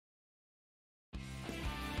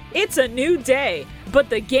It's a new day, but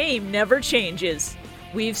the game never changes.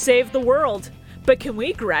 We've saved the world, but can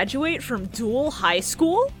we graduate from dual high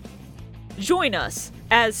school? Join us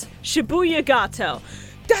as Shibuya Gato.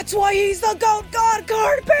 That's why he's the GOAT God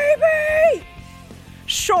card, baby!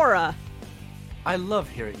 Shora. I love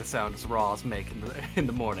hearing the sounds Raws make in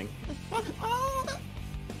the morning.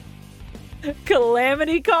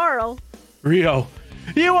 Calamity Carl. Rio,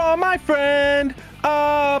 you are my friend.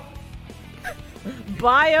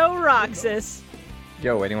 Bio Roxas.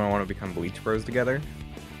 Yo, anyone want to become Bleach Bros together?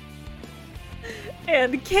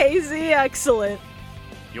 And KZ Excellent.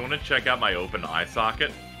 You want to check out my open eye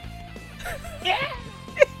socket?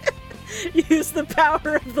 Use the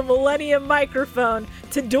power of the Millennium microphone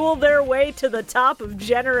to duel their way to the top of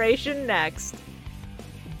Generation Next.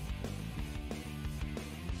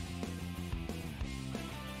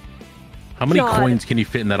 How many God. coins can you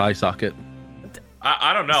fit in that eye socket?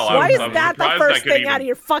 I don't know. Why is I'm that the surprised first thing out of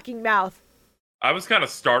your fucking mouth? I was kind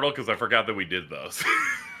of startled because I forgot that we did those.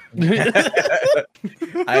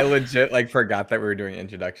 I legit forgot that we were doing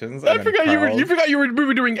introductions. I forgot you forgot we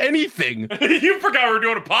were doing anything. You forgot we were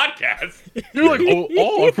doing a podcast. You're like,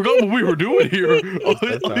 oh, I forgot what we were doing here.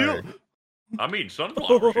 So sorry. I mean,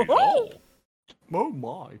 sunflower seeds. Oh. Oh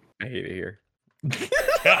my. I hate it here.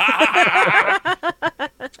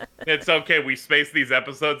 It's okay. We space these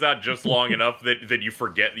episodes out just long enough that you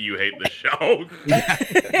forget that you hate the show.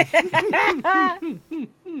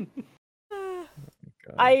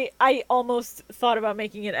 I almost thought about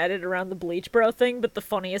making an edit around the Bleach Bro thing, but the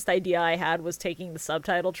funniest idea I had was taking the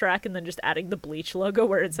subtitle track and then just adding the Bleach logo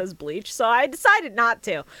where it says Bleach. So I decided not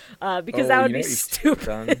to, because that would be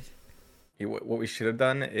stupid. What we should have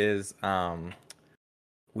done is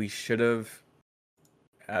we should have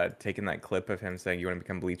taken that clip of him saying you want to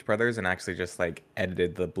become Bleach Brothers and actually just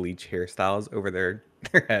edited the Bleach hairstyles over their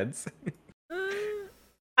heads.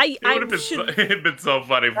 It'd been so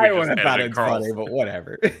funny if we I just wouldn't have thought edited it's Carl's. funny, but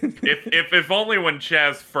whatever. if only when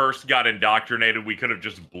Chaz first got indoctrinated, we could have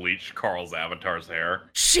just bleached Carl's avatar's hair.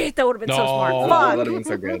 Shit, that would have been so smart. That Fuck. would have been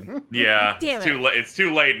so good. Yeah, Damn it's it. too late. It's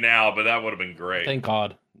too late now, but that would have been great. Thank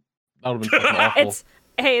God. That would have been fucking awful.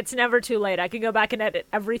 It's never too late. I can go back and edit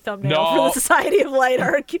every thumbnail No. for the Society of Light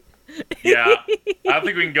Arc. Yeah, I don't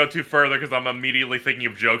think we can go too further because I'm immediately thinking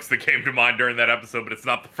of jokes that came to mind during that episode, but it's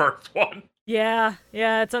not the first one. Yeah,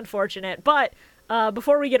 it's unfortunate. But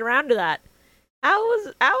before we get around to that,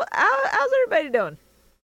 how's everybody doing?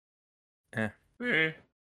 Eh. It's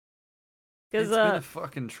Because been a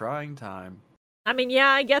fucking trying time. I mean, yeah,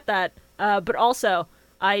 I get that. But also,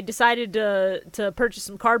 I decided to purchase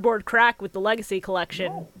some cardboard crack with the Legacy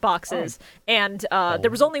Collection boxes, and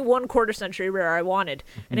there was only one quarter century rare I wanted,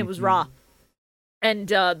 and it was raw. And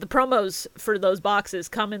the promos for those boxes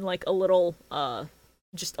come in a little,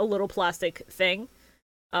 just a little plastic thing,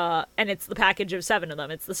 and it's the package of 7 of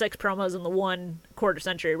them. It's the 6 promos and the 1 quarter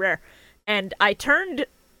century rare. And I turned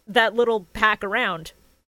that little pack around,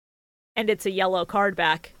 and it's a yellow card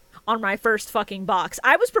back on my first fucking box.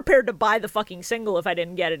 I was prepared to buy the fucking single if I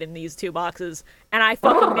didn't get it in these 2 boxes, and I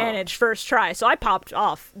fucking managed first try, so I popped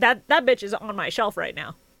off. That bitch is on my shelf right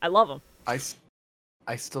now. I love him.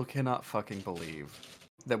 I still cannot fucking believe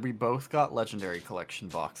that we both got Legendary Collection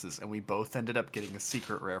boxes, and we both ended up getting a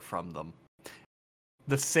secret rare from them.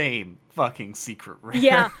 The same fucking secret rare.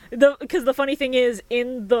 Yeah, because the funny thing is,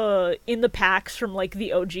 in the packs from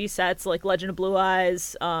the OG sets, like Legend of Blue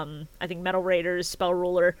Eyes, I think Metal Raiders, Spell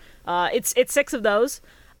Ruler, it's 6 of those.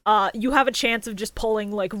 You have a chance of just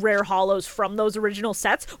pulling rare holos from those original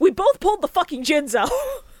sets. We both pulled the fucking Jinzo.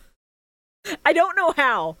 I don't know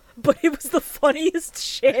how, but it was the funniest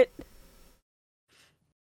shit.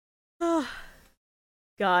 Oh,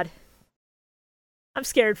 God. I'm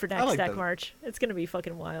scared for next deck march. It's gonna be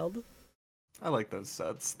fucking wild. I like those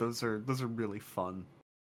sets. Those are really fun.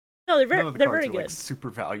 No, they're None of the very cards are, good. super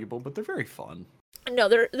valuable, but they're very fun. No,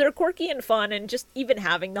 they're quirky and fun, and just even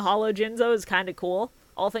having the Holo Jinzo is kind of cool,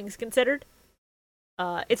 all things considered.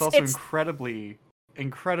 It's also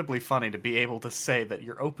incredibly funny to be able to say that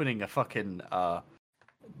you're opening a fucking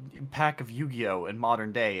pack of Yu-Gi-Oh! In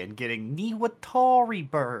modern day and getting Niwatari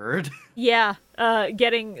Bird. Yeah,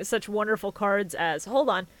 getting such wonderful cards as... Hold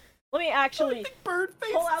on. Let me actually bird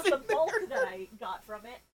face pull out the in there. bulk that I got from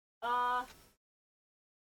it.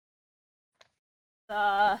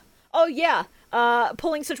 Oh yeah,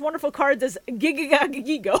 pulling such wonderful cards as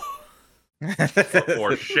Gigagagigo.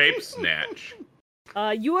 Or Shape Snatch.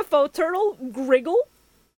 UFO Turtle, Griggle.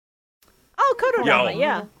 Oh, Kodorama,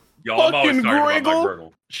 yeah. Yo, I'm always Fucking talking about my Griggle.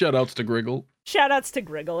 Griggle. Shoutouts to Griggle. Shoutouts to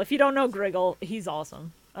Griggle. If you don't know Griggle, he's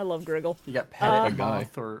awesome. I love Griggle. You got Pettit guy.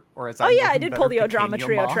 Moth, or as Oh I'm yeah, I looking did better, pull the Odrama Pequeño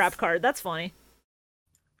Trio Moth. trap card. That's funny.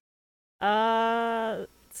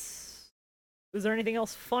 Is there anything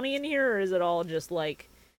else funny in here, or is it all just like,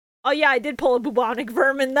 oh yeah, I did pull a bubonic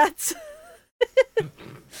vermin. That's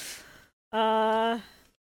okay,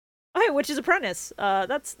 Witch's Apprentice.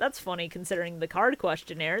 That's funny considering the card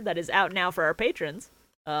questionnaire that is out now for our patrons.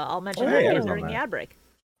 I'll mention that again during the ad break.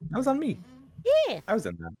 That was on me. Yeah, I was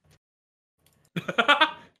in that.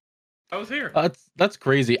 I was here. That's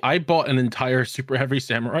crazy. I bought an entire Super Heavy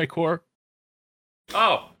Samurai Core.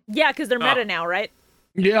 Oh. yeah, because they're meta now, right?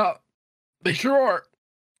 Yeah, they sure are.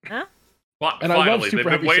 Huh? Well, And I love finally, Super they've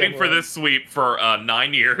been Heavy waiting for Samurai. this sweep for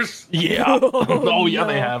 9 years. Yeah. Oh yeah,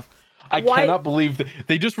 they no. have. I Why- cannot believe that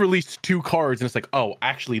they just released 2 cards, and it's like, oh,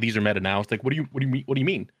 actually, these are meta now. It's like, what do you mean? What do you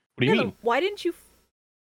mean? What do you Yeah, mean? why didn't you?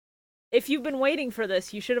 If you've been waiting for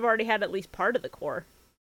this, you should have already had at least part of the core.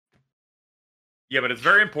 Yeah, but it's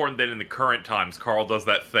very important that in the current times, Carl does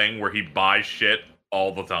that thing where he buys shit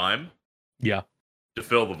all the time Yeah. to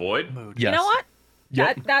fill the void. Mood. Yes. You know what?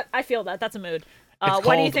 Yep. That I feel that's a mood. It's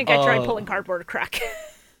Why do you called, think I tried pulling cardboard crack?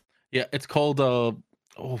 Yeah, it's called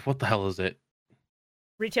what the hell is it?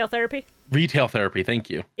 Retail therapy? Retail therapy. Thank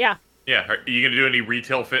you. Yeah, are you gonna do any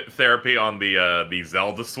retail therapy on the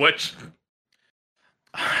Zelda Switch?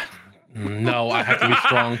 No, I have to be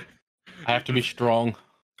strong. I have to be strong.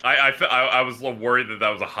 I was a little worried that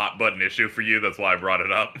was a hot button issue for you. That's why I brought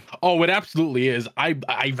it up. Oh, it absolutely is. I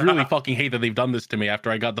really fucking hate that they've done this to me after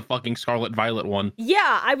I got the fucking Scarlet Violet one.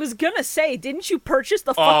 Yeah, I was gonna say, didn't you purchase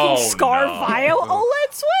the fucking Scar no. Vio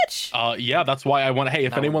OLED Switch? Yeah, that's why I want. Hey,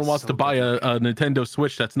 if That anyone one's wants so to buy good. a Nintendo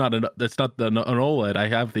Switch, that's not an OLED. I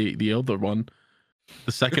have the other one,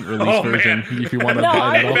 the second release Oh, version. man. If you want to No, buy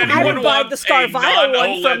I, that, If off of I anyone would me. buy the wants Scar a Vio one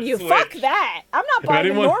non-OLED from you. Fuck Switch. that. I'm not buying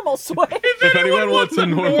anyone- the normal Switch. If anyone wants a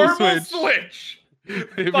normal Switch,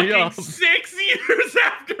 hit me fucking up. 6 years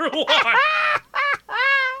after launch.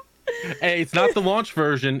 Hey, it's not the launch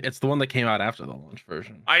version. It's the one that came out after the launch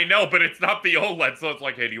version. I know, but it's not the OLED, so it's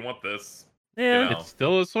like, hey, do you want this? Yeah. You know. It's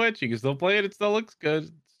still a Switch. You can still play it. It still looks good.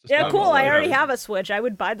 It's just Yeah, not cool. I OLED. already have a Switch. I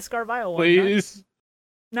would buy the Scar Vio one. Please,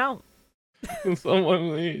 No. someone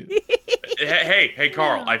please. Hey,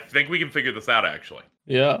 Carl, I think we can figure this out, actually.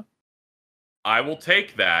 Yeah. I will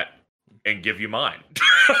take that and give you mine.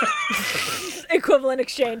 Equivalent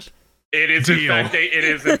exchange. It is Deal.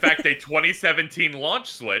 in fact a 2017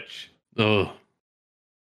 launch Switch Ugh.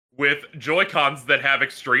 with Joy-Cons that have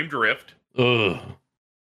extreme drift. Ugh.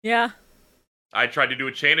 Yeah. I tried to do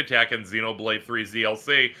a chain attack in Xenoblade 3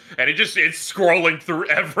 ZLC, and it's scrolling through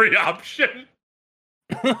every option.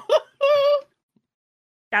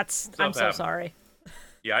 I'm Stuff so happens. sorry.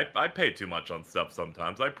 Yeah, I pay too much on stuff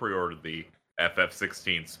sometimes. I pre-ordered the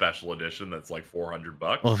FF16 special edition that's like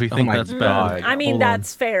 $400. Well, if you think my that's God. bad, I mean, hold on.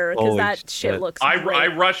 that's fair, because Holy that shit shit. looks I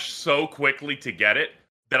great. rushed so quickly to get it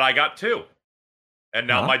that I got 2. And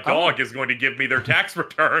now Huh? my dog is going to give me their tax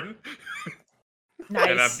return, Nice.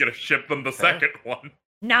 and I'm going to ship them the second one.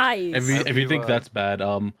 Nice. If you think you, that's bad,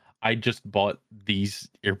 I just bought these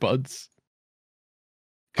earbuds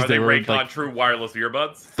Are they were Raycon like True Wireless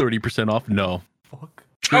Earbuds? 30% off. No, Fuck.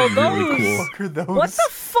 Oh, really those- cool. Fuck are those? What the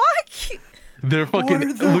fuck? They're fucking.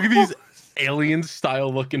 What are Look at these those? alien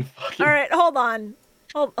style looking fucking. All right, hold on.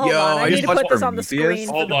 Hold Yo, on. I I need just to put watched this on the Prometheus. screen.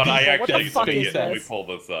 for Hold the on, people. I What actually the fuck is let me this? pull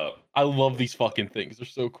this up. I love these fucking things. They're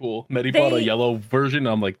so cool. Medi bought a They- yellow version.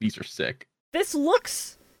 I'm like, these are sick. This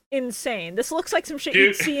looks insane. This looks like some shit Dude.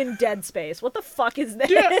 you'd see in Dead Space. What the fuck is this?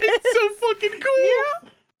 Yeah, it's so fucking cool.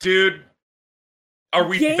 Dude, are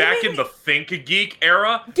we back Gaming- in the Think Geek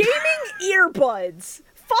era? Gaming earbuds.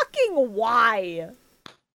 Fucking why?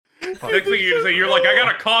 Next thing you say, you're like, I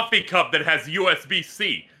got a coffee cup that has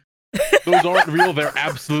USB-C. Those aren't real. They're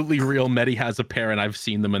absolutely real. Medi has a pair, and I've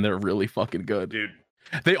seen them, and they're really fucking good. Dude,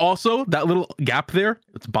 They also, that little gap there,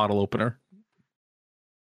 it's a bottle opener.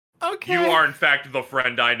 Okay. you are in fact the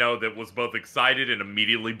friend I know that was both excited and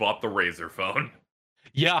immediately bought the Razer phone.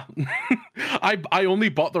 Yeah. I only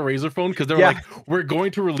bought the Razer phone because they were Yeah. like, we're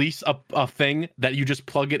going to release a thing that you just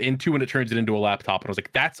plug it into and it turns it into a laptop. And I was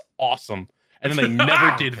like, that's awesome. And then they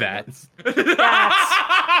never did that.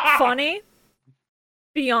 That's funny.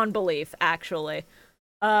 Beyond belief, actually.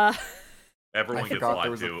 Everyone I gets forgot there lied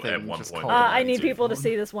was a to thing at one just point. called I an need attitude people to phone.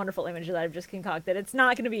 see this wonderful image that I've just concocted. It's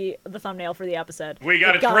not going to be the thumbnail for the episode. We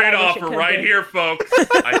got a But God, I wish trade-off it could right be. here, folks.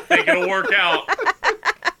 I think it'll work out.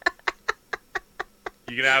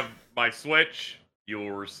 You can have my Switch. You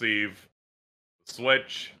will receive the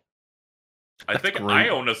Switch. I That's think great. I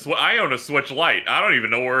own a Switch Lite. I don't even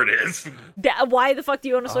know where it is. Why the fuck do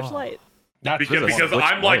you own a Switch Oh. Lite? That's because just- because Switch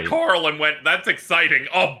I'm like Lite. Carl and went, that's exciting.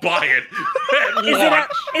 I'll buy it. At Is it at,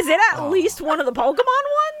 launch. is it at Oh. least one of the Pokemon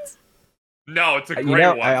ones? No, it's a You gray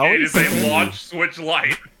know, one. I It always- is a launch Switch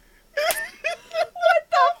Lite.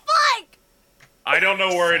 I don't know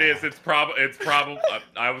where it is. It's probably.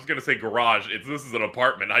 I was gonna say garage. This is an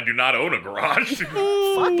apartment. I do not own a garage.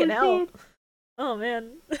 Fucking hell. Oh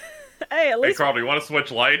man. Hey, at Hey, least. Carl, do you want to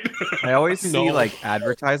switch light? I always see No. like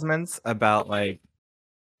advertisements about like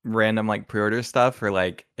random like pre-order stuff or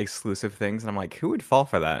like exclusive things, and I'm like, who would fall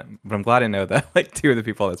for that? But I'm glad I know that like 2 of the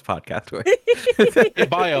people on this podcast would. Hey,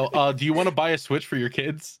 Bio, do you want to buy a Switch for your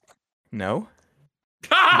kids? No,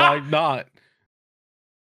 Why not?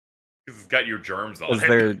 Because it's got your germs on because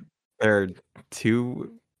it. they're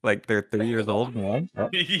 2, like they're 3 years old. Man.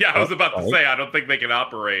 Yeah, I was about to Right. say I don't think they can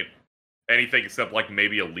operate anything except like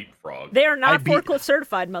maybe a leapfrog. They are not beat- forklift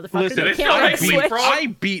certified, motherfuckers. Listen, They it's can't not run like a Switch. leapfrog. I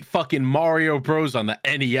beat fucking Mario Bros on the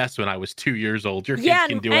NES when I was 2 years old. Your kids Yeah,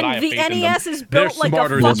 can do it. I and have the faith in them. NES is They're built like a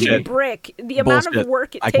smarter than fucking me. brick. The amount of Bullshit.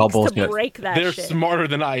 work it I call takes to bullshit. break that They're shit. smarter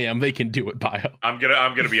than I am. They can do it, Bio. I'm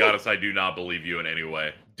gonna be honest. I do not believe you in any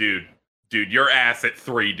way, dude. Your ass at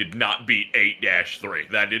 3 did not beat 8-3.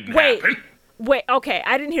 That didn't happen. Wait, okay,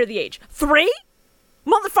 I didn't hear the age. 3?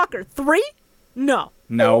 Motherfucker, 3? No.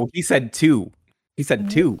 No, he said 2. He said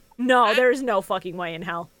 2. No, there is no fucking way in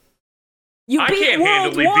hell. You I beat can't World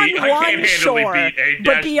handily War beat- I can't handily sure. beat 8-3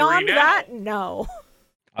 But beyond now. that, no.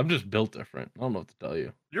 I'm just built different. I don't know what to tell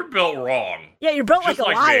you. You're built wrong. Yeah, you're built Just like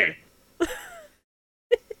a like liar. me.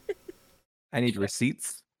 I need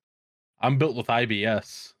receipts. I'm built with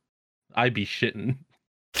IBS. I be shitting.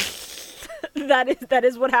 That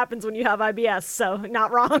is what happens when you have IBS, so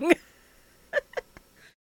not wrong.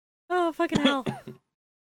 Oh, fucking hell.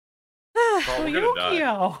 Carl, we're gonna die.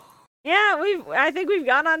 Yeah, I think we've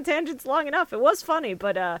gone on tangents long enough. It was funny,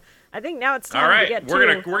 but I think now it's time All to right, get we're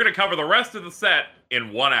gonna cover the rest of the set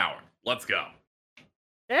in 1 hour. Let's go.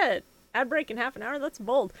 Shit. Ad break in half an hour? That's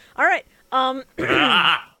bold. All right.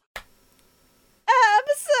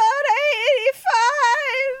 Episode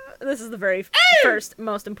 85! This is the very first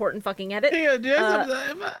most important fucking edit.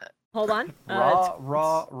 Hold on.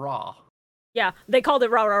 Raw. Yeah, they called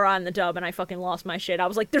it rah rah rah in the dub, and I fucking lost my shit. I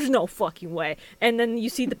was like, there's no fucking way. And then you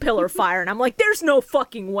see the pillar fire, and I'm like, there's no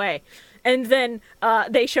fucking way. And then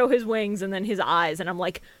they show his wings and then his eyes, and I'm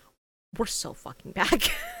like, we're so fucking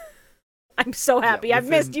back. I'm so happy. Yeah, I've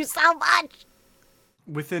missed you so much.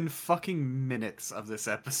 Within fucking minutes of this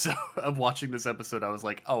episode, of watching this episode, I was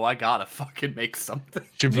like, oh, I gotta fucking make something.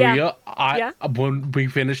 Shibuya, Yeah. When we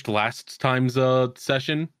finished last time's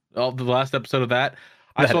session, the last episode of that,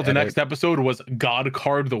 I That saw the edit. next episode was God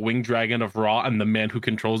carved the winged dragon of Ra and the man who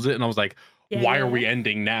controls it, and I was like, why are we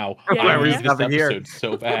ending now? Yeah, I yeah, read yeah. this Nothing here. episode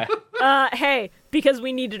so bad. Hey, because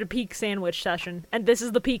we needed a peak sandwich session, and this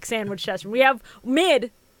is the peak sandwich session. We have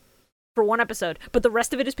mid for one episode, but the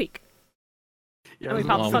rest of it is peak. Yeah, we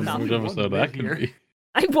pop the fuck off. Which episode that can be?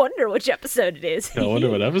 I wonder which episode it is. I wonder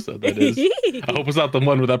what episode that is. I hope it's not the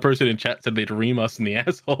one where that person in chat said they'd ream us in the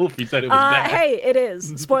asshole if he said it was that. Hey, it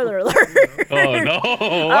is. Spoiler alert. Oh no!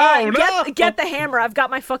 Oh no! Get the hammer. I've got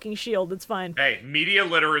my fucking shield. It's fine. Hey, media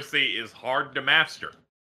literacy is hard to master.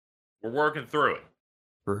 We're working through it.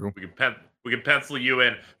 True. We can pencil you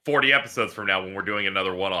in 40 episodes from now when we're doing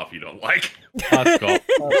another one-off you don't like. Let's go.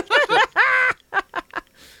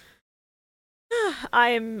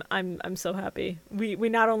 I'm so happy. We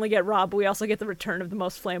not only get Rob, but we also get the return of the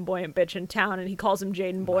most flamboyant bitch in town, and he calls him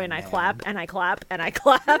Jaden Boy, and I clap, and I clap, and I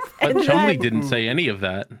clap. But And Chumley then- didn't say any of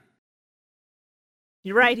that.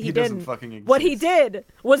 You're right, he doesn't didn't. fucking exist. What he did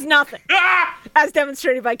was nothing, Ah! as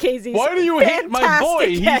demonstrated by KZ's Why do you hate my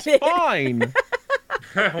boy? fantastic He's edit. fine.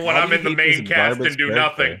 When I'm do in the you hate main this cast garbage and do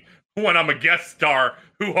character? nothing. When I'm a guest star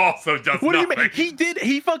who also does What do you nothing. mean?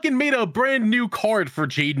 He fucking made a brand new card for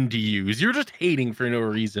Jaden to use. You're just hating for no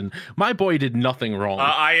reason. My boy did nothing wrong.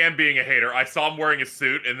 I am being a hater. I saw him wearing a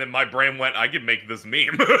suit, and then my brain went, I could make this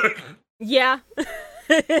meme. Yeah.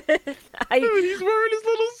 Dude, he's wearing his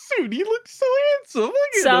little suit. He looks so handsome. Look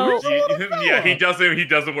at So- him. He's a little Yeah, he fella.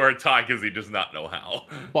 doesn't wear a tie because he does not know how.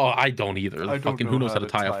 Well, I don't either. I don't Fucking know who knows how to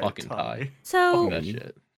tie a fucking tie. tie? So, Fuck that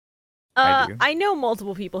shit. I do. I know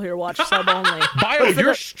multiple people here watch sub only. Bio, But for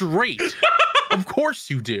you're the- straight. Of course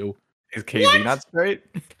you do. Is KZ not straight?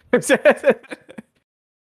 What's up?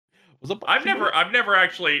 I've never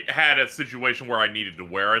actually had a situation where I needed to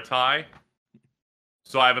wear a tie.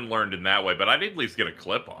 So I haven't learned in that way, but I'd at least get a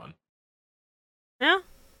clip on. Yeah.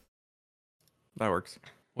 That works.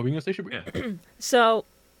 What were you gonna say, Shibuya? Yeah. So,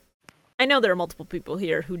 I know there are multiple people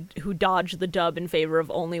here who dodge the dub in favor of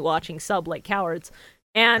only watching sub like cowards,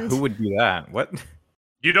 and Who would do that? What?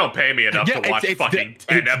 You don't pay me enough Yeah, to watch it's fucking de-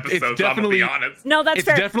 10 it's episodes, I'm gonna definitely- be honest. no, that's It's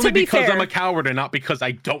fair. definitely to be because fair, I'm a coward and not because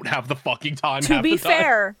I don't have the fucking time. to half be the time.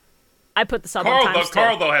 fair, I put the sub on times two.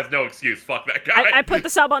 Carl, though, has no excuse. Fuck that guy. I put the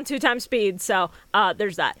sub on 2 times speed, so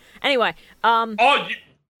there's that. Anyway, Oh,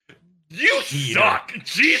 You suck.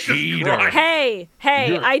 Jesus Cheater. Christ. Hey,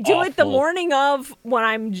 You're I do it the awful. morning of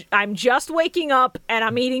when I'm just waking up and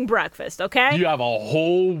I'm eating breakfast, okay? You have a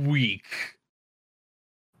whole week.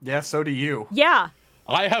 Yeah, so do you. Yeah.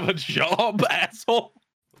 I have a job, asshole.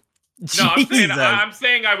 No, Jesus. I'm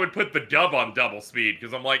saying I would put the dub on double speed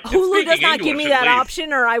because I'm like, it's Hulu speaking does not give English me at that least.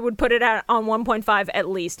 option, or I would put it on 1.5 at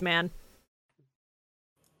least, man.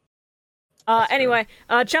 Anyway,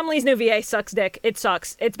 Chumley's new VA sucks dick. It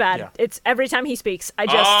sucks. It's bad. Yeah. It's every time he speaks. I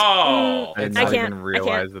just Oh. I did I not can't. even I realize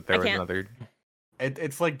can't. that there I was can't. another.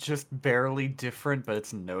 It's like just barely different, but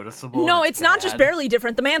it's noticeable. No, and it's not just bad. barely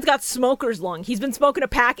different. The man's got smoker's lung. He's been smoking a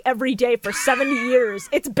pack every day for 70 years.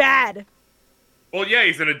 It's bad. Well, yeah,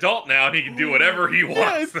 he's an adult now and he can do whatever he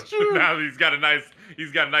wants. it's true. Now he's got a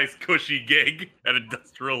nice cushy gig at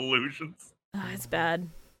Industrial Illusions. It's bad.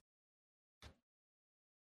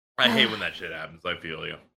 I hate when that shit happens. I feel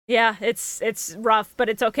you. Yeah, it's rough, but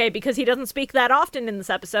it's okay because he doesn't speak that often in this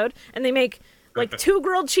episode, and they make like 2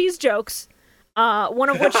 grilled cheese jokes, one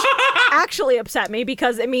of which actually upset me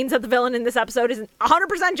because it means that the villain in this episode isn't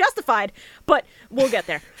 100% justified, but we'll get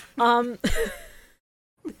there.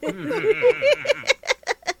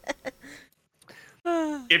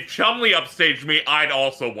 If Chumley upstaged me, I'd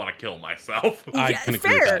also want to kill myself. I Yeah, can agree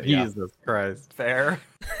fair. with that. Yeah. Jesus Christ. Fair.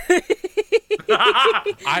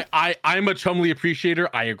 I'm a Chumley appreciator.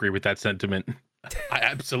 I agree with that sentiment. I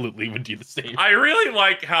absolutely would do the same. I really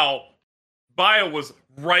like how Bio was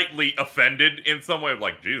rightly offended in some way.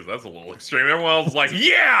 Like, geez, that's a little extreme. Everyone else was like,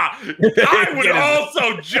 yeah, I would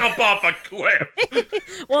also jump off a cliff.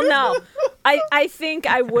 Well, no, I think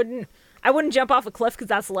I wouldn't jump off a cliff because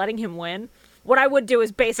that's letting him win. What I would do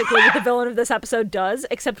is basically what the villain of this episode does,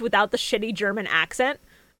 except without the shitty German accent.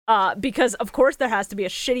 Because of course there has to be a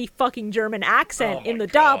shitty fucking German accent in the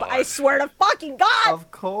dub. I swear to fucking God.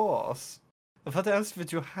 Of course. What else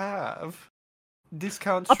would you have?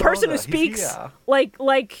 Discount A person who shoulder, he's speaks here.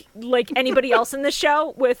 like anybody else in this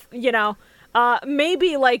show with,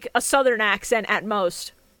 maybe like a southern accent at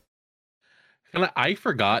most. And I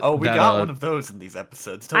forgot. Oh, we that, got one of those in these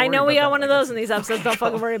episodes. Don't I worry know we about got that one of those legacy. in these episodes. Don't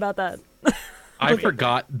fucking worry about that. I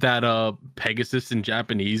forgot that Pegasus in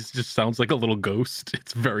Japanese just sounds like a little ghost.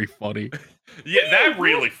 It's very funny. Yeah, that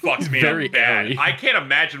really fucks me Very up bad. airy. I can't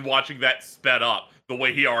imagine watching that sped up the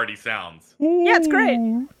way he already sounds. Yeah, it's great.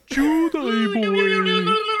 Judai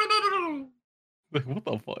boy. Like, what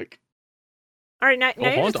the fuck? All right, now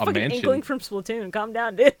you're haunt just a fucking mansion. inkling from Splatoon. Calm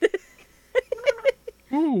down, dude.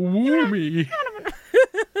 Ooh, woo me.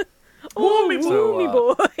 Ooh, So, woo me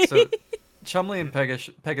boy. So Chumley and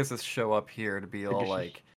Pegasus show up here to be all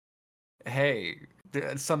like, hey,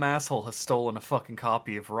 some asshole has stolen a fucking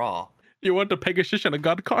copy of Raw. You want a Pegasus and a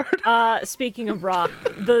god card? Speaking of Raw,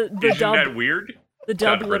 the Isn't dub that weird? the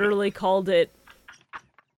dub God, literally called it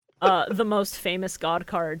the most famous god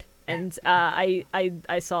card. And I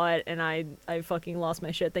saw it and I fucking lost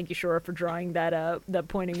my shit. Thank you, Shura, for drawing that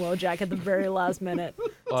pointing Wojak at the very last minute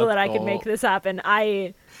so that I could make this happen.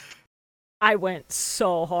 I went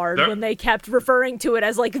so hard when they kept referring to it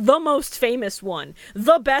as like the most famous one,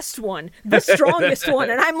 the best one, the strongest one,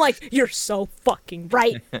 and I'm like, you're so fucking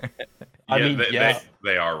right.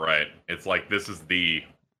 They are right. It's like it's the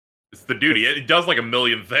duty. It does like a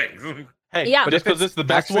million things. Hey, Yeah. but just because it's the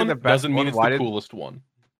best actually one the best doesn't mean one, it's why the did- coolest one.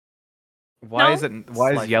 Why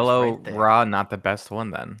No. is yellow right there. raw not the best one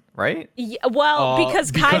then? Right? Well,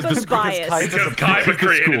 because because Kaiba's the- biased. Because The Kaiba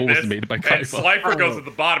created school was this, made by and Kaiba. Slifer goes at the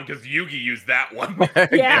bottom because Yugi used that one.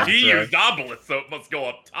 Yeah. And he used Obelisk, so it must go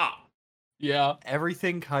up top. Yeah.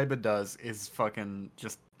 Everything Kaiba does is fucking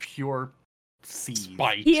just pure seed.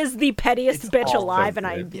 Spite. He is the pettiest It's bitch all alive, so and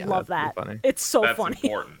I good. Yeah, love that's that. pretty funny. It's so That's funny.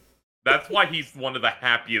 important. That's why he's one of the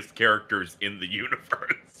happiest characters in the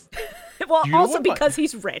universe. Well, You know also what, because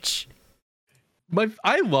he's rich.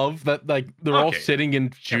 I love that like they're all Okay. sitting in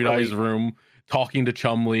Judai's room talking to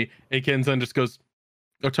Chumley, and Kenzan just goes,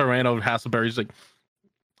 or Tyranno Hasselberry's like,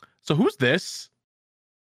 so who's this?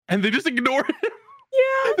 And they just ignore him.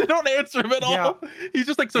 Yeah. They don't answer him at all. He's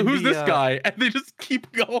just like, so In who's the, this guy? And they just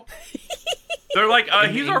keep going. They're like,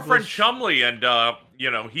 In he's our friend English- Chumley, and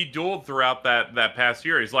he dueled throughout that past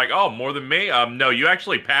year. He's like, oh, more than me? No, you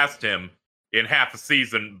actually passed him in half a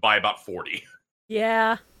season by about 40.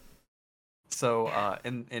 Yeah. So,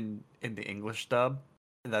 in the English dub,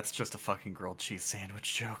 that's just a fucking grilled cheese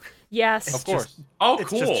sandwich joke. Yes. It's Of course. just- Oh, It's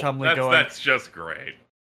cool. just Chumley That's just great.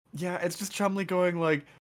 Yeah, it's just Chumley going like,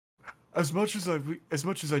 as much as I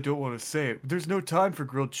don't want to say it, there's no time for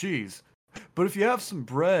grilled cheese. But if you have some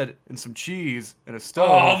bread and some cheese and a stove,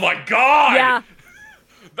 Oh my god! Yeah.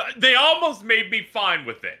 They almost made me fine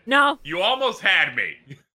with it. No. You almost had me.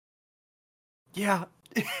 yeah,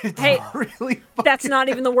 Hey, really that's not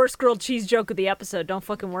even the worst grilled cheese joke of the episode. Don't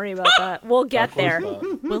fucking worry about that. We'll get there.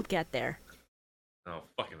 We'll get there. Oh,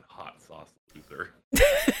 fucking hot sauce loser.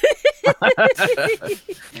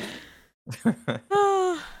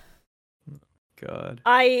 God.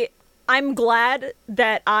 I'm glad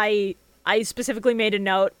that I specifically made a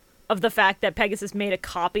note of the fact that Pegasus made a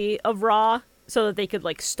copy of Raw so that they could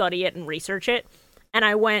like study it and research it. And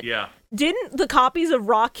I went, Yeah. Didn't the copies of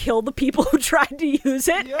Raw kill the people who tried to use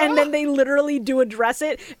it? Yeah. And then they literally do address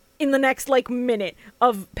it in the next like minute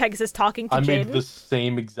of Pegasus talking to I Jaden. made the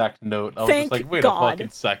same exact note. I was Thank just like, wait God. a fucking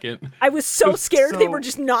second. I was so scared they So- were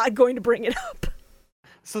just not going to bring it up.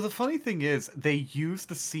 So the funny thing is, they used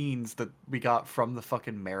the scenes that we got from the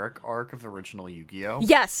fucking Merrick arc of the original Yu-Gi-Oh!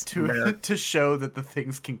 Yes. To show that the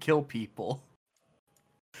things can kill people.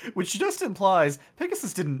 Which just implies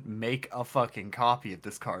Pegasus didn't make a fucking copy of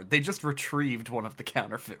this card. They just retrieved one of the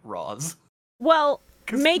counterfeit Raws. Well,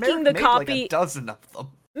 'Cause making Merrick the made, copy like, a dozen of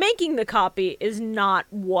them. making the copy is not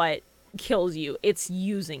what kills you. It's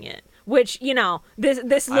using it. Which, you know,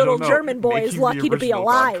 this I little don't know, German boy is making the lucky to be original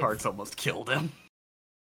God alive. cards almost killed him.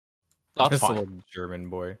 That's This fine. little German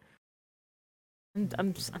boy.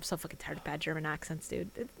 I'm so fucking tired of bad German accents, dude.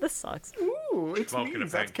 This sucks. Ooh, it's Smoking me, a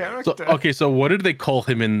that's pancake. So character. so what did they call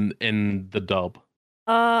him in the dub?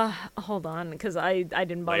 Hold on, because I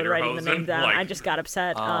didn't bother writing the name Lederhosen? down. Like- I just got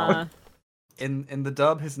upset. In the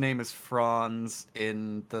dub, his name is Franz.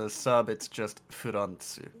 In the sub, it's just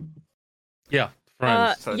Furanzu. Yeah,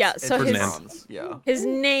 friends. So Yeah, it's so his- Franz. Yeah. his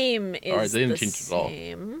name is Alright, they didn't the change it at all.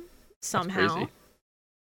 same That's somehow. crazy.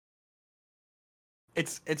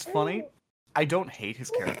 It's funny. I don't hate his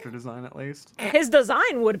character design, at least. His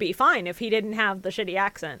design would be fine if he didn't have the shitty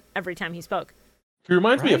accent every time he spoke. He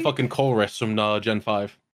reminds me of Right? fucking Colress from Gen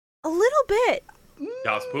 5. A little bit.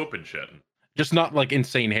 I was pooping shit. Just not like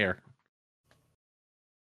insane hair.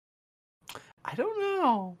 I don't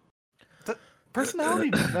know. The personality,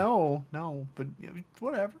 no, but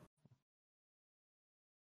whatever.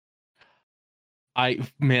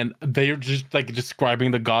 They're just like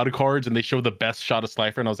describing the god cards and they show the best shot of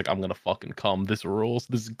Slifer and I was like, I'm gonna fucking come. This rules.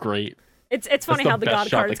 This is great. It's funny the how the best God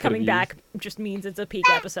shot card they is coming could've back just means it's a peak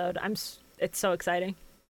episode. It's so exciting.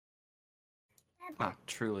 Ah,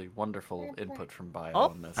 truly wonderful input from Bio Oh.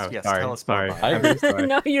 on this. Oh, Yes, sorry, tell us sorry. more I Bio. agree. Sorry.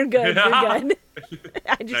 No, you're good. You're good.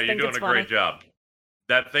 I just No, you're think doing it's a funny. great job.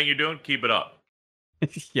 That thing you're doing, keep it up.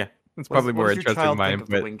 Yeah, it's What probably does more your interesting child than my think of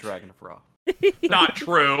the input. Winged Dragon of Ra? Not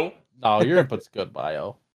true. Oh, your input's good,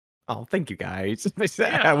 Bio. Oh, thank you guys.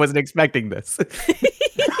 Yeah. I wasn't expecting this. Look,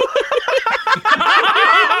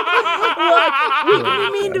 we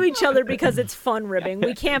can be mean to each other because it's fun ribbing.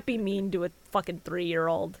 We can't be mean to a fucking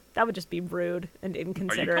 3-year-old. That would just be rude and Are you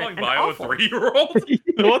inconsiderate calling and Bio a awful. 3-year-old?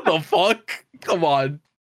 What the fuck? Come on.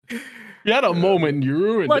 You had a moment and you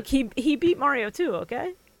ruined Look, he beat Mario too,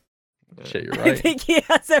 okay? it. Shit, you're I right. think he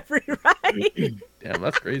has every right. Damn,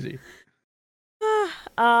 that's crazy.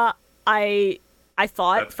 I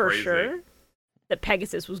thought That's for crazy. sure that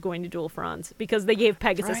Pegasus was going to duel Franz because they gave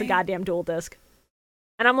Pegasus a Right. goddamn duel disc.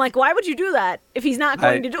 And I'm like, why would you do that if he's not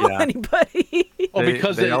going to duel yeah. anybody? Oh,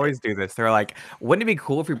 because they always do this. They're like, wouldn't it be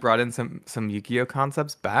cool if we brought in some Yu-Gi-Oh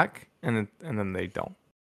concepts back? And then they don't.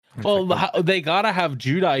 It's well, like, they gotta have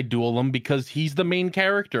Judai duel him because he's the main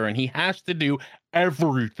character and he has to do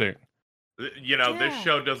everything. You know, this Yeah.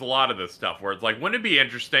 show does a lot of this stuff where it's like, wouldn't it be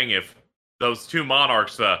interesting if those two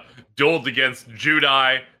monarchs dueled against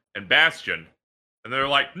Judai and Bastion? And they're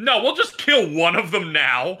like, no, we'll just kill one of them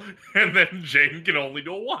now, and then Jaden can only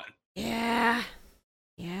duel one. Yeah.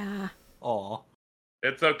 Aw.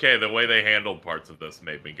 It's okay. The way they handled parts of this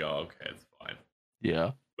made me go, okay, it's fine.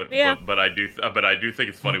 Yeah. Yeah. But I do think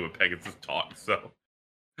it's funny when Pegasus talks. So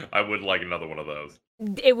I would like another one of those.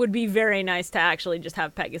 It would be very nice to actually just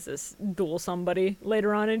have Pegasus duel somebody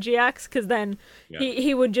later on in GX, because then Yeah.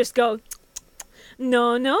 he would just go,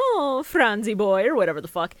 no, Franzi boy, or whatever the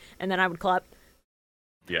fuck, and then I would clap.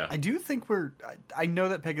 Yeah. I do think I know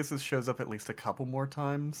that Pegasus shows up at least a couple more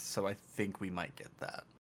times, so I think we might get that.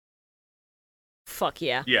 Fuck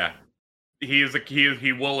yeah. Yeah. He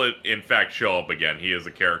will in fact show up again. He is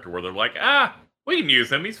a character where they're like, we can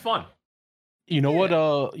use him. He's fun. You know what?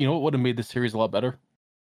 You know what would have made this series a lot better?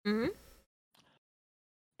 Mm-hmm.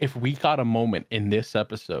 If we got a moment in this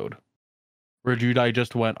episode where Judai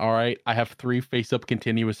just went, all right, I have 3 face-up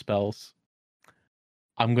continuous spells.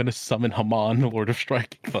 I'm gonna summon Haman, Lord of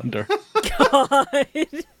Striking Thunder. God.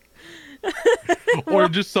 Or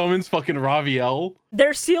just summons fucking Raviel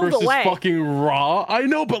They're sealed versus away. fucking Ra. I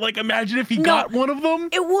know, but like imagine if he No. got one of them.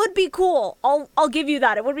 It would be cool. I'll give you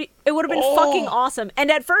that. It would have been fucking awesome.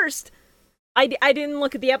 And at first, I didn't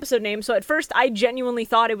look at the episode name, so at first I genuinely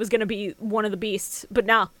thought it was gonna be one of the beasts, but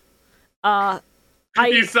no.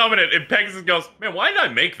 You summon it, and Pegasus goes, "Man, why did I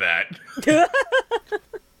make that?"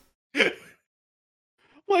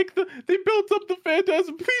 Like they built up the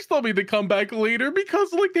Phantasm. Please tell me to come back later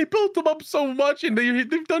because like they built them up so much and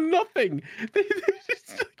they've done nothing. They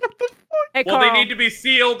just, what the fuck? Hey, well, Carl. they need to be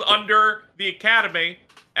sealed under the Academy,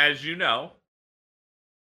 as you know.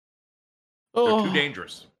 They're too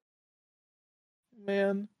dangerous.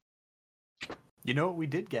 Man. You know what we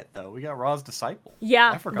did get, though? We got Ra's Disciple.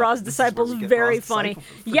 Yeah, I forgot Ra's that this is where Disciple's we get very Ra's funny.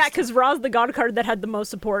 Disciple for the Yeah, first because Ra's the god card that had the most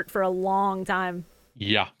support for a long time.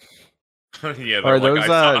 Yeah. Yeah, Are they're like, those,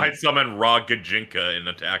 I summon Ra Gajinka in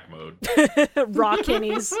attack mode. Raw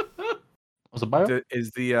Kinnies. Was it bio?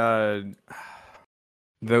 Is the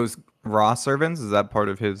those raw servants, is that part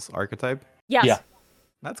of his archetype? Yes. Yeah.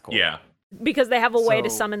 That's cool. Yeah. Because they have a way to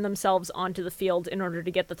So- summon themselves onto the field in order to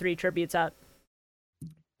get the 3 tributes out.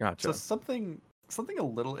 Gotcha. So something a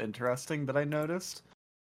little interesting that I noticed.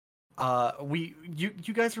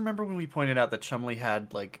 You guys remember when we pointed out that Chumley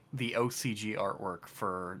had like the OCG artwork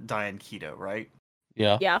for Diane Keto, right?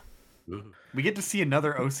 Yeah. Yeah. We get to see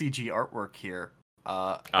another OCG artwork here,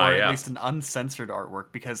 or yeah. at least an uncensored artwork,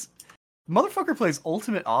 because motherfucker plays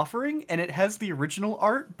Ultimate Offering, and it has the original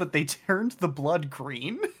art, but they turned the blood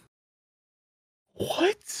green.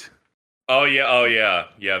 What? Oh yeah.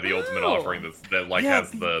 The ultimate Oh. offering that like Yeah,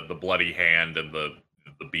 has the bloody hand and the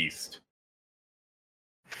beast.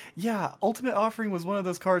 Yeah, Ultimate Offering was one of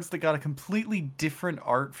those cards that got a completely different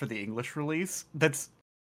art for the English release. That's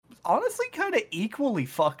honestly kind of equally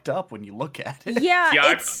fucked up when you look at it. Yeah,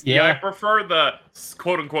 Yeah, it's... I prefer the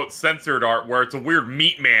quote unquote censored art where it's a weird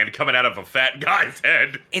meat man coming out of a fat guy's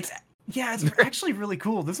head. It's actually really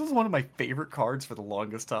cool. This was one of my favorite cards for the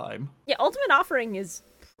longest time. Yeah, Ultimate Offering is...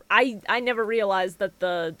 I never realized that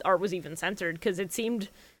the art was even censored, because it seemed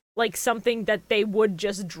like something that they would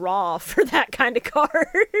just draw for that kind of card.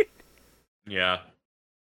 Yeah.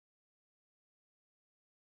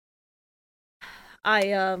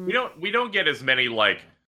 We don't get as many like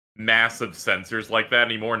massive censors like that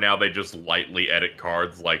anymore. Now they just lightly edit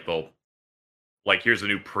cards, like they'll like here's a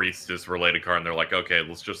new priestess related card and they're like, okay,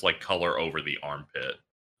 let's just like color over the armpit.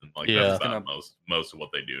 And, like Yeah. that's about most of what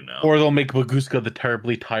they do now. Or they'll make Baguska the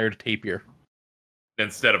terribly tired tapir.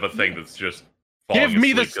 Instead of a thing that's just falling Give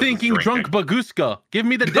me the asleep 'cause it's stinking drunk drinking. Baguska. Give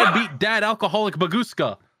me the deadbeat dad alcoholic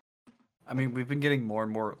Baguska. I mean, we've been getting more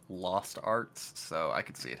and more lost arts, so I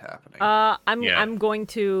could see it happening. Yeah. I'm going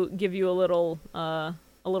to give you a little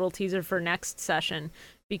teaser for next session,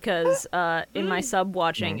 because in my sub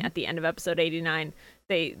watching at the end of episode 89,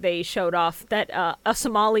 they showed off that a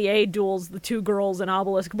sommelier duels the 2 girls in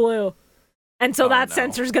Obelisk Blue, and so that no.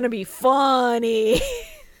 censor's gonna be funny.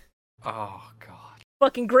 Oh god.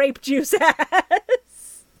 Fucking grape juice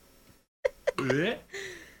ass.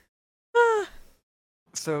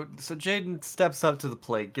 So Jaden steps up to the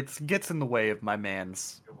plate, gets in the way of my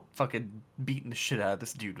man's fucking beating the shit out of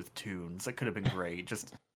this dude with tunes. That could have been great.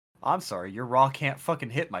 Just, I'm sorry, your Raw can't fucking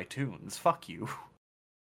hit my tunes. Fuck you.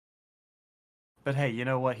 But hey, you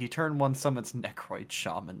know what? He turn 1 summons Necroid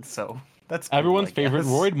Shaman, so that's cool, Everyone's I favorite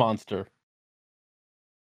guess. Roid monster.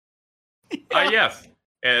 Yes.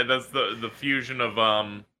 And that's the fusion of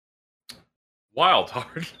Wild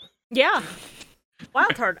Heart. Yeah.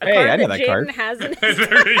 Wild Heart. A Hey, card I know that that card. Jaden has in his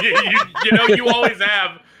you know, you always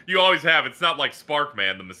have. It's not like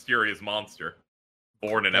Sparkman, the mysterious monster,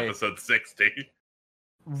 born in Hey. episode 60.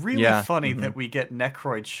 Really Yeah, funny mhm. that we get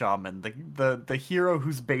Necroid Shaman, the hero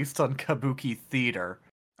who's based on Kabuki theater,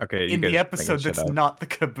 Okay, you in guys the are episode making shit that's up. not the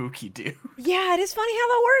Kabuki dude. Yeah, it is funny how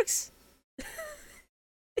that works.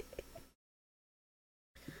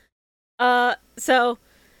 So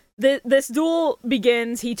this duel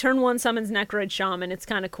begins. He turn 1 summons Necroid Shaman. It's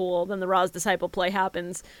kind of cool. Then the Ra's Disciple play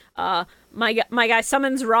happens. My guy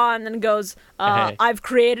summons Ra and then goes, Hey. I've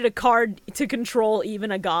created a card to control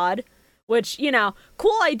even a god. Which, you know,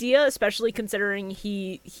 cool idea, especially considering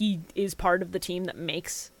he is part of the team that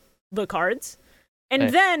makes the cards. And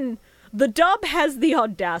Hey. then the dub has the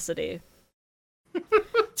audacity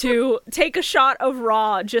to take a shot of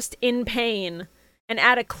Ra just in pain and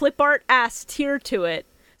add a clip art ass tear to it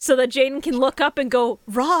so that Jaden can look up and go,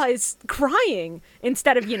 Ra is crying,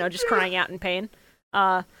 instead of, you know, just crying out in pain.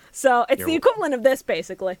 So it's the equivalent of this,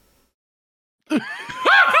 basically.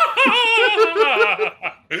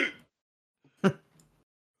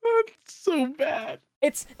 That's so bad.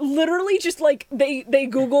 It's literally just like they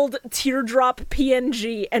googled teardrop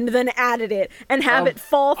PNG and then added it and have it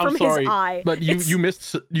fall from I'm sorry, his eye. but you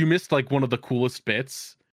missed like one of the coolest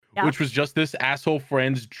bits, Yeah. which was just this asshole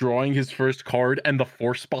friend's drawing his first card and the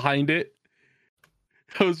force behind it.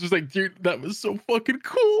 I was just like, dude, that was so fucking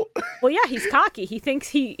cool. Well, yeah, he's cocky. He thinks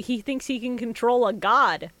he thinks he can control a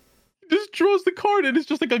god. He just draws the card and it's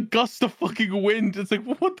just like a gust of fucking wind. It's like,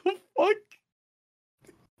 what the fuck?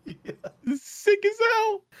 Yeah. It's sick as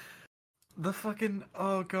hell. The fucking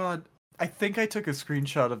oh god. I think I took a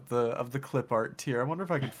screenshot of the clip art tier. I wonder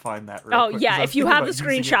if I can find that real quick. Yeah, if you have the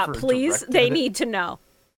screenshot, please, they need to know.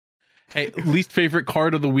 Hey, least favorite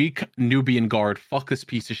card of the week, Nubian Guard. Fuck this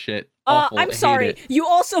piece of shit. Awful. I'm sorry. You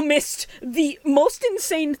also missed the most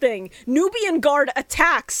insane thing. Nubian Guard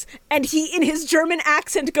attacks, and he, in his German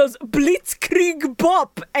accent, goes Blitzkrieg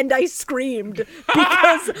Bop, and I screamed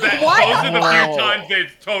because why? Those are the few times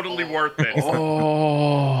it's totally worth it.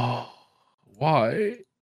 Oh, why?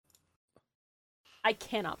 I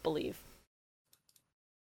cannot believe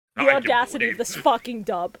the audacity of this fucking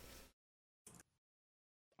dub.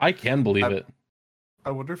 I can believe it.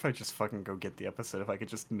 I wonder if I just fucking go get the episode, if I could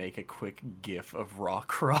just make a quick gif of Raw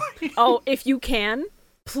cry. Oh, if you can,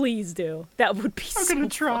 please do. That would be I'm so gonna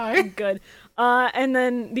try. fucking good. And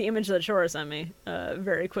then the image that Shora sent me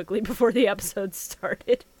very quickly before the episode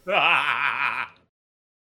started.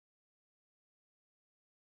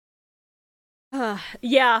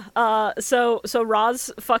 So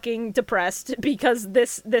Ra's fucking depressed because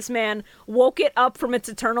this man woke it up from its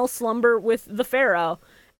eternal slumber with the Pharaoh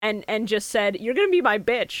and just said, "You're gonna be my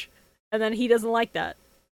bitch," and then he doesn't like that.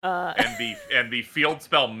 And the field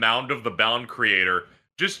spell Mound of the Bound creator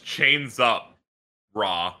just chains up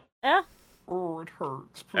Ra. Yeah. Oh, it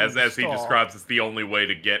hurts. As he describes, it's the only way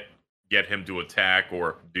to get him to attack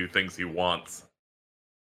or do things he wants.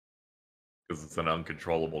 Because it's an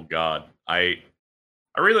uncontrollable god. I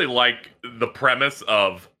really like the premise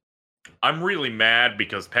of, I'm really mad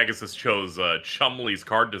because Pegasus chose Chumley's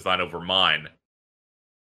card design over mine.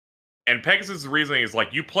 And Pegasus' reasoning is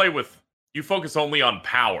like, you focus only on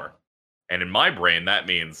power. And in my brain, that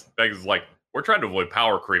means Pegasus is like, we're trying to avoid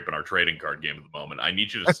power creep in our trading card game at the moment. I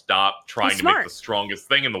need you to stop trying to make the strongest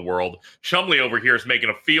thing in the world. Chumley over here is making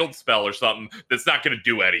a field spell or something that's not going to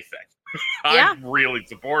do anything. Yeah. I'm really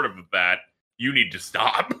supportive of that. You need to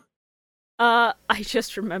stop. I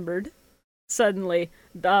just remembered suddenly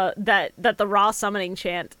that the Raw summoning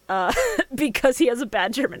chant, because he has a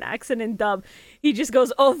bad German accent in dub, he just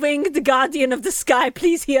goes, "Oh, winged guardian of the sky,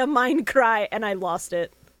 please hear mine cry," and I lost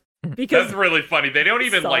it. Because that's really funny. They don't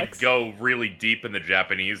even like go really deep in the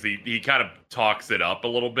Japanese. He kind of talks it up a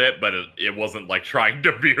little bit, but it wasn't like trying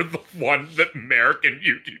to be the one that American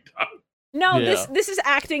Yuji does. No, yeah. This is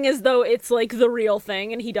acting as though it's like the real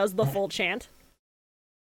thing, and he does the full chant.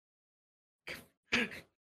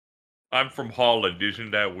 I'm from Holland.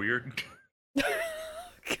 Isn't that weird? God,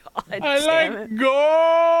 I like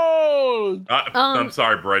gold. I'm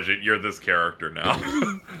sorry, Bridget. You're this character now.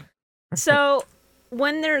 So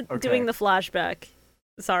when they're doing the flashback,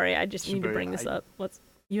 sorry, I just need to bring this up.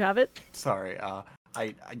 You have it? Sorry,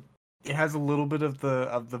 it has a little bit of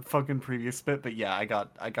the fucking previous bit, but yeah, I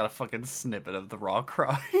got a fucking snippet of the Raw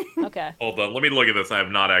cry. Okay. Hold on, let me look at this. I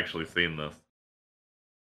have not actually seen this.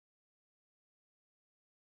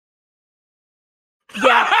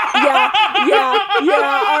 Yeah.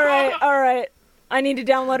 All right. I need to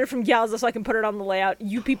download it from Gyalza so I can put it on the layout.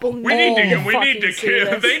 You people we need to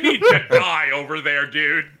kill. They need to die over there,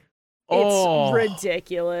 dude. It's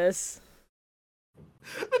ridiculous.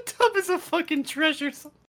 The tub is a fucking treasure.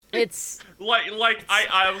 It's like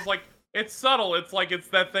I was like, it's subtle. It's like it's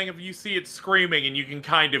that thing of you see it screaming and you can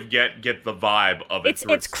kind of get the vibe of it.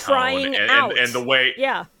 It's crying out and the way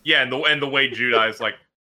and the way Judai is like.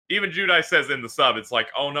 Even Judai says in the sub, it's like,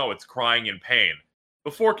 oh no, it's crying in pain.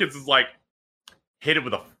 The 4Kids is like, hit it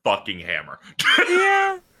with a fucking hammer.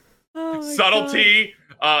 Yeah. Oh Subtlety,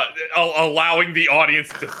 allowing the audience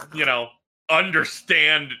to,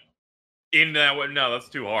 understand in that way. No, that's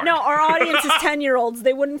too hard. No, our audience is 10-year-olds.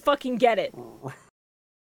 They wouldn't fucking get it.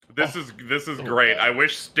 This is great. I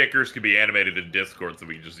wish stickers could be animated in Discord so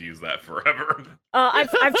we can just use that forever.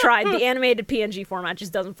 I've tried. The animated PNG format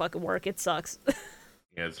just doesn't fucking work. It sucks.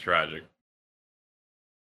 Yeah, it's tragic.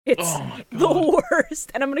 It's the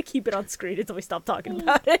worst, and I'm gonna keep it on screen until we stop talking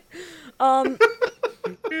about it. The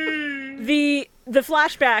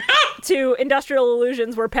flashback to Industrial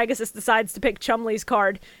Illusions, where Pegasus decides to pick Chumley's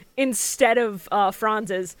card instead of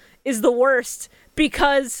Franz's, is the worst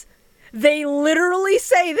because they literally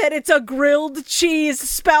say that it's a grilled cheese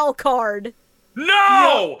spell card.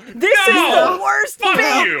 No! This is the worst Fuck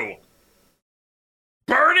thing. You!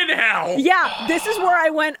 Burn in hell! Yeah, this is where I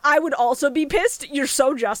went, I would also be pissed. You're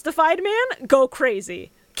so justified, man. Go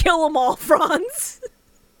crazy. Kill them all, Franz.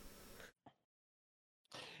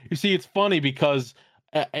 You see, it's funny because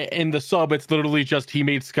In the sub, it's literally just he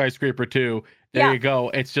made Skyscraper 2. There you go.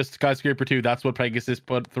 It's just Skyscraper 2. That's what Pegasus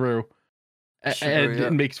put through. And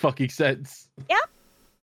it makes fucking sense. Yeah.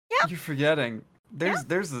 You're forgetting.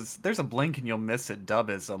 There's a blink and you'll miss it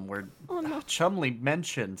dubism where Chumley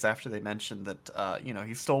mentions after they mentioned that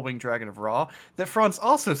he stole Winged Dragon of Raw, that Franz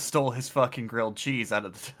also stole his fucking grilled cheese out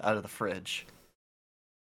of the fridge.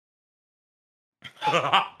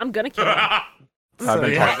 I'm gonna kill him.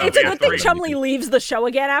 It's a good thing Chumley leaves the show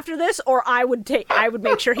again after this, or I would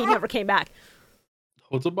make sure he never came back.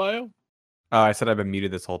 What's up, bio? Oh, I said I've been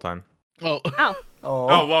muted this whole time. Oh,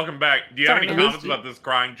 welcome back. Do you have any comments about this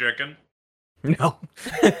crying chicken? No.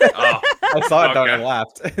 Oh, I saw it though and I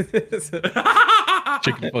laughed.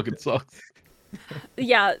 chicken fucking sucks.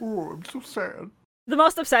 Yeah. Oh, I'm so sad. The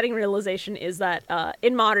most upsetting realization is that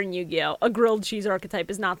in modern Yu-Gi-Oh, a grilled cheese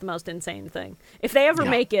archetype is not the most insane thing. If they ever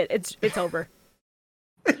make it, it's over.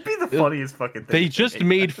 It'd be the funniest fucking thing. They just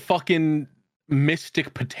made fucking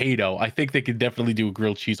Mystic Potato. I think they could definitely do a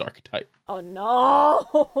grilled cheese archetype. Oh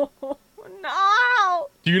no! No!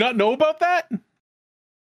 Do you not know about that?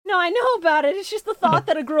 No, I know about it. It's just the thought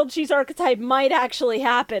that a grilled cheese archetype might actually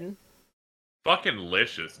happen. Fucking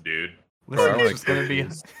licious, dude. Listen, it's gonna be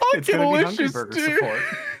fucking Hungry delicious, Burger dude. support.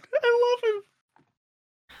 I love him.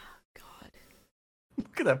 God.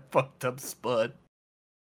 Look at that fucked up Spud.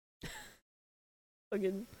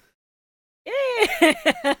 Fucking.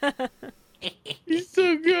 Yeah! He's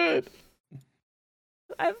so good.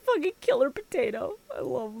 I have fucking killer potato. I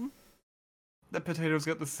love him. That potato's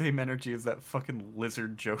got the same energy as that fucking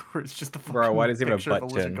lizard joke where it's just a fucking Bro, why does he have a picture of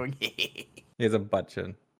butt lizard chin? going He has a butt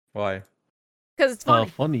chin. Why? Because it's funny.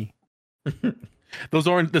 Funny. Those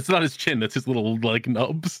aren't. That's not his chin. That's his little like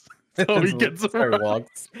nubs. So he gets around.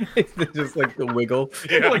 Walks. It's just like the wiggle.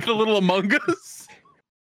 Like a little Among Us.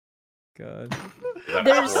 God.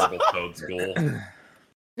 That's horrible Toad's goal.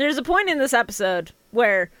 There's a point in this episode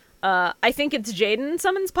where I think it's Jaden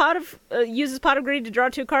uses Pot of Greed to draw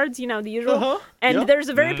 2 cards, the usual. And there's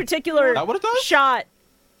a very particular shot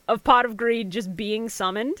of Pot of Greed just being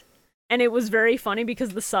summoned. And it was very funny because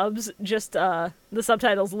the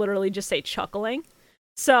subtitles literally just say chuckling.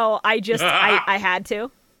 So I had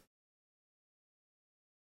to.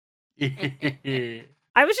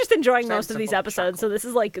 I was just enjoying most of these episodes, so this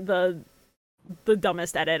is like the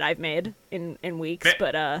dumbest edit I've made in weeks.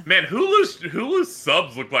 Man, Hulu's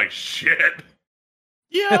subs look like shit.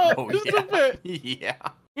 Yeah, Oh, just yeah. a bit.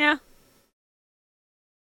 Yeah.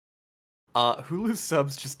 Hulu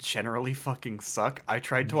subs just generally fucking suck. I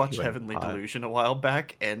tried to watch Heavenly Delusion a while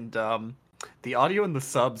back, and the audio and the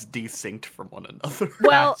subs desynced from one another.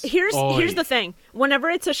 Well, here's the thing. Whenever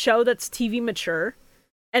it's a show that's TV mature,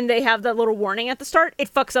 and they have that little warning at the start, it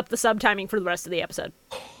fucks up the sub timing for the rest of the episode.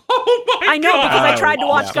 Oh my I know, God. because I tried to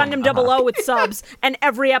watch Gundam 00 with subs, and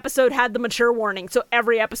every episode had the mature warning, so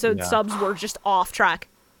every episode subs were just off track.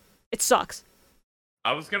 It sucks.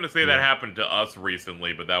 I was gonna say that happened to us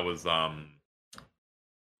recently, but that was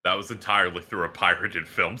entirely through a pirated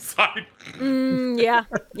film site. Yeah,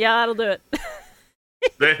 that'll do it.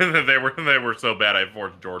 they were so bad I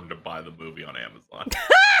forced Jordan to buy the movie on Amazon.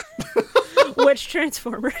 Which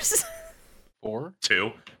Transformers? 4?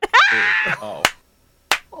 2. Oh.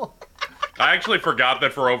 I actually forgot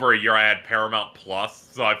that for over a year I had Paramount Plus,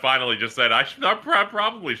 so I finally just said I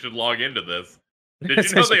probably should log into this. Did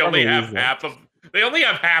you know they only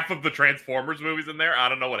have half of the Transformers movies in there? I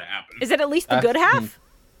don't know what happened. Is it at least the good half?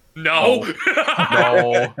 No.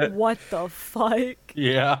 No. What the fuck?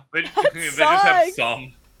 Yeah. They just have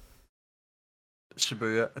some.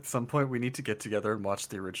 Shibuya, at some point we need to get together and watch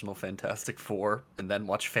the original Fantastic Four, and then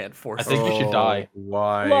watch Fan Force. I think you should die.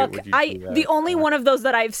 Why? Look, would you do that? the only one of those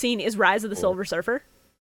that I've seen is Rise of the Silver Surfer.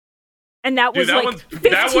 And that was that like one's-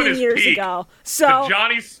 that one 15 is years peak. ago. The So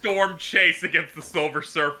Johnny Storm chase against the Silver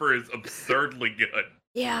Surfer is absurdly good.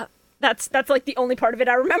 yeah, that's like the only part of it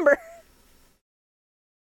I remember.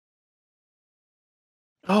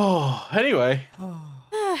 Oh, anyway.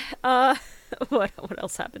 What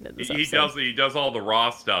else happened in this episode? He does all the raw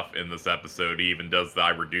stuff in this episode. He even does the I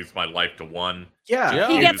reduce my life to 1. Yeah.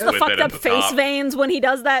 He gets the with fucked it at up the face top. veins when he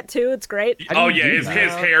does that too. It's great. Oh yeah, do his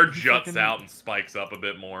that. hair juts out and spikes up a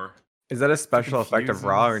bit more. Is that a special effect of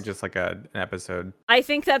Raw or Confuses. just like an episode? I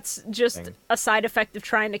think that's just Thing. a side effect of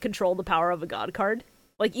trying to control the power of a god card.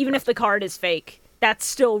 Like, even if the card is fake, that's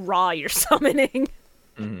still raw you're summoning.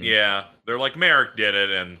 Mhm. Yeah, they're like Merrick did it,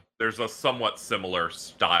 and there's a somewhat similar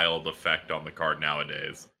styled effect on the card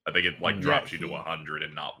nowadays. I think it drops you to 100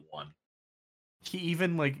 and not 1. He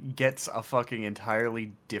even gets a fucking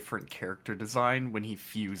entirely different character design when he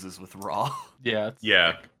fuses with Raw. Yeah.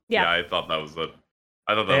 Yeah, Yeah. I thought that was a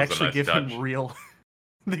They nice actually give touch. him real.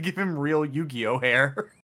 They give him real Yu-Gi-Oh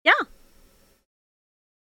hair. Yeah.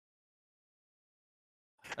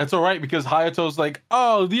 That's all right because Hayato's like,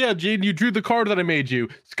 oh yeah, Jaden, you drew the card that I made you.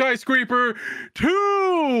 Skyscraper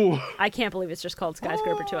 2! I can't believe it's just called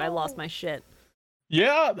Skyscraper 2. I lost my shit.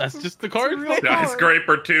 Yeah, that's just the card.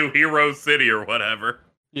 Skyscraper 2, Hero City, or whatever.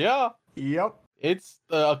 Yeah. Yep. It's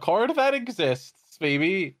a card that exists,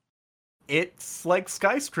 baby. It's like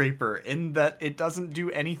Skyscraper in that it doesn't do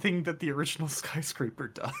anything that the original Skyscraper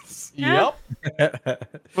does. Yep.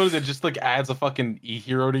 What is it? Just like adds a fucking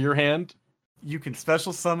E-hero to your hand? You can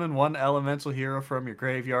special summon one elemental hero from your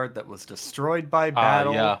graveyard that was destroyed by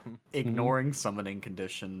battle, ignoring summoning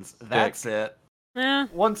conditions. That's it. Yeah.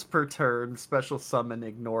 Once per turn, special summon,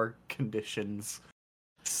 ignore conditions.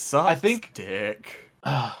 Sucks, I think dick.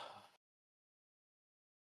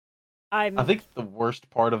 I think the worst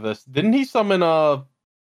part of this, didn't Jaden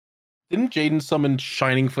summon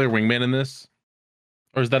Shining Flare Wingman in this?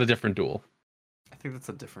 Or is that a different duel? I think that's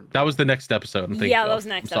a different. That was the next episode. I'm thinking Yeah, that was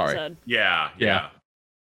next episode. Yeah.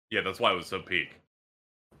 That's why it was so peak.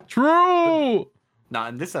 True. Nah,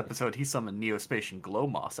 in this episode, he summoned Neospatian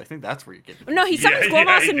Glowmoss. I think that's where you're getting. No, he summons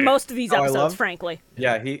Glowmoss in most of these episodes, frankly.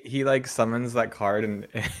 Yeah, he like summons that card, and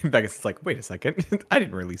Vegas is like, wait a second, I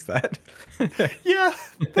didn't release that. Yeah,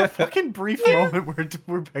 that fucking brief moment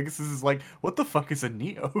where Pegasus is like, what the fuck is a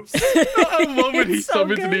Neos? I love when he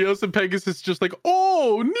summons Neos and Pegasus is just like,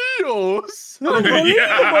 oh, Neos.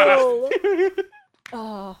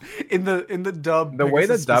 Oh. In the dub, the way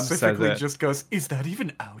the Pegasus dub says specifically it just goes, is that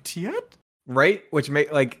even out yet? Right? Which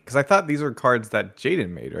make like, because I thought these were cards that Jaden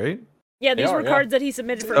made, right? Yeah, these were cards that he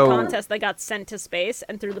submitted for a contest that got sent to space,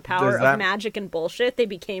 and through the power of magic and bullshit, they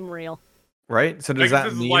became real. Right? So does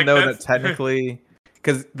that mean, though, that technically...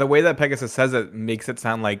 Because the way that Pegasus says it makes it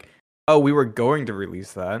sound like, oh, we were going to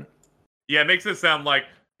release that. Yeah, it makes it sound like,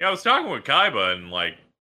 I was talking with Kaiba, and like,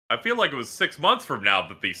 I feel like it was 6 months from now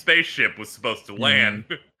that the spaceship was supposed to land,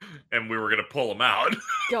 and we were going to pull him out.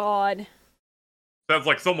 God. Sounds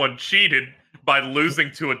like someone cheated by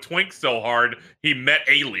losing to a twink so hard he met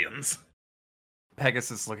aliens.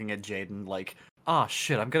 Pegasus looking at Jaden like, oh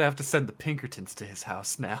shit, I'm gonna have to send the Pinkertons to his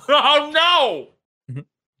house now. Oh no!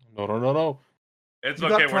 No. It's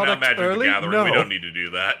okay, we're not Magic the Gathering. No. We don't need to do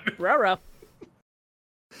that. Roro.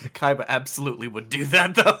 Kaiba absolutely would do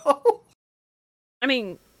that though. I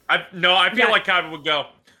mean... I feel like Kaiba would go,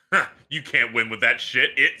 you can't win with that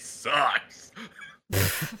shit. It sucks.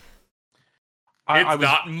 It's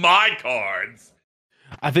not my cards.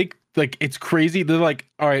 I think like it's crazy. They're like,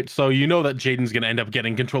 all right, so you know that Jaden's gonna end up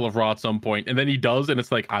getting control of Raw at some point, and then he does, and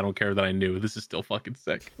it's like, I don't care that I knew. This is still fucking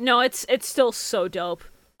sick. No, it's still so dope.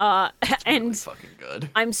 And really fucking good.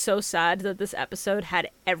 I'm so sad that this episode had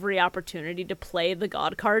every opportunity to play the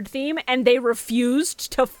God card theme, and they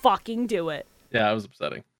refused to fucking do it. Yeah, it was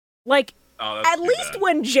upsetting. Like, at least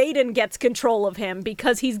when Jaden gets control of him,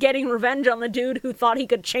 because he's getting revenge on the dude who thought he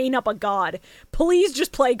could chain up a god. Please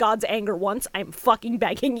just play God's anger once. I'm fucking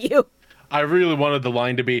begging you. I really wanted the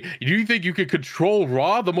line to be, do you think you could control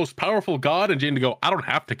Ra, the most powerful god? And Jaden to go, I don't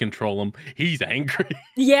have to control him. He's angry.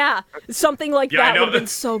 Yeah, something like that would have been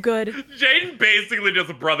so good. Jaden basically does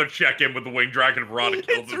a brother check-in with the Winged Dragon of Ra to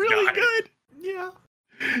kill this really guy. Good. Yeah.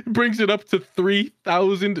 Brings it up to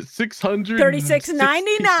 3,600.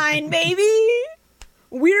 36.99, baby.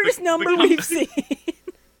 Weirdest number we've seen.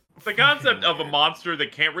 The concept of a monster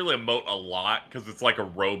that can't really emote a lot because it's like a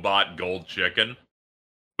robot gold chicken.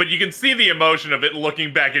 But you can see the emotion of it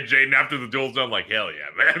looking back at Jaden after the duel's done, like, hell yeah,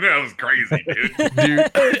 man, that was crazy, dude.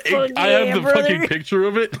 I have the fucking picture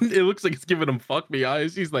of it. It looks like it's giving him fuck me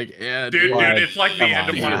eyes. He's like, yeah, dude, it's like the end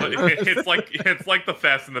of one of the, it's like the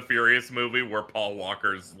Fast and the Furious movie where Paul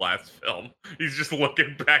Walker's last film. He's just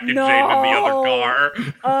looking back at Jaden in the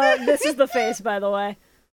other car. This is the face, by the way.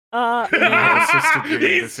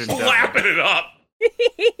 He's slapping it up.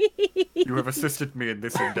 You have assisted me in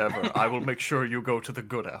this endeavor. I will make sure you go to the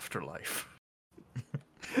good afterlife.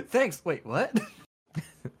 Thanks. Wait, what?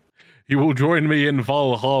 You will join me in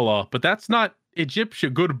Valhalla, but that's not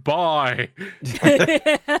Egyptian. Goodbye.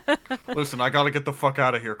 Listen, I gotta get the fuck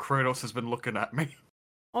out of here. Kratos has been looking at me.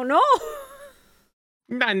 Oh no.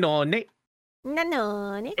 Nanone.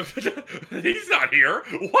 He's not here.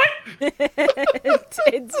 What?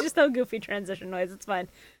 It's just a goofy transition noise. It's fine.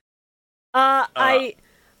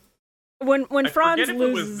 When Franz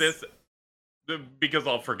loses, this, because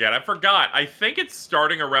I'll forget. I forgot. I think it's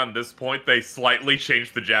starting around this point. They slightly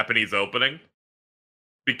changed the Japanese opening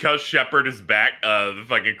because Shepard is back. The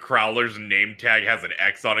fucking Crowler's name tag has an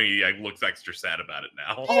X on it. He looks extra sad about it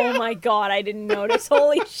now. Oh my god, I didn't notice.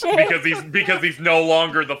 Holy shit! because he's no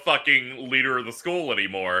longer the fucking leader of the school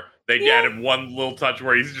anymore. They added one little touch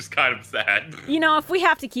where he's just kind of sad. You know, if we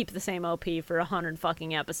have to keep the same OP for 100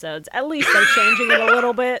 fucking episodes, at least they're changing it a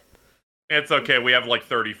little bit. It's okay. We have like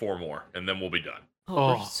 34 more, and then we'll be done.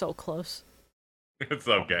 Oh, we're so close. It's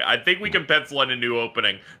okay. I think we can pencil in a new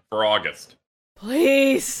opening for August.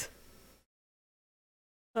 Please.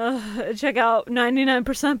 Check out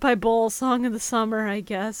 99% by Bull, Song of the Summer, I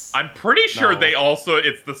guess. I'm pretty sure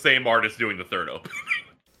it's the same artist doing the third opening.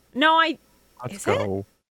 No, Let's go.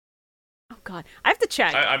 Oh god, I have to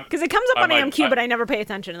check because it comes up on AMQ, but I never pay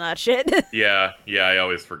attention to that shit. Yeah, I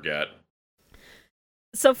always forget.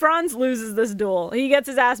 So Franz loses this duel. He gets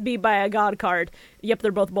his ass beat by a god card. Yep,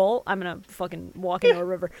 they're both Bull. I'm gonna fucking walk into a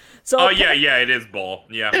river. So yeah, it is Bull.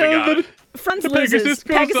 Yeah, we got it. Franz loses.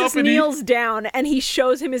 Pegasus kneels down and he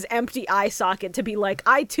shows him his empty eye socket to be like,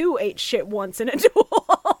 I too ate shit once in a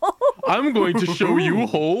duel. I'm going to show you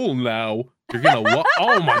whole now. You're gonna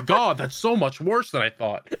oh my god, that's so much worse than I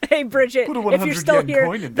thought. Hey Bridget, if you're still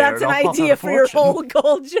here, that's an idea for your whole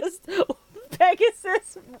goal. Just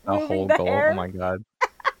Pegasus A whole goal. hair. Oh my god.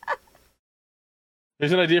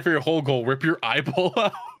 There's an idea for your whole goal. Rip your eyeball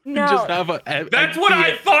out. No. Just have That's what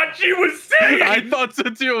I thought she was saying. I thought so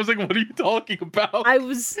too. I was like, what are you talking about? I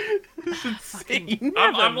was This is insane.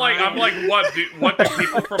 I'm like, what? What do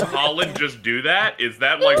people from Holland just do that? Is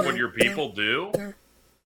that like what your people do?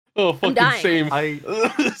 Oh, fucking same.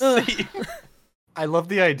 I love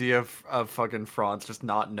the idea of fucking Franz just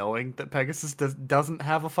not knowing that Pegasus doesn't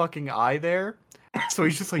have a fucking eye there. So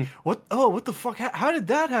he's just like, what? Oh, what the fuck? How did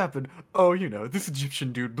that happen? Oh, this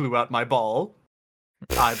Egyptian dude blew out my eyeball.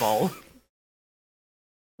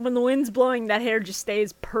 When the wind's blowing, that hair just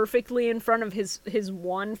stays perfectly in front of his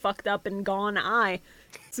one fucked up and gone eye.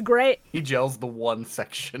 It's great. He gels the one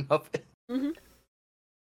section of it. Mm-hmm.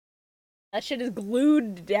 That shit is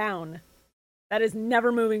glued down. That is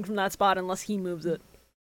never moving from that spot unless he moves it.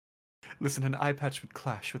 Listen, an eye patch would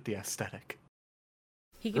clash with the aesthetic.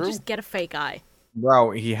 He could just get a fake eye.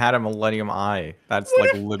 Bro, he had a Millennium eye. That's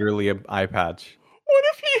literally an eye patch. What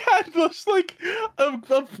if he had just like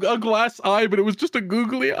a glass eye, but it was just a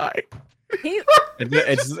googly eye?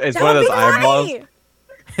 It's one of those eyeballs.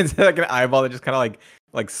 It's like an eyeball that just kind of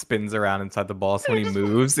like spins around inside the ball. So when he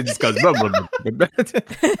moves, it just goes.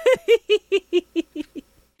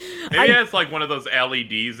 Maybe it has like one of those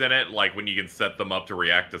LEDs in it, like when you can set them up to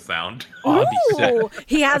react to sound. Ooh,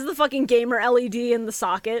 he has the fucking gamer LED in the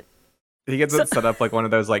socket. He gets it set up like one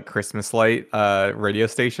of those like Christmas light radio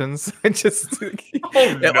stations. It just like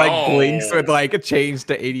blinks with like a change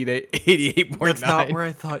to 88.9. That's not where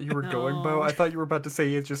I thought you were going, Bo. I thought you were about to say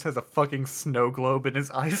he just has a fucking snow globe in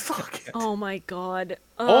his eye socket. Oh my god.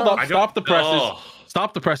 Hold up, stop the presses.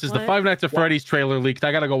 Stop the presses. What? The Five Nights at Freddy's trailer leaked.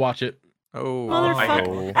 I gotta go watch it. Oh,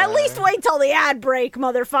 motherfucker. At least wait till the ad break,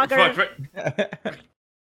 motherfucker.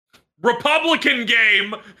 Republican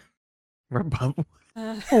game!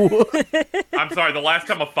 I'm sorry, the last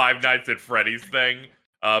time a Five Nights at Freddy's thing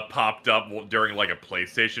popped up during like a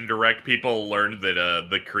PlayStation Direct, people learned that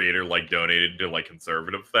the creator like donated to like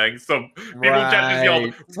conservative things. So people just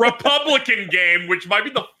yelled Republican game, which might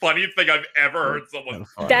be the funniest thing I've ever heard someone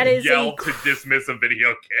yell to dismiss a video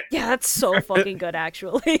game. Yeah, that's so fucking good,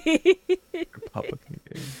 actually. Republican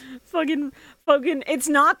game. Fucking, it's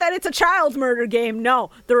not that it's a child murder game.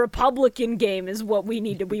 No, the Republican game is what we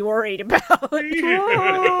need to be worried about.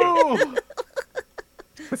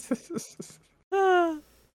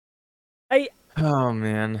 Oh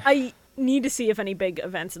man. I need to see if any big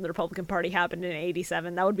events in the Republican Party happened in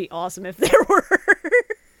 '87. That would be awesome if there were.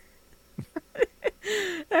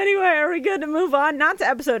 Anyway, are we good to move on? Not to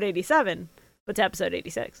episode 87, but to episode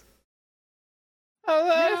 86.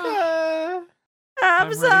 Episode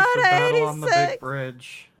 86. On the big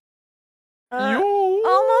bridge.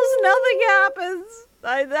 Almost nothing happens.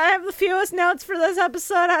 I have the fewest notes for this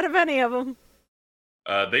episode out of any of them.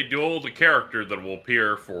 They dueled a character that will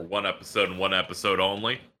appear for one episode and one episode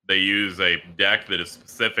only. They use a deck that is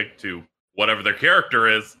specific to whatever their character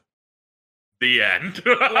is. The end.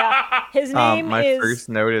 Yeah. His name my is... first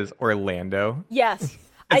note is Orlando. Yes.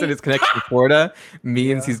 I said his connection to Florida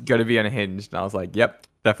means he's going to be unhinged. And I was like, yep,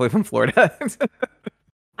 definitely from Florida.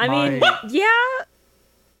 I mean, yeah.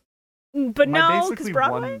 But no, because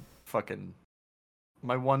Broadway?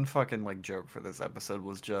 My one fucking like joke for this episode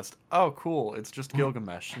was just, oh cool, it's just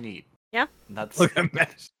Gilgamesh, neat. Yeah. That's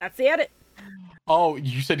Gilgamesh. That's the edit. Oh,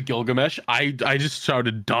 you said Gilgamesh? I just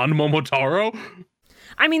shouted Don Momotaro.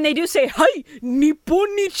 I mean, they do say, "Hi,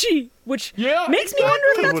 Nipponichi," which makes me wonder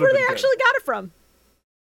if that's where they actually got it from.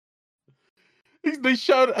 They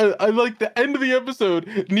shout, I like the end of the episode,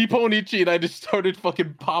 Nipponichi, and I just started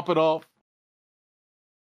fucking popping off.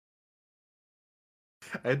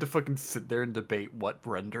 I had to fucking sit there and debate what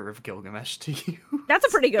render of Gilgamesh to use. That's a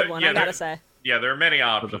pretty good one, I gotta say. Yeah, there are many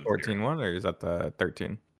Was options. the 14 here. one, or is that the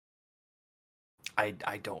 13? I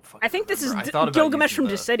don't fucking I think this is remember. I thought about Gilgamesh using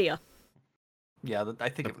from Dissidia. Yeah, I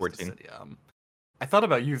think The it was 14. Dissidia. I thought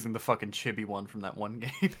about using the fucking chibi one from that one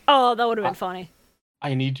game. Oh, that would have been funny.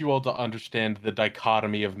 I need you all to understand the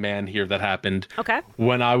dichotomy of man here that happened. Okay.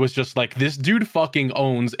 When I was just like, this dude fucking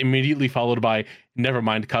owns, immediately followed by, never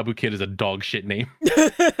mind, Kabu Kid is a dog shit name.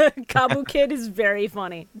 Kabu Kid is very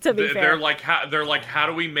funny, to be fair. They're like, how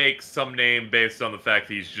do we make some name based on the fact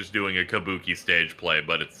that he's just doing a kabuki stage play,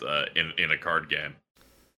 but it's in a card game?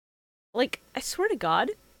 Like, I swear to God,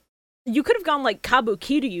 you could have gone like Kabu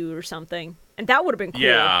Kiryu or something, and that would have been cool.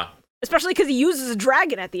 Yeah. Especially because he uses a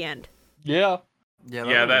dragon at the end. Yeah. Yeah,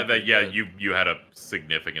 you had a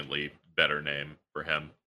significantly better name for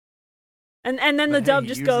him. And then But the dub hey,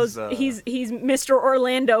 just he goes, uses, he's Mr.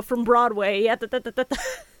 Orlando from Broadway. Yeah,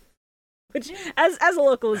 which as a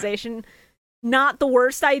localization, not the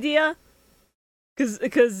worst idea,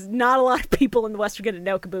 because not a lot of people in the West are gonna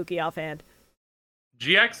know Kabuki offhand.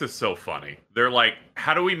 GX is so funny. They're like,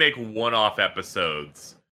 how do we make one-off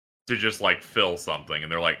episodes to just like fill something?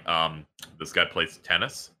 And they're like, this guy plays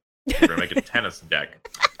tennis. We're gonna make a tennis deck.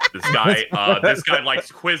 This guy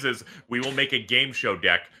likes quizzes. We will make a game show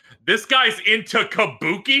deck. This guy's into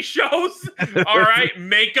kabuki shows. All right,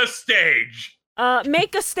 make a stage.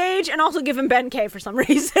 Make a stage and also give him Benkei for some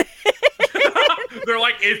reason. They're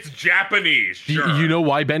like, it's Japanese. Sure. You know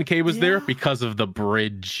why Ben K was there? Because of the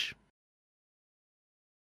bridge.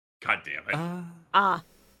 God damn it.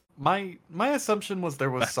 My assumption was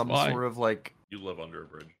there was That's some why. sort of like. You live under a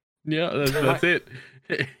bridge. Yeah, that's it.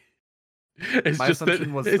 It's My just that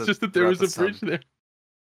assumption was it's just that there throughout was a the bridge sub- there.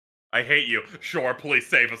 I hate you. Sure, please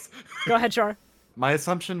save us. Go ahead, Char. My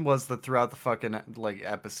assumption was that throughout the fucking like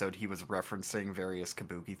episode he was referencing various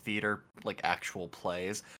kabuki theater like actual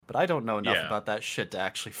plays, but I don't know enough Yeah. about that shit to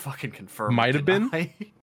actually fucking confirm. Might or have been. deny.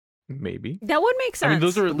 Maybe. That would make sense. I mean,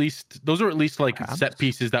 those are at least like Perhaps. set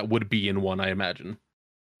pieces that would be in one, I imagine.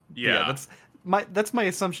 Yeah. That's my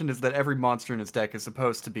assumption is that every monster in his deck is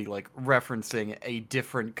supposed to be like referencing a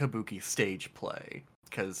different kabuki stage play,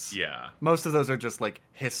 because Yeah. most of those are just like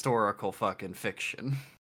historical fucking fiction.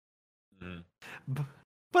 Mm.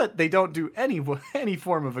 But they don't do any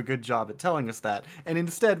form of a good job at telling us that, and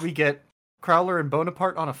instead we get Crowler and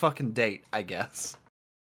Bonaparte on a fucking date, I guess.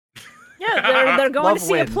 Yeah, they're going Love to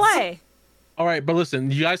see wins. a play. All right, but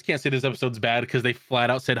listen, you guys can't say this episode's bad because they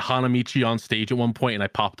flat out said Hanamichi on stage at one point, and I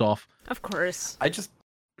popped off. Of course. I just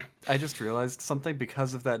realized something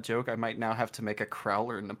because of that joke. I might now have to make a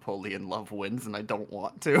Crowler and Napoleon love wins, and I don't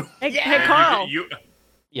want to. Hey, And hey Carl.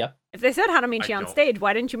 Yeah. If they said Hanamichi I on don't. stage,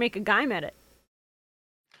 why didn't you make a Gaim edit?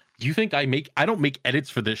 You think I don't make edits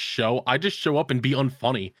for this show. I just show up and be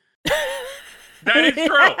unfunny. That is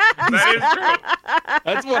true. That is true.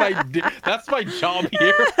 That's what I did. That's my job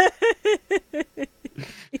here.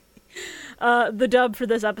 The dub for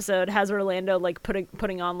this episode has Orlando like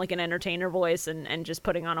putting on like an entertainer voice and just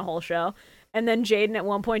putting on a whole show. And then Jaden at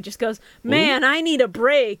one point just goes, "Man, I need a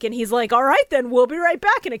break." And he's like, "All right, then we'll be right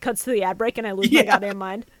back." And it cuts to the ad break, and I lose my goddamn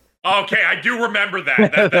mind. Okay, I do remember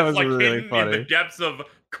that. That's That was like really hidden in funny. the depths of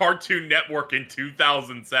Cartoon Network in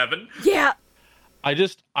 2007. Yeah. I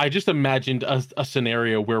just imagined a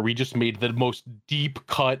scenario where we just made the most deep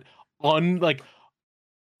cut like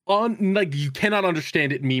you cannot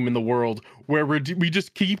understand it meme in the world where we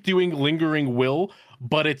just keep doing lingering will,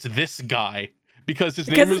 but it's this guy because his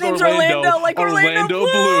name is name's Orlando, like Orlando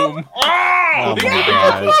Bloom. Oh! Oh my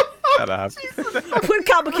god. Shut up. Put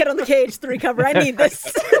Cowboy Kid on the Cage 3 cover. I need this.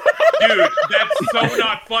 Dude, that's so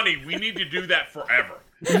not funny. We need to do that forever.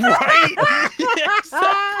 Right?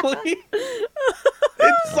 Exactly. It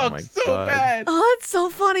my sucks so God. bad. Oh, it's so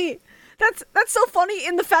funny. That's so funny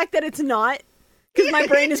in the fact that it's not, because my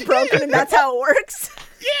brain is broken and that's how it works.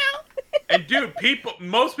 And dude,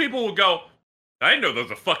 most people will go, I didn't know there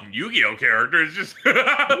was a fucking Yu-Gi-Oh character. It's just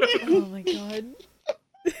Oh my god.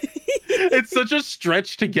 It's such a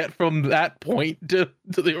stretch to get from that point to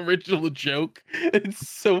the original joke. It's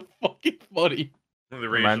so fucking funny. the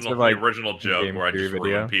Reminds me original, of, like, the original joke Game where I Theory just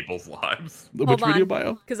video. ruin people's lives. Which Hold video on,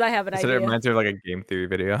 bio? because I have an So it idea. reminds me of like a game theory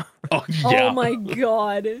video. Oh yeah. Oh my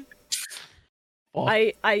god. Oh.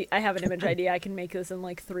 I have an image idea. I can make this in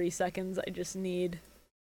like 3 seconds. I just need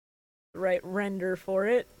the right render for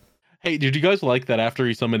it. Hey, did you guys like that after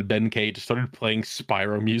he summoned Ben K, just started playing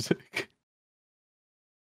Spyro music?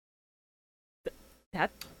 That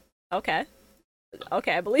okay.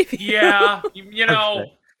 Okay, I believe you. Yeah, you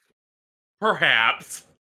know, perhaps.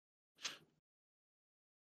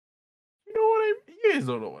 You know what I mean? You guys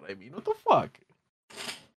don't know what I mean. What the fuck?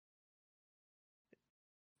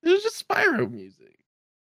 It was just Spyro music.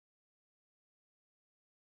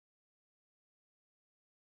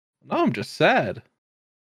 No, I'm just sad.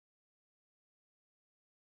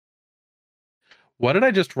 Why did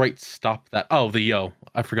I just write stop that? Oh, the yo.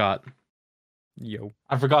 I forgot. Yo.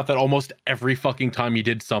 I forgot that almost every fucking time you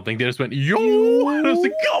did something, they just went, yo! And I was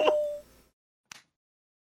like, go!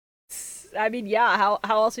 I mean, yeah, how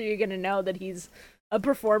else are you gonna know that he's a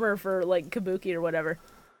performer for, like, Kabuki or whatever?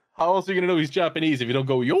 How else are you gonna know he's Japanese if you don't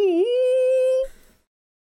go, yo?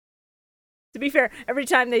 To be fair, every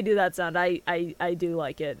time they do that sound, I do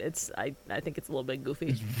like it. I think it's a little bit goofy.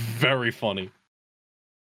 It's very funny.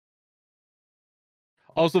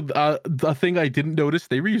 Also, the thing I didn't notice,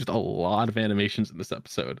 they reused a lot of animations in this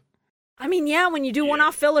episode. I mean, yeah, when you do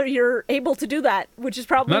one-off filler, you're able to do that, which is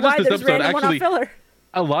probably why there's episode, random one-off filler.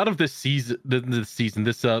 A lot of this set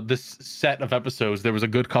of episodes, there was a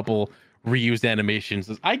good couple reused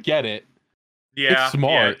animations. I get it. Yeah, it's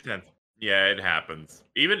smart. Yeah, it happens.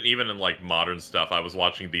 Even in like modern stuff, I was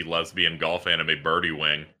watching the lesbian golf anime Birdie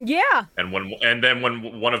Wing. Yeah. And then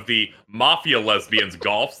when one of the mafia lesbians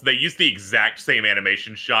golfs, they use the exact same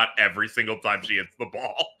animation shot every single time she hits the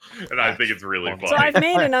ball. And I think it's really funny. So I've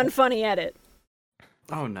made an unfunny edit.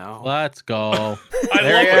 Oh no. Let's go. I love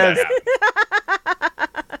that.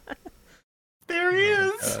 There he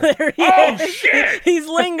is. There he Oh is. shit! He's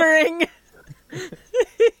lingering.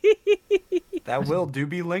 That will do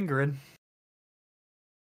be lingering.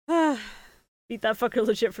 Beat that fucker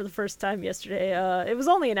legit for the first time yesterday. It was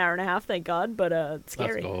only an hour and a half, thank God, but it's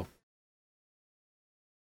scary. Let's go.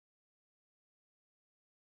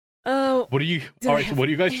 Oh. What do you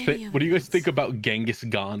guys think about Genghis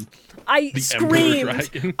Khan? I The screamed. Emperor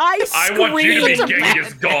Dragon? I screamed. I want you to be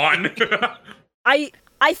Genghis Khan. I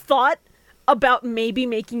thought about maybe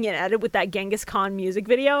making an edit with that Genghis Khan music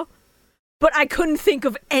video, but I couldn't think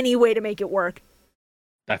of any way to make it work.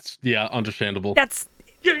 That's understandable. That's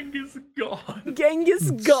Genghis Khan.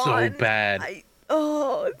 Genghis Khan. So bad.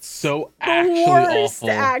 It's So the actually worst, awful.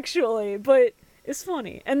 actually, but it's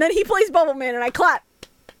funny. And then he plays Bubble Man, and I clap.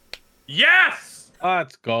 Yes.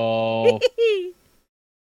 Let's go.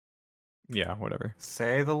 Yeah, whatever.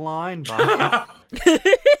 Say the line, Bob.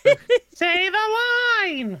 Say the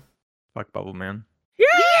line. Fuck Bubble Man. Yeah!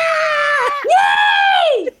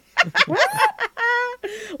 Woo!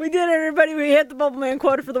 We did it, everybody. We hit the Bubble Man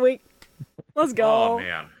quota for the week. Let's go. Oh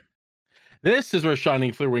man. This is where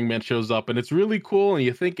Shining Flare Wingman shows up, and it's really cool, and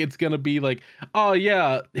you think it's gonna be like, oh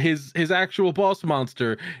yeah, his actual boss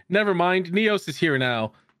monster. Never mind, Neos is here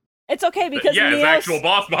now. It's okay because Yeah, his actual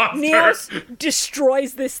boss monster. Neos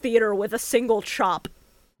destroys this theater with a single chop.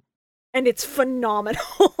 And it's phenomenal.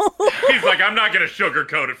 He's like, I'm not gonna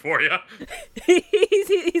sugarcoat it for you.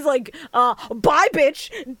 he's like, bye,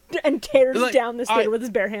 bitch, and tears Like, down this theater with his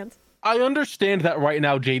bare hands. I understand that right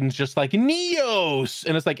now Jaden's just like, Neos!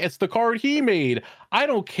 And it's like, it's the card he made. I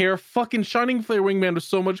don't care. Fucking Shining Flare Wingman was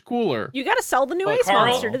so much cooler. You gotta sell the new Ace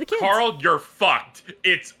monster to the kids. Carl, you're fucked.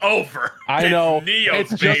 It's over. I know. It's Neos,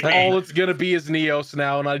 it's just baby. all it's gonna be is Neos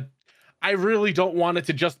now, and I really don't want it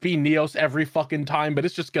to just be Neos every fucking time, but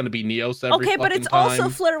it's just gonna be Neos every Okay, but fucking it's time. also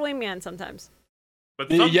Flare Wingman sometimes. But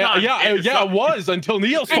sometimes it was until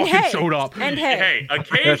Neos fucking showed up. And hey,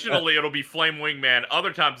 occasionally it'll be Flame Wingman.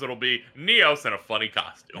 Other times it'll be Neos in a funny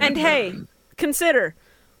costume. and hey, consider.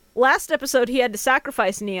 Last episode, he had to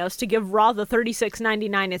sacrifice Neos to give Ra the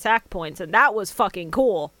 36.99 attack points, and that was fucking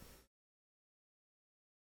cool.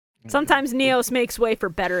 Sometimes Neos makes way for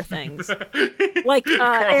better things. Like,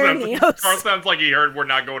 Air Neos. Carl sounds like he heard we're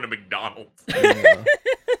not going to McDonald's. Yeah.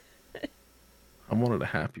 I wanted a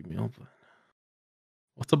Happy Meal, but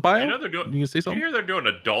what's a bio? You know they're doing. You can say You something? hear they're doing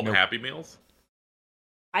adult Nope. Happy Meals?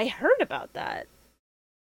 I heard about that.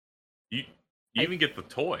 You even get the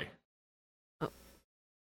toy.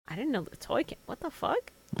 I didn't know the toy came. What the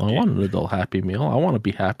fuck? I want an adult Happy Meal. I want to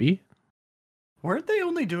be happy. Weren't they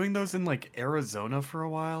only doing those in like Arizona for a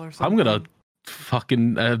while or something? I'm gonna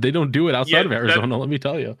fucking. They don't do it outside of Arizona. Let me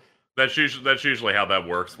tell you. That's usually how that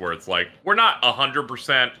works. Where it's like we're not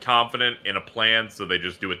 100% confident in a plan, so they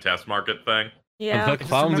just do a test market thing. Yeah. The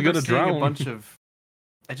clown's gonna drown.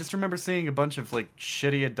 I just remember seeing a bunch of like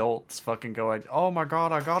shitty adults fucking going, "Oh my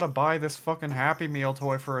god, I gotta buy this fucking Happy Meal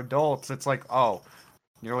toy for adults." It's like, oh,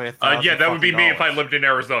 nearly $1,000. Yeah, that would be me if I lived in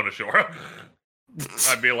Arizona, sure.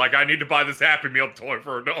 I'd be like, I need to buy this Happy Meal toy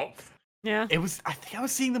for adults. Yeah. I think I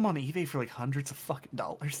was seeing them on eBay for like hundreds of fucking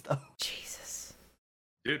dollars though. Jesus.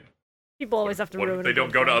 Dude. People always have to What ruin if they a don't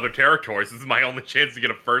good go to thing. other territories? This is my only chance to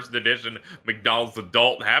get a first edition McDonald's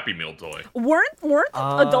adult Happy Meal toy. Weren't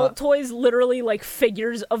adult toys literally like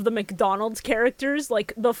figures of the McDonald's characters,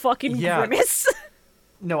 like the fucking Yeah. Grimace?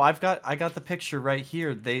 No, I got the picture right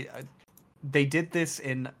here. They did this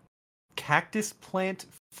in Cactus Plant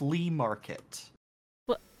Flea Market.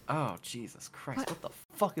 What? Oh, Jesus Christ. What the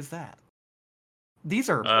fuck is that? These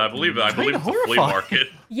are I believe it's a flea horrifying. market.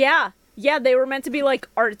 Yeah, they were meant to be like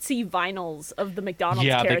artsy vinyls of the McDonald's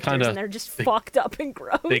characters, and they're just fucked up and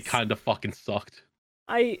gross. They kind of fucking sucked.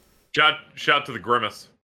 Shout to the Grimace.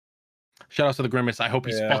 Shout out to the Grimace. I hope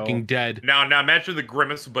he's fucking dead. Now imagine the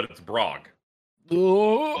Grimace, but it's Brog.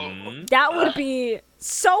 Oh. That would be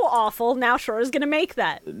so awful. Now Shora's gonna make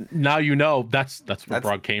that. Now you know that's where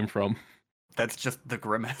Brog came from. That's just the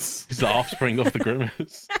Grimace. He's the offspring of the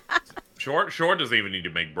Grimace. Shore doesn't even need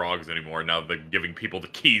to make Brogs anymore. Now they're giving people the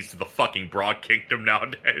keys to the fucking Brog kingdom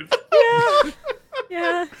nowadays.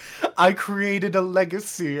 Yeah. I created a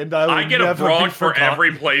legacy, and I get a never Brog be for forgotten.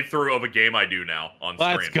 every playthrough of a game I do now on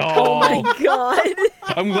Let's stream. go. Oh my god.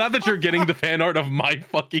 I'm glad that you're getting the fan art of my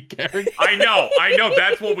fucking character. I know.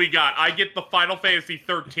 That's what we got. I get the Final Fantasy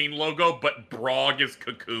 13 logo, but Brog is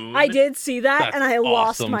Cocoon. I did see that, That's and I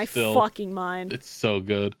lost awesome my still. fucking mind. It's so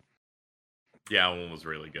good. Yeah, that one was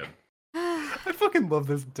really good. I fucking love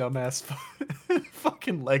this dumbass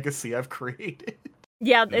fucking legacy I've created.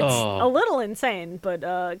 Yeah, it's a little insane, but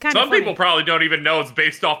kind of Some funny. people probably don't even know it's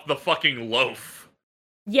based off the fucking loaf.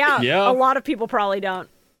 Yeah, Yeah. a lot of people probably don't.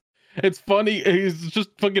 It's funny. He's just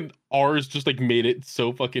fucking ours just like made it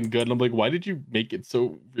so fucking good. And I'm like, why did you make it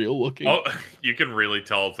so real looking? Oh, you can really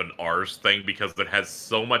tell it's an Ars thing because it has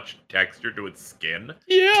so much texture to its skin.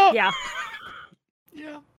 Yeah. Yeah.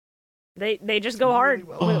 Yeah. They just go hard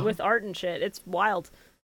really well. with art and shit. It's wild.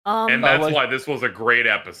 And that's why this was a great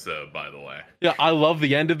episode, by the way. Yeah, I love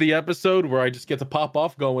the end of the episode where I just get to pop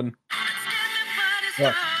off going.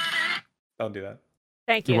 What? Don't do that.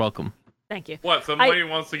 Thank you. You're welcome. Thank you. What? Somebody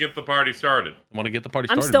wants to get the party started. I want to get the party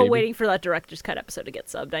I'm started. still baby. waiting for that director's cut episode to get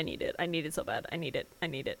subbed. I need it. I need it so bad. I need it.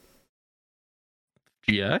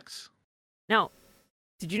 GX? No.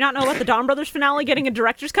 Did you not know about the Dawn Brothers finale getting a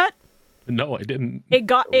director's cut? No, I didn't.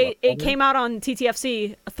 It came out on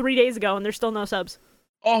TTFC 3 days ago, and there's still no subs.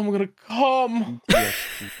 Oh, I'm gonna come.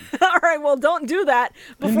 All right, well, don't do that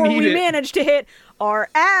before need we it. manage to hit our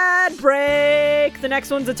ad break. The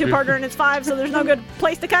next one's a two-parter, and it's 5, so there's no good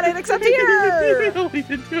place to cut it except here.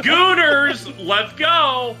 Gooners, let's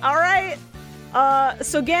go! All right.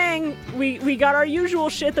 So gang, we got our usual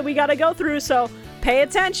shit that we got to go through, so pay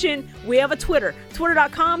attention. We have a Twitter,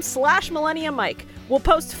 twitter.com/MillenniumMike. We'll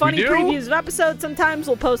post funny We do? previews of episodes sometimes.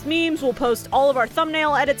 We'll post memes. We'll post all of our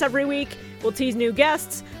thumbnail edits every week. We'll tease new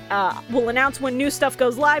guests. We'll announce when new stuff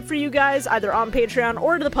goes live for you guys, either on Patreon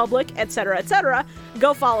or to the public, etc., etc.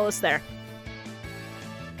 Go follow us there.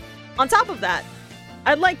 On top of that,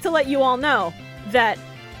 I'd like to let you all know that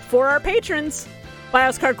for our patrons,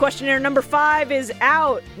 BIOS card questionnaire number 5 is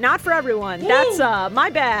out. Not for everyone. Woo! That's my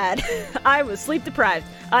bad. I was sleep deprived.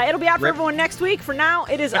 It'll be out for Rip. everyone next week. For now,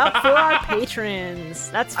 it is up for our patrons.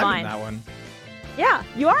 That's I'm fine. in that one. Yeah,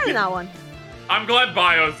 you are in that one. I'm glad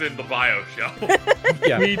Bio's in the Bio show.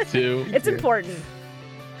 Yeah. Me too. It's important.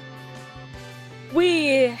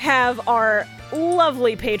 We have our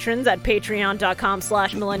lovely patrons at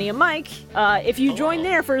patreon.com/MillenniumMike. If you join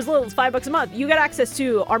there for as little as $5 a month, you get access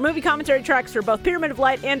to our movie commentary tracks for both Pyramid of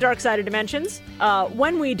Light and Dark Side of Dimensions.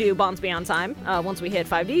 When we do Bonds Beyond Time, once we hit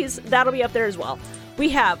 5Ds, that'll be up there as well. We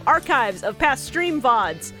have archives of past stream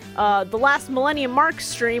VODs. The last Millennium Mark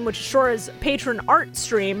stream, which is Shora's patron art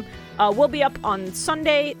stream, will be up on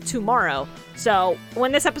Sunday tomorrow. So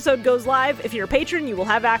when this episode goes live, if you're a patron, you will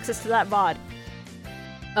have access to that VOD.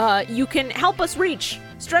 You can help us reach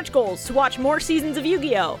stretch goals to watch more seasons of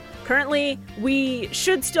Yu-Gi-Oh! Currently, we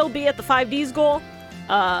should still be at the 5Ds goal.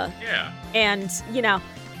 Yeah. And, you know,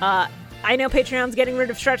 I know Patreon's getting rid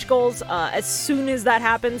of stretch goals as soon as that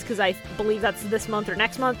happens, because I believe that's this month or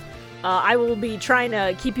next month. I will be trying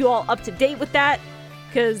to keep you all up to date with that,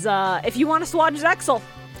 because if you want us to watch Zexel,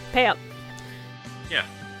 pay up. Yeah.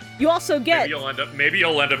 You also get... Maybe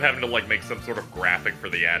you'll end up having to like make some sort of graphic for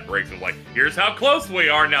the ad breaks of like, here's how close we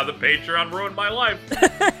are now that Patreon ruined my life.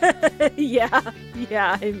 yeah,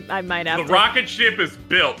 I might have The to. rocket ship is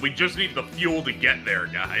built. We just need the fuel to get there,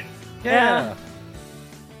 guys. Yeah.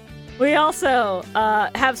 We also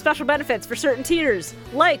have special benefits for certain tiers,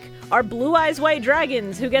 like our Blue Eyes White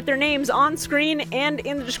Dragons, who get their names on screen and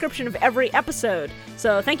in the description of every episode.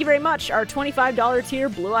 So thank you very much, our $25 tier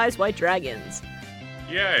Blue Eyes White Dragons.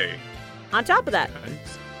 Yay. On top of that,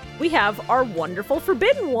 we have our wonderful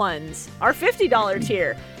Forbidden Ones, our $50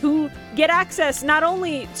 tier, who get access not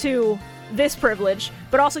only to this privilege,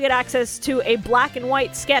 but also get access to a black and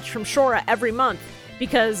white sketch from Shora every month.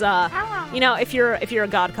 Because, you know, if you're a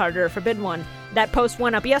God card or a Forbidden One, That post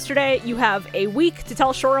went up yesterday. You have a week to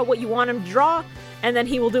tell Shora what you want him to draw, and then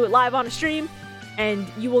he will do it live on a stream, and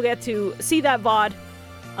you will get to see that VOD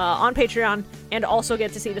on Patreon, and also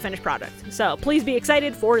get to see the finished product. So please be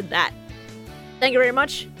excited for that. Thank you very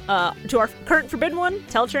much to our current Forbidden One,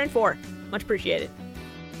 Teltrain 4. Much appreciated.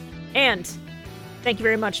 And thank you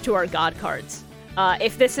very much to our God cards.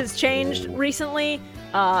 If this has changed recently,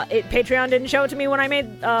 Patreon didn't show it to me when I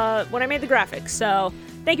made the graphics. So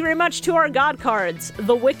thank you very much to our God cards: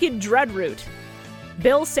 The Wicked Dreadroot,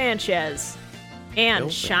 Bill Sanchez,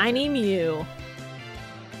 and Shiny Mew.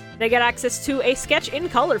 They get access to a sketch in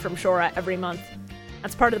color from Shora every month.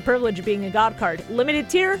 That's part of the privilege of being a God card. Limited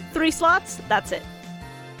tier, 3 slots, that's it.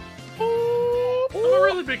 I'm a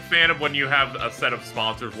really big fan of when you have a set of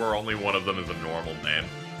sponsors where only one of them is a normal name.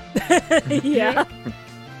 Yeah.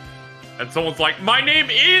 And someone's like, my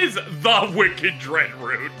name is The Wicked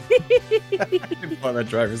Dreadroot. On a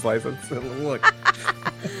driver's license. Look.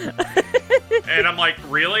 And I'm like,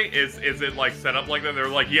 really? Is it like set up like that? They're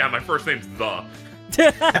like, yeah, my first name's The.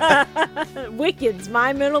 Wicked's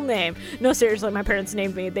my middle name. No, seriously, my parents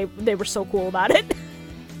named me. They were so cool about it.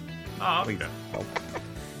 Oh, okay.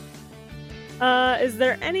 Is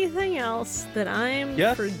there anything else that I'm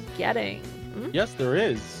forgetting? Yes, there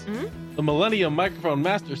is. The Millennium Microphone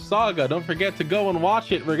Master Saga. Don't forget to go and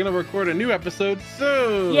watch it. We're going to record a new episode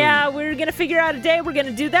soon. Yeah, we're going to figure out a day. We're going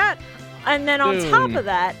to do that. And then on top of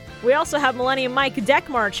that, we also have Millennium Mike Deck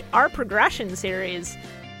March, our progression series.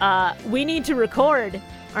 We need to record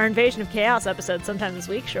our Invasion of Chaos episode sometime this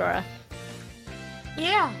week, Shora.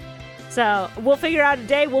 Yeah. So we'll figure out a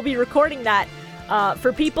day. We'll be recording that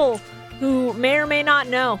for people who may or may not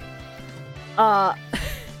know.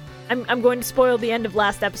 I'm going to spoil the end of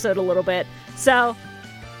last episode a little bit. So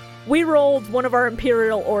we rolled one of our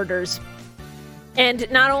Imperial orders. And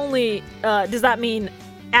not only does that mean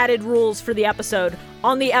added rules for the episode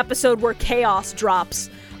on the episode where Chaos drops,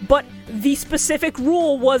 but the specific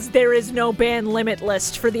rule was there is no ban limit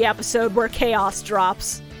list for the episode where Chaos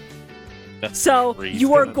drops. So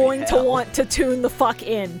you are going to want to tune the fuck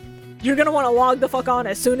in. You're going to want to log the fuck on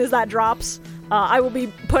as soon as that drops. I will be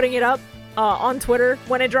putting it up on Twitter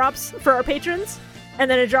when it drops for our patrons, and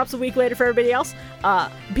then it drops a week later for everybody else.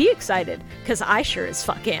 Be excited, because I sure as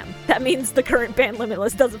fuck am. That means the current ban limit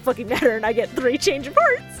list doesn't fucking matter, and I get 3 change of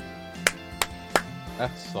hearts.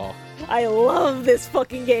 That's soft. I love this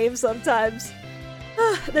fucking game sometimes.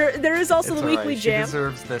 There is also the weekly jam. She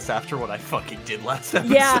deserves this after what I fucking did last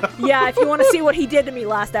episode. Yeah, if you want to see what he did to me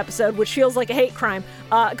last episode, which feels like a hate crime,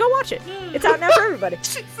 go watch it. It's out now for everybody.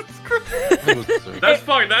 Jesus Christ. That's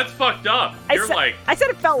fucked up. I said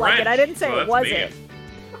it felt like it. I didn't say it wasn't.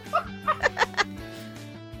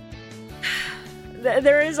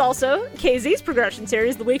 There is also KZ's progression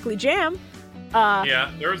series, the weekly jam. Yeah,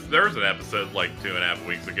 there was an episode like 2.5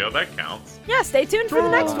 weeks ago. That counts. Yeah, stay tuned for the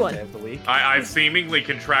next one. I've seemingly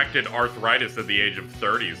contracted arthritis at the age of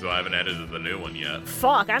 30, so I haven't edited the new one yet.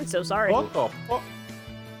 Fuck, I'm so sorry. What the fuck?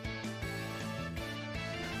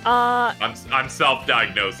 I'm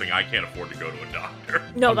self-diagnosing. I can't afford to go to a doctor.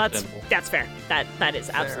 No, that's fair. That is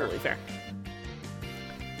absolutely fair.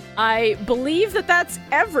 I believe that's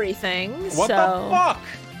everything. What the fuck?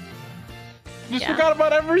 Just forgot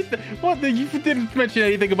about everything. What? You didn't mention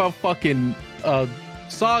anything about fucking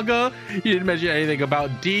Saga. You didn't mention anything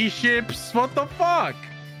about D ships. What the fuck?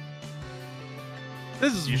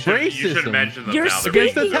 This is racism. You should mention them You're now.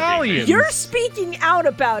 speaking Italians. You're speaking out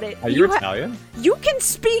about it. Are you Italian? You can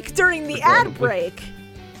speak during the ad break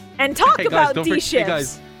and talk about D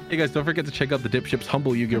ships. Hey guys, don't forget to check out the Dip Ships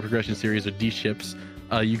Humble Yu-Gi-Oh! Progression series, or D ships.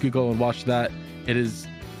 You could go and watch that. It is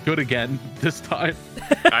good again this time.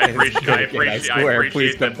 I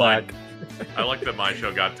appreciate that. Back. I like that my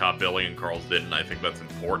show got top billing and Carl's didn't. I think that's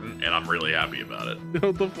important, and I'm really happy about it.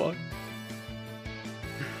 What the fuck?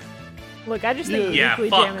 Look, I just think Weekly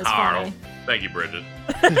fuck Jam is Carl. funny. Thank you, Bridget.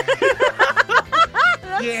 That's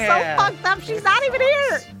so fucked up. She's not even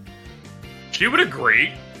here. She would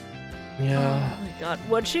agree. Yeah. Oh my god,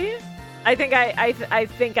 would she? I think I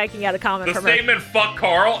think I can get a comment The from her. statement "fuck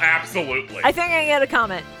Carl," absolutely. I think I can get a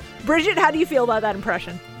comment. Bridget, how do you feel about that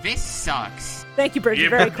impression? This sucks. Thank you,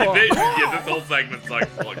 Bridget. Very cool. This whole segment sucks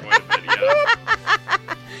quite a bit.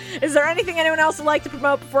 Yeah. Is there anything anyone else would like to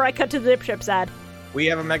promote before I cut to the Dip Ships ad? We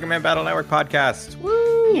have a Mega Man Battle Network podcast.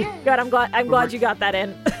 Woo! Yeah. God, I'm glad you got that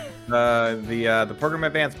in. The Program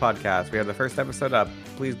Advance podcast. We have the first episode up.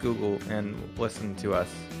 Please Google and listen to us.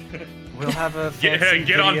 We'll have a fancy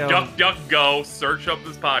get on video. DuckDuckGo, search up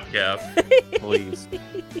this podcast. Please.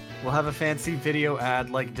 We'll have a fancy video ad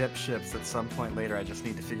like Dip Ships at some point later. I just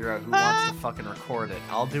need to figure out who wants to fucking record it.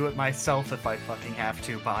 I'll do it myself if I fucking have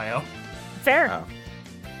to, Bio. Fair. Oh.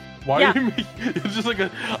 Why Yeah. are you making it's just like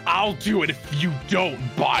I'll do it if you don't,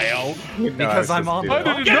 Bio. Because I'm on I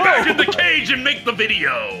didn't Get know. back in the cage and make the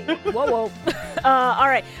video. Whoa. All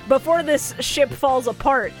right. Before this ship falls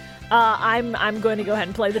apart, I'm going to go ahead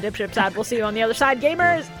and play the dipship side. We'll see you on the other side,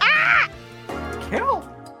 gamers. Ah! Kill.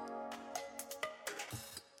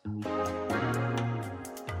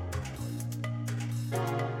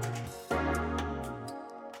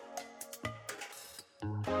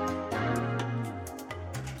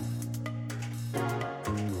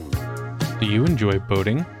 Do you enjoy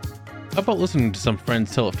boating? How about listening to some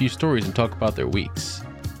friends tell a few stories and talk about their weeks?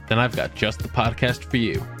 Then I've got just the podcast for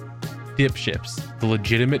you. Dipships, the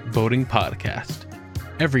legitimate boating podcast.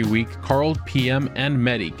 Every week, Carl, PM, and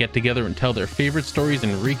Medi get together and tell their favorite stories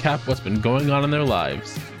and recap what's been going on in their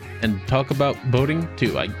lives. And talk about boating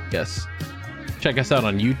too, I guess. Check us out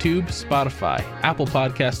on YouTube, Spotify, Apple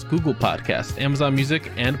Podcasts, Google Podcasts, Amazon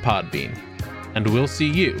Music, and Podbean. And we'll see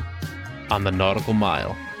you on the Nautical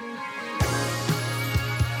Mile.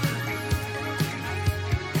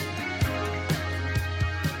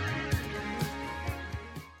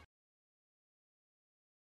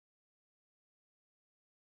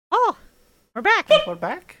 Oh, we're back. We're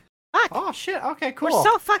back? Fuck. Oh, shit. Okay, cool. We're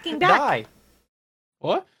so fucking back. Die.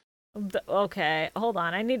 What? Okay, hold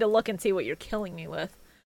on. I need to look and see what you're killing me with.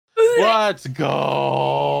 Let's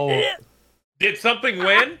go. Did something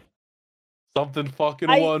win? Something fucking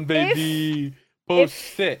I- won, baby.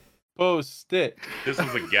 Post it. Post it. This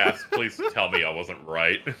was a guess. Please tell me I wasn't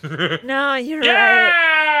right. No, you're right.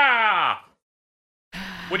 Yeah!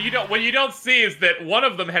 What you don't see is that one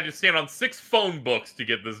of them had to stand on 6 phone books to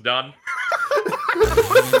get this done. There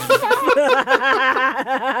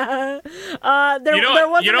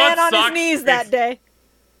was a man what on his sucks? knees that day.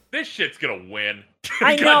 This shit's gonna win.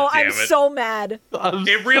 I know. God I'm damn it. so mad.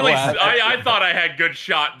 It really. I thought I had good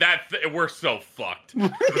shot. We're so fucked.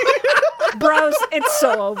 Bros, it's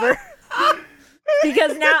so over.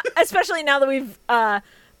 Because now, especially now that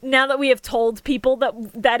we have told people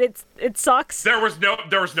that it sucks. There was no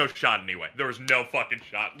shot anyway. There was no fucking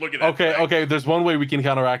shot. Look at that. Okay, thing. okay. There's one way we can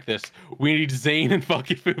counteract this. We need Zane and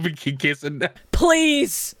fucking Fubi kissing.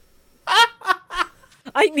 Please.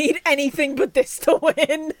 I need anything but this to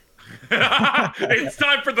win. It's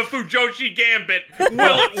time for the Fujoshi Gambit. Will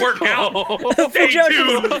it work out? Stay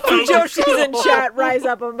tuned. Fujoshi's in chat. Rise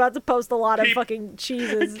up. I'm about to post a lot of Keep- fucking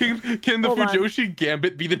cheeses. Can the Hold on. Fujoshi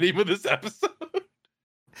Gambit be the name of this episode?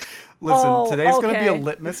 Listen, Oh, today's going to be a okay.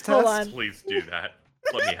 litmus Hold test. on. Please do that.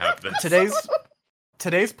 Let me have this.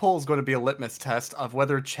 Today's poll is going to be a litmus test of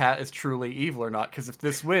whether chat is truly evil or not. Because if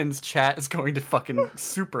this wins, chat is going to fucking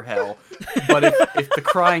super hell. But if the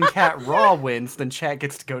crying cat raw wins, then chat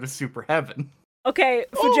gets to go to super heaven. Okay,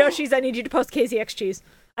 Fujoshi's, I need you to post KZX cheese.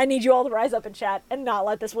 I need you all to rise up in chat and not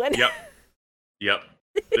let this win. Yep.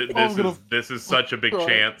 This is such a big cry.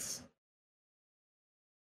 chance.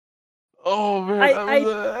 Oh man.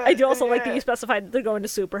 I do also like that you specified that they're going to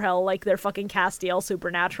super hell, like they're fucking Castiel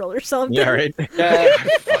Supernatural or something. Yeah, right.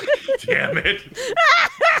 Damn it.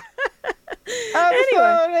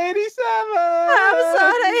 Episode 87.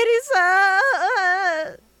 Episode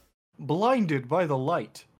 87. Blinded by the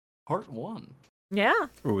Light, Part 1. Yeah,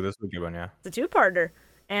 Ooh, this is a good one, yeah. it's a 2-parter.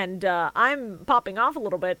 And I'm popping off a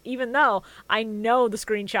little bit, even though I know the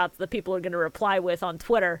screenshots that people are going to reply with on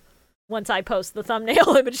Twitter once I post the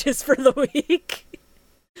thumbnail images for the week.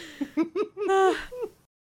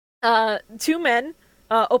 2 men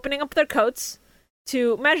opening up their coats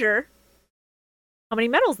to measure how many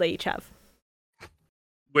medals they each have.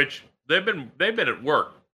 Which they've been at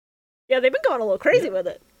work. Yeah, they've been going a little crazy with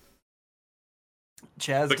it.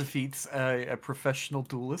 Chaz But- defeats a professional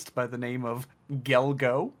duelist by the name of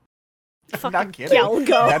Gelgo. I'm Fucking not kidding.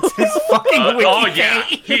 Gelgo. That's his fucking wiki Oh yeah,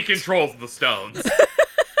 page. he controls the stones.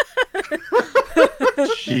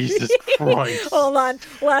 Jesus Christ. Hold on.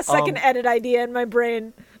 Last second Um, edit idea in my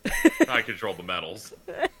brain. I control the metals.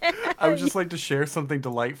 I would just like to share something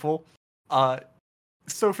delightful.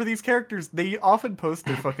 So for these characters, they often post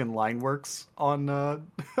their fucking line works on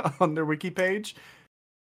on their wiki page.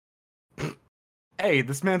 A,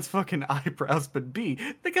 this man's fucking eyebrows, but B,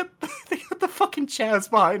 they got the fucking Chaz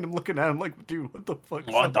behind him looking at him like, dude, what the fuck?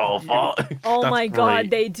 is What up the with you?" fuck? Oh That's my god,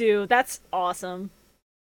 great. they do. That's awesome.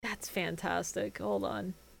 That's fantastic. Hold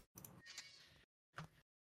on.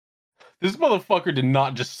 This motherfucker did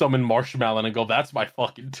not just summon Marshmallow and go, that's my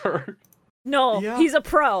fucking turn. No, Yeah. he's a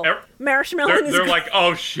pro. They're- Marshmallow is They're like,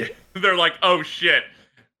 oh shit. They're like, oh shit.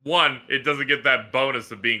 1, it doesn't get that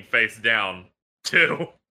bonus of being face down. 2,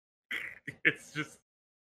 it's just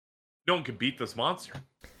no one can beat this monster.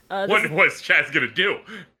 this What's Chaz gonna do?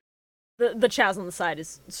 The Chaz on the side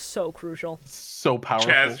is so crucial. So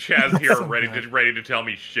powerful. Chaz here, So ready bad. to tell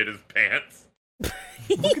me shit his pants.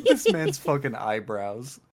 Look at this man's fucking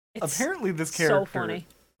eyebrows. It's Apparently this character... so funny.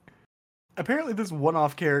 Apparently this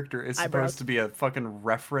one-off character is Eyebrows. supposed to be a fucking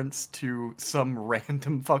reference to some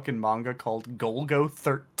random fucking manga called Golgo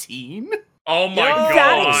 13. Oh my Yo, god!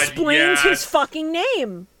 that explains his yes. fucking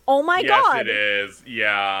name. Oh my yes, god. it is.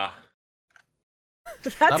 Yeah.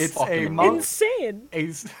 That's It's fucking a amazing.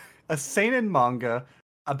 insane. a seinen manga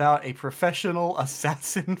about a professional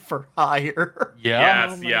assassin for hire. Yeah.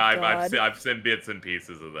 Yes. Oh my Yeah. God. I've seen bits and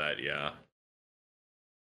pieces of that. Yeah.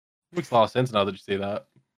 Makes a lot of sense now that you say that.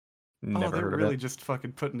 Never they're heard really of it. just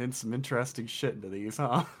fucking putting in some interesting shit into these,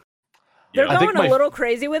 huh? They're Yeah. I think going a my- little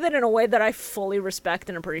crazy with it in a way that I fully respect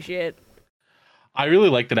and appreciate. I really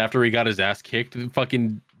liked that after he got his ass kicked,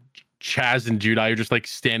 fucking Chaz and Judai are just like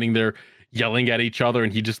standing there yelling at each other,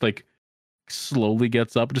 and he just like slowly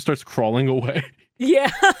gets up and just starts crawling away.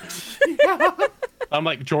 Yeah. I'm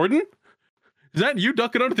like, Jordan, is that you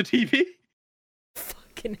ducking under the TV?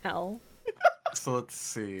 Fucking hell. So let's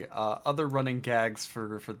see. Other running gags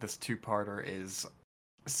for this two-parter is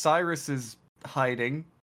Cyrus is hiding.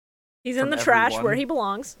 He's in From the trash everyone. where he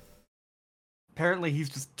belongs. Apparently he's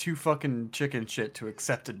just too fucking chicken shit to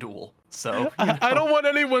accept a duel. So I don't want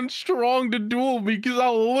anyone strong to duel me because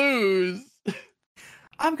I'll lose.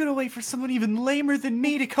 I'm gonna wait for someone even lamer than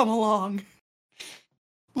me to come along.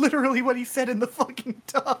 Literally what he said in the fucking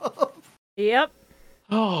dub. Yep.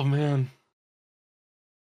 Oh man.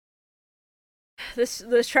 This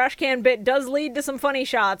trash can bit does lead to some funny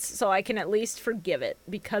shots, so I can at least forgive it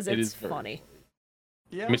because It it's is very- funny.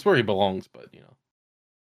 Yeah. I mean, it's where he belongs, but you know.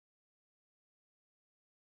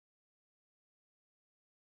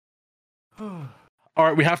 All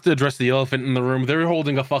right, we have to address the elephant in the room. They're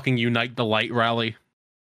holding a fucking Unite the Light rally.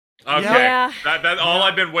 Okay. Yeah. That all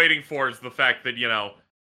I've been waiting for is the fact that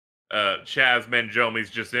Chaz Manjomi's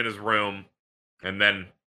just in his room, and then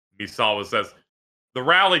Misawa says, "The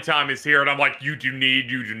rally time is here," and I'm like, you do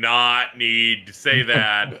not need to say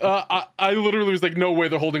that." I literally was like, no way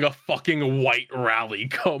they're holding a fucking white rally.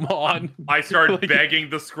 Come on. I started Like- begging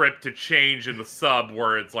the script to change in the sub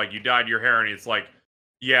where it's like, you dyed your hair, and it's like,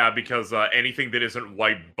 yeah, because anything that isn't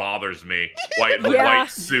white bothers me. Yeah.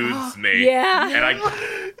 White soothes me. Yeah. And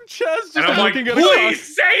Chaz just I'm like, looking at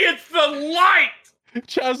please say it's the light!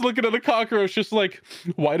 Chaz looking at the cockroach, just like,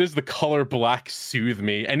 why does the color black soothe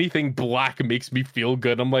me? Anything black makes me feel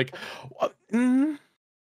good. I'm like, what?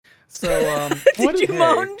 So Did you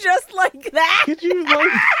moan just like that? Could you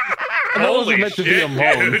like? That Holy wasn't meant to be a shit,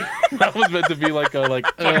 moan. dude. That was meant to be like a like.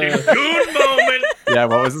 Fucking goon moment! Yeah,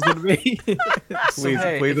 what was this going to be? So, Please,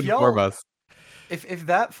 hey, please if inform y'all- us. if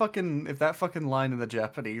that fucking line in the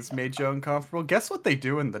Japanese made Joe uncomfortable, guess what they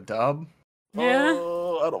do in the dub? Yeah.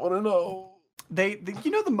 Oh, I don't want to know. They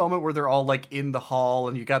you know the moment where they're all like in the hall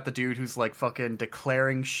and you got the dude who's like fucking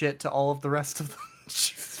declaring shit to all of the rest of them.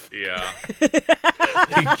 Yeah.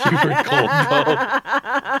 Hubert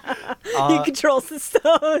Goldbow. He controls the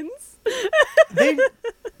stones.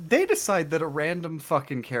 they decide that a random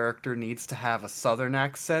fucking character needs to have a southern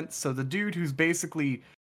accent, so the dude who's basically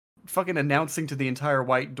fucking announcing to the entire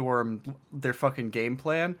white dorm their fucking game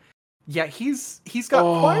plan, yeah, he's got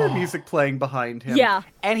choir music playing behind him. Yeah.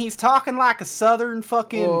 And he's talking like a southern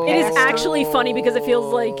fucking It is pastor. actually funny because it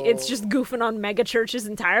feels like it's just goofing on mega churches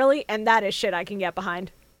entirely, and that is shit I can get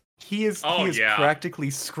behind. He is yeah.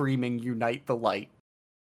 practically screaming "Unite the Light."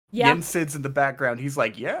 Yeah. Yensid's in the background. He's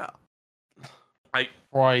like, "Yeah."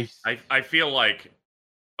 Christ. I feel like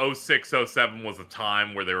 0607 was a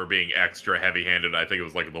time where they were being extra heavy-handed. I think it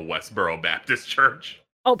was like the Westboro Baptist Church.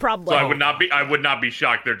 Oh, probably. So I would not be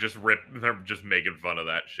shocked they're just making fun of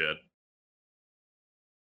that shit.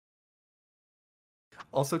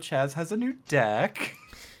 Also, Chaz has a new deck.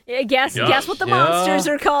 Yeah, guess what the Yeah. monsters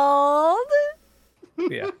are called?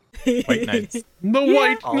 Yeah. White Knights. The Yeah.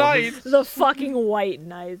 White All of Knight. The fucking White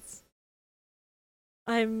Knights.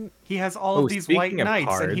 He has all Oh, of these white speaking of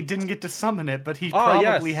knights, and he cards- didn't get to summon it, but he Oh,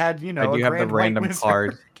 probably yes. had, I a do have the grand white random wizard.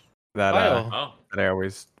 card that Oh. that I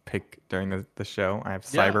always pick during the show. I have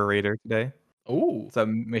Yeah. Cyber Raider today. Oh. It's a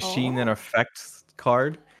machine and effects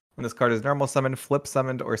card. When this card is normal summoned, flip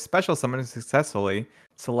summoned, or special summoned successfully,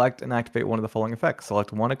 select and activate one of the following effects.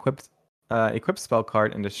 Select one equipped spell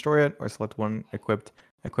card and destroy it, or select one equipped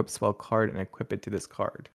spell card and equip it to this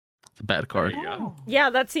card. It's a bad card. There you go. Yeah,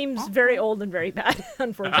 that seems very old and very bad, It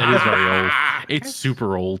unfortunately. is very old. It's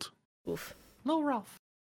super old. Oof. Little rough.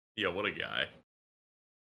 Yeah, what a guy.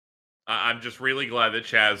 I'm just really glad that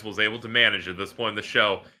Chaz was able to manage at this point in the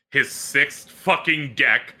show his 6th fucking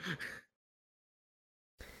deck.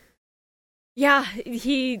 Yeah,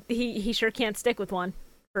 he sure can't stick with one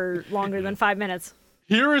for longer than 5 minutes.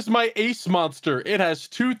 Here is my ace monster. It has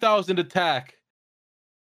 2,000 attack.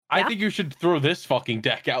 I think you should throw this fucking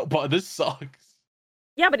deck out, but this sucks.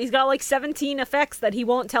 Yeah, but he's got like 17 effects that he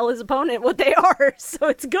won't tell his opponent what they are, so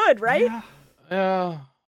it's good, right? Yeah.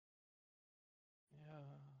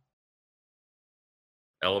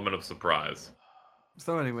 Element of surprise.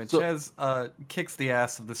 So anyway, Chaz kicks the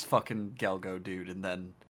ass of this fucking Galgo dude, and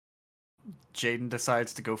then Jaden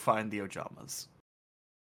decides to go find the Ojamas.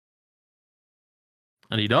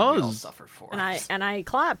 And he We all does. suffer for And it. I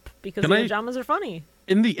clap because the Ojamas are funny.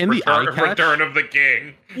 In the eye catch, Return of the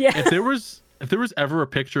King. Yeah. if there was ever a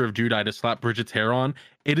picture of Judai to slap Bridget's hair on,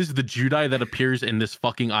 it is the Judai that appears in this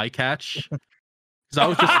fucking eye catch. Because I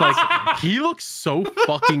was just like, he looks so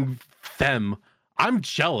fucking femme. I'm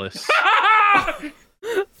jealous.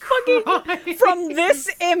 Fucking from this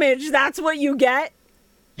image, that's what you get.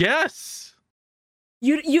 Yes.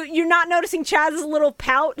 You're not noticing Chaz's little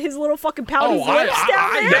pout, his little fucking pouty lips down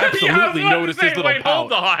I there? absolutely Yeah, I was about to noticed say, his little wait, pout.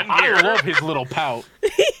 hold on I here. love his little pout.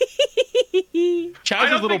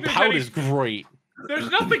 Chaz's little think there's pout any- is great. There's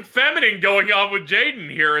nothing feminine going on with Jaden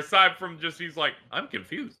here, aside from just he's like, I'm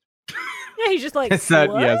confused. Yeah, he's just like, Is that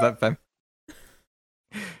what? yeah? Is that fun?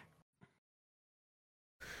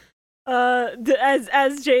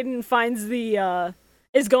 As Jaden finds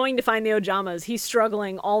is going to find the Ojamas, he's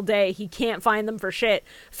struggling all day. He can't find them for shit.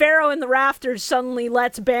 Pharaoh in the rafters suddenly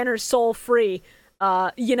lets Banner's soul free.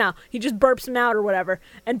 He just burps him out or whatever.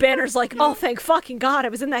 And Banner's like, oh, thank fucking God, I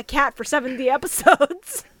was in that cat for 70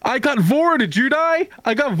 episodes. I got voided, Judai.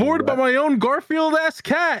 I got voided by my own Garfield-ass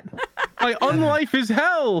cat. My unlife is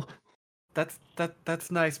hell.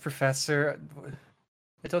 That's nice, Professor.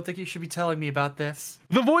 I don't think you should be telling me about this.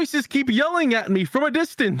 The voices keep yelling at me from a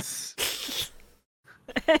distance.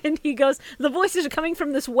 And he goes, the voices are coming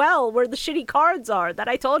from this well where the shitty cards are that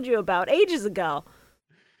I told you about ages ago.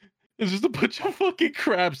 It's just a bunch of fucking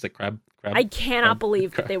crabs. Like crab. I cannot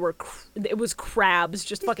believe that they were. It was crabs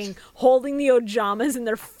just fucking holding the Ojamas in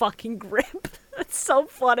their fucking grip. That's so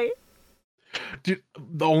funny. Dude,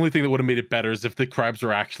 the only thing that would have made it better is if the crabs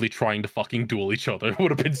were actually trying to fucking duel each other. It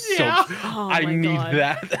would have been Yeah. so. Oh I my need God.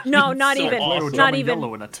 that. No, not So even. awesome. Not Ojama even.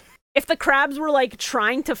 yellow in it. If the crabs were like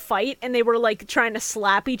trying to fight and they were like trying to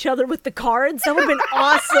slap each other with the cards, that would have been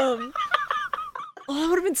awesome. Oh, that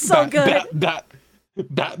would have been so good. That.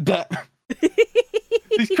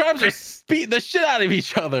 These crabs are beating the shit out of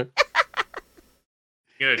each other.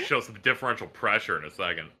 You're gonna show some differential pressure in a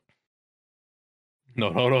second. No.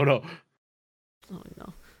 Oh no.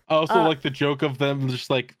 I also like the joke of them just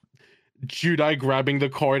like Judai grabbing the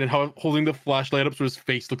card and holding the flashlight up so his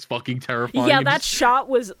face looks fucking terrifying. Yeah, and that just- shot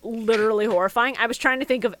was literally horrifying. I was trying to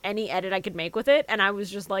think of any edit I could make with it, and I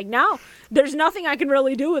was just like, no, there's nothing I can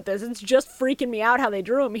really do with this. It's just freaking me out how they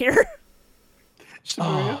drew him here.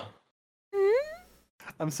 Shibuya?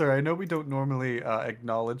 I'm sorry, I know we don't normally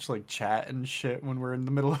acknowledge like chat and shit when we're in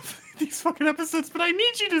the middle of these fucking episodes, but I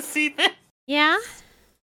need you to see this. Yeah?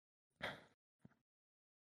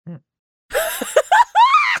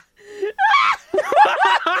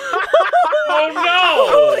 Oh no!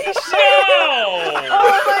 Holy shit! No!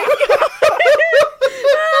 Oh my god!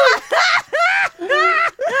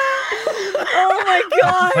 Oh my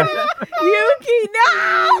god! Yuki, no!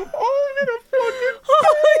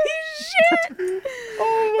 Holy shit!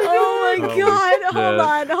 Oh my god!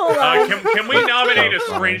 Hold on. Can we nominate a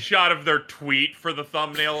screenshot of their tweet for the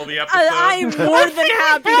thumbnail of the episode? I am more than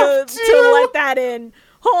happy to let that in.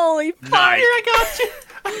 Holy fuck! Nice. I got you.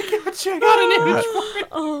 I got an image for it.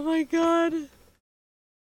 Oh my god.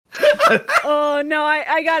 Oh no,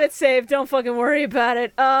 I got it saved. Don't fucking worry about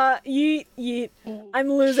it. Yeet. I'm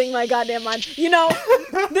losing my goddamn mind. You know,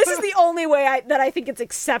 this is the only way that I think it's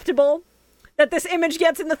acceptable that this image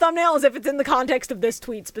gets in the thumbnail is if it's in the context of this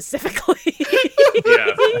tweet specifically.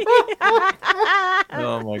 Yeah.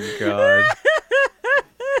 Oh my god.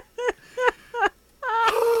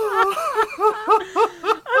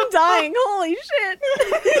 I'm dying. Holy shit.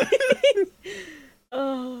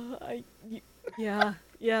 Yeah,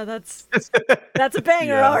 that's a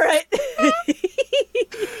banger, Yeah. all right.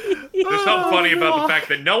 There's something funny about the fact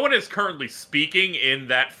that no one is currently speaking in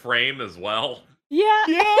that frame as well. Yeah.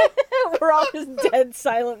 We're all just dead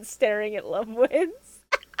silent staring at Love Wins.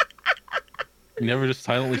 You never just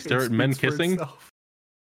silently stare at men Speaks for kissing? itself.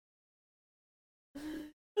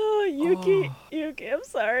 Oh, Yuki, I'm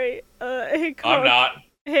sorry. Hey, Clark. I'm not.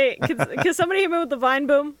 Hey, can somebody hit me with the vine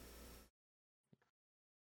boom?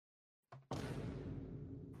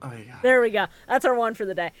 Oh yeah. There we go. That's our one for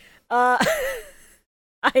the day.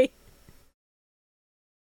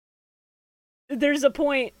 there's a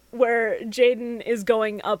point where Jaden is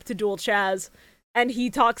going up to duel Chaz, and he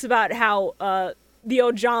talks about how the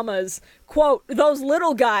Ojamas, quote, those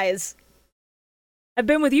little guys have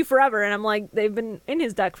been with you forever. And I'm like, they've been in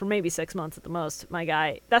his deck for maybe 6 months at the most, my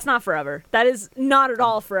guy. That's not forever. That is not at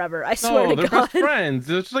all forever. I swear to they're God. best friends.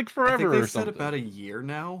 It's like forever. I think or they've said something. about a year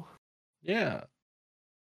now. Yeah.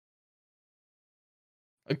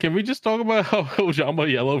 Can we just talk about how Ojama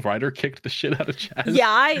Yellow Rider kicked the shit out of Chaz? Yeah,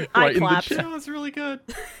 I Right in the clapped. chat. That was really good.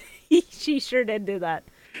 She sure did do that.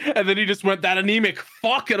 And then he just went that anemic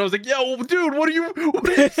fuck, and I was like, "Yo, dude, what did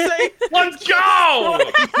you say? Let's go!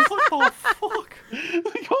 He's like, oh fuck!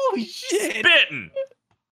 Like, holy shit!" Spitting.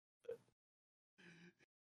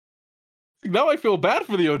 Now I feel bad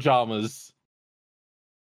for the Ojamas.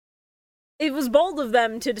 It was bold of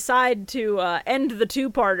them to decide to end the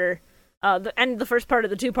two-parter, end the first part of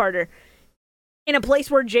the two-parter, in a place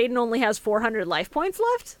where Jaden only has 400 life points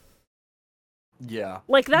left. Yeah.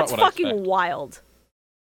 Like, that's Not what I fucking expect. wild.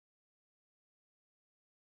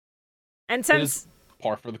 And It since, is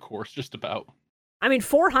par for the course, just about. I mean,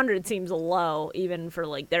 400 seems low, even for,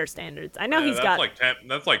 like, their standards. I know Yeah, he's that's got, like 10.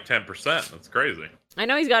 That's like 10%. That's crazy. I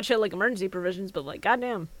know he's got shit like emergency provisions, but, like,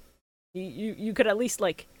 goddamn. You could at least,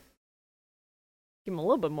 like, give him a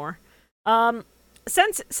little bit more.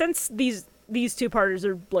 Since these two-parters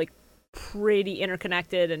are, like, pretty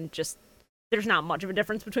interconnected and just, there's not much of a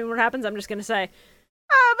difference between what happens, I'm just gonna say,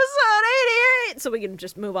 episode 88, so we can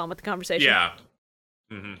just move on with the conversation. Yeah.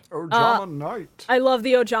 Mm-hmm. Ojama Knight. I love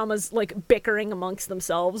the Ojamas, like, bickering amongst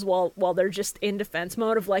themselves while they're just in defense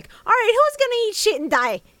mode of, like, alright, who's gonna eat shit and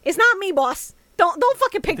die? It's not me, boss. Don't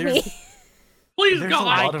fucking pick me. Please There's God. a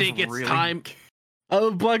lot I of think it's really- time.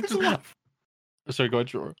 Black. There's a lot- Sorry, go ahead,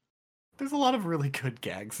 Jorah. There's a lot of really good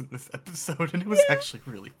gags in this episode, and it was actually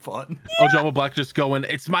really fun. Ojama Black just going,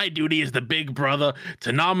 "It's my duty as the big brother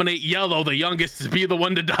to nominate Yellow, the youngest, to be the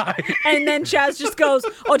one to die." And then Chaz just goes,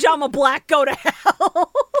 Ojama Black, go to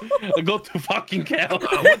hell. Go to fucking hell.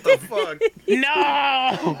 What the fuck?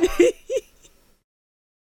 No!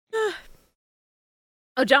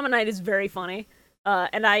 Ojama Knight is very funny.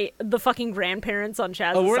 And the fucking grandparents on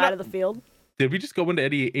Chaz's we're side not- of the field. Did we just go into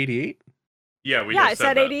 88? Yeah, we Yeah, I just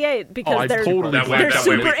said that. 88 because I they're, totally That way- they're that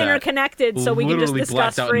way super we- interconnected, so we can just Literally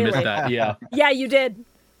discuss blacked out and missed freely. that. Yeah, Yeah, you did.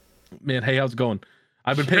 man. Hey, how's it going?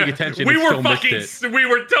 I've been paying attention. We and were still fucking. missed it. We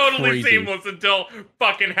were totally Crazy. seamless until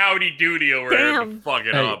fucking Howdy Doody over here to Damn. fuck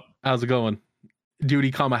it Hey, up. how's it going?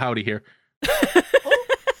 Duty, comma howdy here.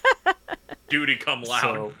 Duty come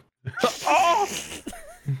loud. So,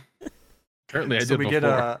 Apparently, I so did we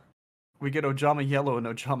before. get Ojama Yellow and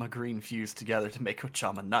Ojama Green fused together to make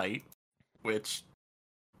Ojama Knight, which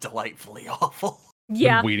delightfully awful.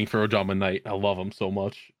 Yeah. I'm waiting for Ojama Knight. I love him so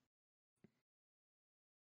much.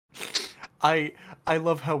 I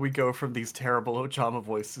love how we go from these terrible Ojama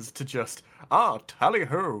voices to just, tally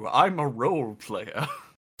ho, I'm a role player.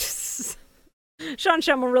 Sean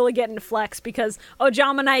Shem will really get into flex because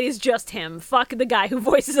Ojama Knight is just him. Fuck the guy who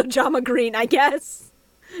voices Ojama Green, I guess.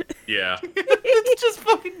 Yeah. It's just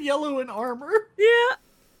fucking yellow in armor. Yeah.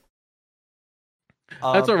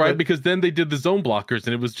 That's all right but because then they did the zone blockers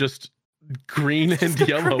and it was just green and the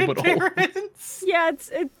yellow, but all. grandparents. Yeah,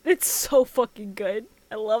 it's so fucking good.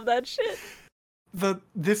 I love that shit.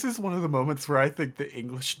 This is one of the moments where I think the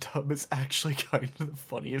English dub is actually kind of the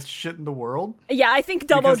funniest shit in the world. Yeah, I think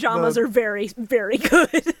dub Because Ojamas the- are very, very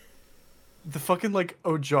good. The fucking, like,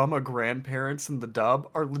 Ojama grandparents in the dub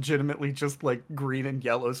are legitimately just, like, Green and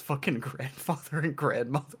Yellow's fucking grandfather and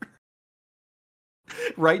grandmother.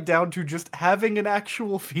 Right down to just having an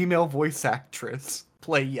actual female voice actress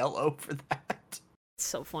play Yellow for that. It's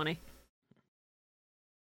so funny.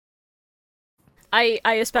 I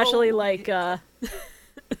especially like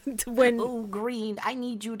when Oh, Green, I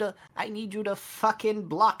need you to fucking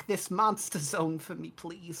block this monster zone for me,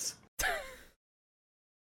 please.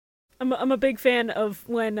 I'm a big fan of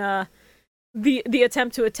when the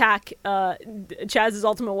attempt to attack Chaz's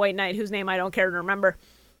ultimate white knight, whose name I don't care to remember,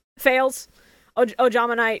 fails.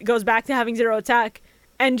 Ojama Knight goes back to having 0 attack,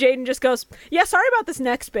 and Jaden just goes, "Yeah, sorry about this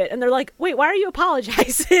next bit." And they're like, "Wait, why are you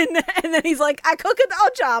apologizing?" And then he's like, "I cook it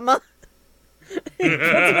Ojama." He puts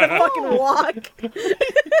him in a fucking walk.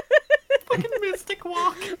 Fucking Mystic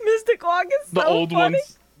Walk. Mystic Walk is so The old funny.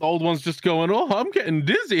 ones just going, "Oh, I'm getting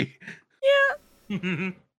dizzy."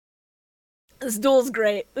 Yeah. This duel's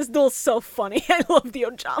great. This duel's so funny. I love the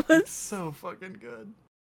Ojamas. It's so fucking good.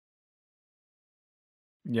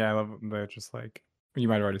 Yeah, I love them. They're just like, you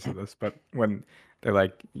might have already said this, but when they're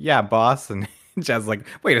like, "Yeah, boss," and Jazz like,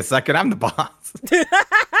 "Wait a second, I'm the boss."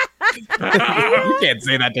 You can't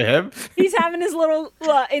say that to him. He's having his little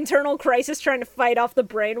internal crisis trying to fight off the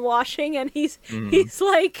brainwashing, and he's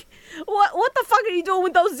like, what the fuck are you doing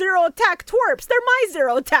with those zero attack twerps? They're my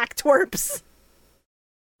zero attack twerps.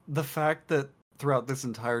 The fact that throughout this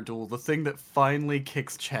entire duel, the thing that finally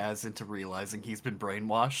kicks Chaz into realizing he's been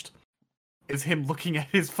brainwashed is him looking at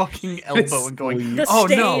his fucking elbow and going, "Oh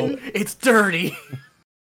no, it's dirty."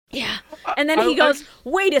 Yeah. And then he goes,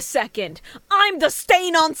 "Wait a second. I'm the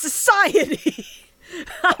stain on society.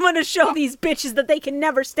 I'm gonna show these bitches that they can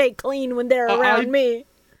never stay clean when they're around me."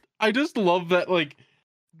 I just love that, like,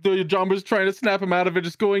 the Ojama's trying to snap him out of it,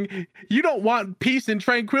 just going, "You don't want peace and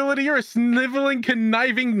tranquility. You're a sniveling,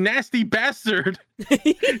 conniving, nasty bastard.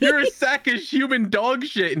 You're a sack of human dog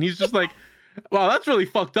shit." And he's just like, "Wow, that's really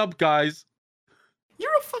fucked up, guys."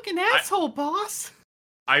 You're a fucking asshole, boss.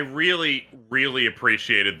 I really, really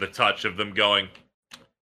appreciated the touch of them going,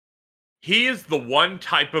 he is the one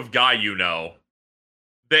type of guy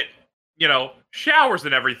that, showers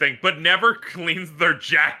and everything, but never cleans their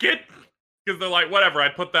jacket. Because they're like, whatever, I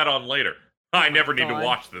put that on later. I never need to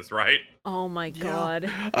wash this, right? Oh my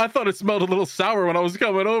god. I thought it smelled a little sour when I was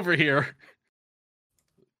coming over here.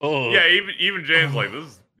 Oh. Yeah, even Jane's like,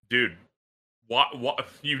 dude, what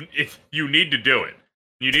you need to do it.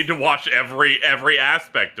 You need to wash every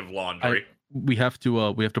aspect of laundry. We have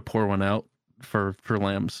to pour one out for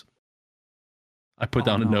lambs. I put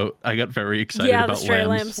down a note. I got very excited about the stray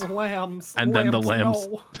lambs. Lambs. And then the lambs.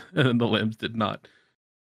 No. And then the lambs did not.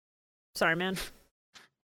 Sorry, man.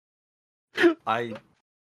 I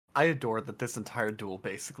adore that this entire duel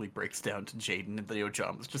basically breaks down to Jaden and the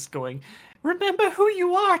Ojamas just going, "Remember who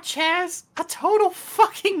you are, Chaz. A total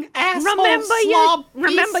fucking asshole.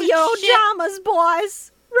 Remember your Ojamas,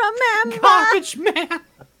 boys. Remember. Garbage man.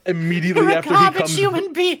 Immediately You're after a he garbage comes,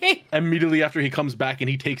 human being." Immediately after he comes back and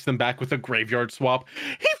he takes them back with a graveyard swap.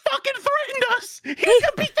 He fucking threatened us. He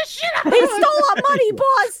beat the shit out of us. He stole our money,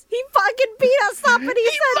 boss. He fucking beat us up, and he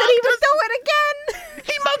said that he would do it again.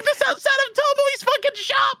 He mugged us outside of Tomoe's fucking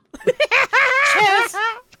shop.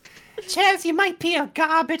 Chaz, you might be a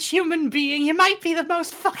garbage human being. You might be the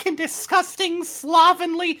most fucking disgusting,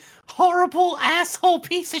 slovenly, horrible asshole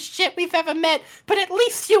piece of shit we've ever met, but at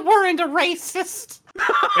least you weren't a racist.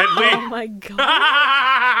 Oh my god.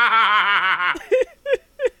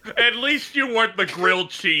 At least you weren't the grilled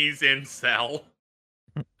cheese incel.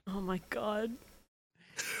 Oh my god.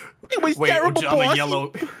 It was terrible, boss.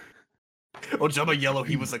 Ojama Yellow,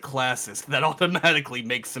 he was a classist. That automatically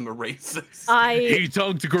makes him a racist. He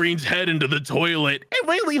dunked Green's head into the toilet. Hey,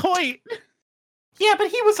 Whaley Hoyt! Yeah, but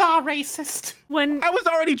he was our racist. When I was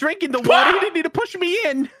already drinking the water, he didn't need to push me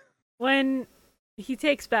in. When he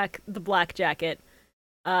takes back the black jacket,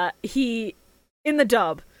 he, in the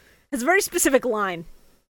dub, has a very specific line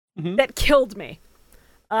that killed me.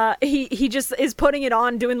 He just is putting it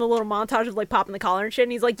on, doing the little montage of like popping the collar and shit,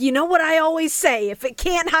 and he's like, "You know what I always say? If it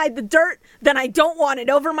can't hide the dirt, then I don't want it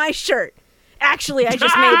over my shirt." Actually, I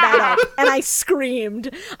just made that up, and I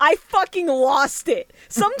screamed. I fucking lost it.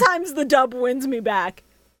 Sometimes the dub wins me back.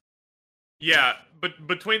 Yeah, but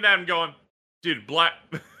between that and going, dude, black,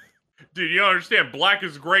 dude, you don't understand. Black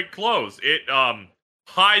is great clothes. It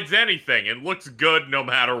hides anything and looks good no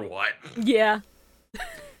matter what. Yeah.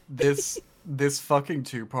 This fucking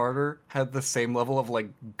two-parter had the same level of like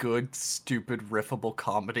good, stupid, riffable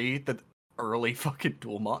comedy that early fucking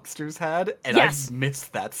Duel Monsters had, and yes. I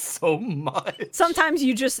missed that so much. Sometimes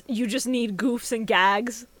you just need goofs and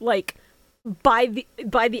gags, like by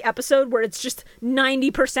the episode where it's just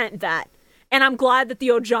 90% that. And I'm glad that the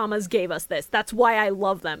Ojamas gave us this. That's why I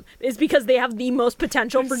love them. Is because they have the most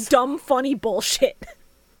potential for dumb, funny bullshit.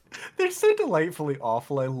 They're so delightfully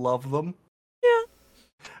awful. I love them. Yeah.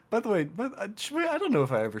 By the way, I don't know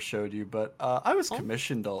if I ever showed you, but I was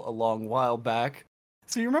commissioned a long while back.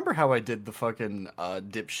 So you remember how I did the fucking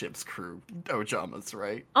Dipship's crew Ojamas,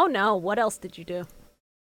 right? Oh no, what else did you do?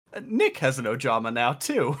 Nick has an Ojama now,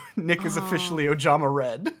 too. Nick is officially Ojama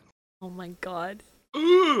Red. Oh my god.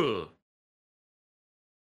 Ugh.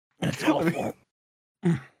 It's awful.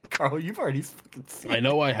 Carl, you've already fucking seen it. I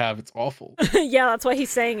know I have. It's awful. Yeah, that's why he's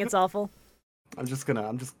saying it's awful. I'm just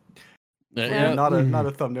Yeah. not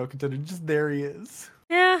a thumbnail contender. Just there he is.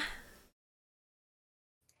 Yeah.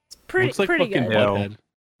 It's pretty Looks like pretty fucking good. Butthead.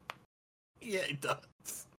 Yeah, he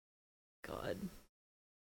does. God.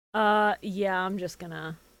 Yeah, I'm just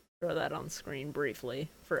gonna throw that on screen briefly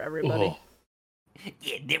for everybody. Oh.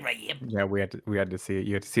 Yeah, there I am. Yeah, we had to see it.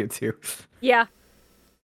 You had to see it too. Yeah.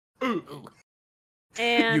 Ooh.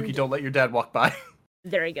 And Yuki, don't let your dad walk by.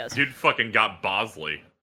 there he goes. Dude fucking got Bosley.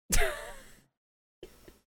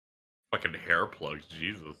 Fucking hair plugs,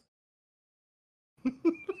 Jesus.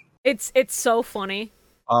 It's so funny.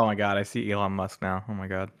 Oh my god, I see Elon Musk now. Oh my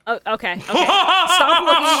god. Oh, okay. Stop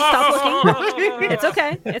looking. It's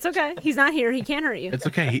okay. It's okay. He's not here. He can't hurt you. It's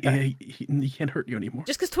okay. He can't hurt you anymore.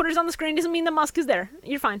 Just because Twitter's on the screen doesn't mean that Musk is there.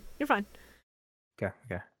 You're fine. You're fine. Okay.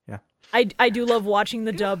 Yeah. I do love watching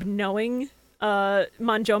the dub knowing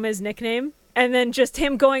Manjome's nickname, and then just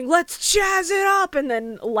him going, "Let's jazz it up," and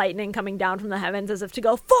then lightning coming down from the heavens as if to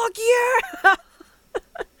go, "Fuck yeah!"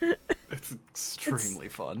 It's extremely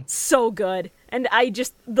fun. So good. And I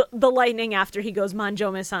just the lightning after he goes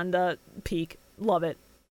Manjomis on the peak. Love it.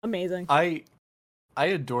 Amazing. I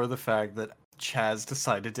adore the fact that Chaz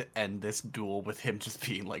decided to end this duel with him just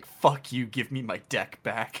being like, "Fuck you, give me my deck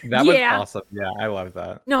back." That was awesome. Yeah, I love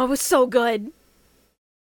that. No, it was so good.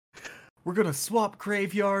 We're gonna swap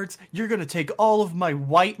graveyards. You're gonna take all of my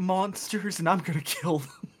white monsters, and I'm gonna kill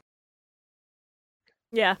them.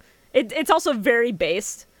 Yeah. It's also very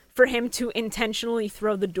based for him to intentionally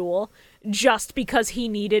throw the duel just because he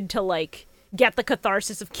needed to, like, get the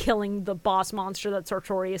catharsis of killing the boss monster that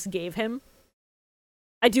Sartorius gave him.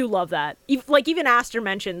 I do love that. Even Aster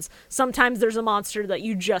mentions, sometimes there's a monster that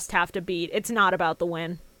you just have to beat. It's not about the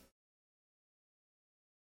win.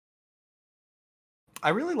 I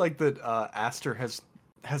really like that Aster has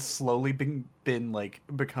slowly been like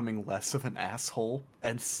becoming less of an asshole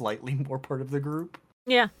and slightly more part of the group.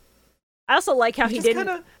 Yeah. I also like how he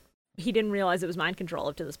didn't realize it was mind control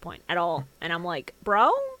up to this point at all. And I'm like, bro?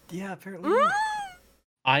 Yeah, apparently.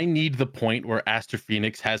 I need the point where Aster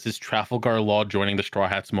Phoenix has his Trafalgar Law joining the Straw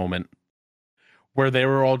Hats moment. Where they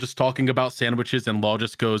were all just talking about sandwiches and Law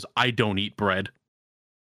just goes, "I don't eat bread."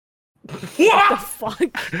 What the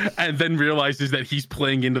fuck? And then realizes that he's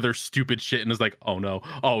playing into their stupid shit and is like, oh no.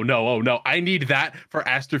 I need that for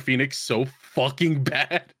Aster Phoenix so fucking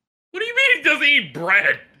bad. What do you mean he doesn't eat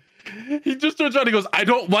bread? He just turns around and goes, "I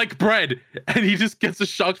don't like bread." And he just gets a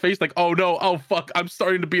shocked face like, oh no, oh fuck, I'm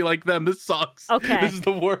starting to be like them. This sucks. Okay. This is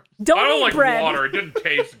the worst. I don't eat like bread. water. It didn't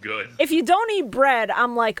taste good. If you don't eat bread,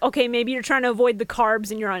 I'm like, okay, maybe you're trying to avoid the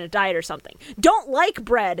carbs and you're on a diet or something. Don't like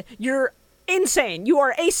bread. You're insane. You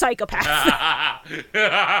are a psychopath.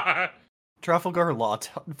 Trafalgar Law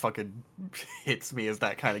fucking hits me as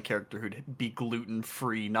that kind of character who'd be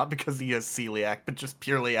gluten-free, not because he has celiac, but just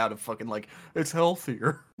purely out of fucking like, it's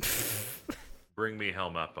healthier. Bring me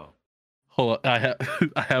Helmeppo. Hold on,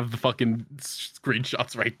 I have the fucking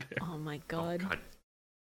screenshots right there. Oh my god.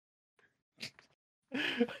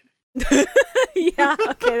 God. Yeah,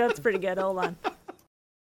 okay, that's pretty good. Hold on.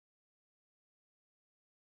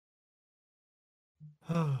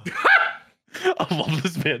 I love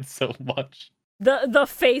this man so much. The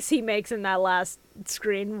face he makes in that last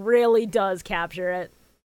screen really does capture it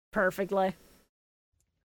perfectly.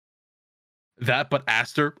 That, but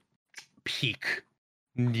Aster, peak.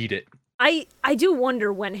 Need it. I do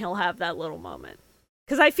wonder when he'll have that little moment.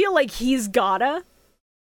 Because I feel like he's gotta.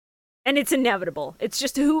 And it's inevitable. It's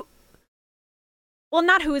just who... Well,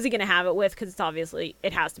 not who is he gonna have it with, because it's obviously...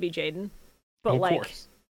 It has to be Jaden. But, of like... course.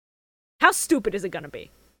 How stupid is it gonna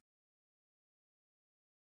be?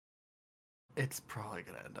 It's probably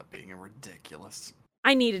gonna end up being ridiculous.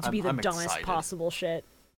 I need it to be the I'm dumbest excited. possible shit.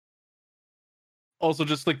 Also,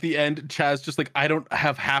 just like the end, Chaz just like, I don't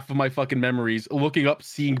have half of my fucking memories. Looking up,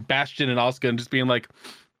 seeing Bastion and Asuka and just being like,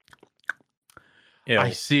 Ew.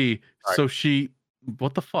 I see. Sorry. So she...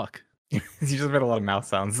 What the fuck? You just made a lot of mouth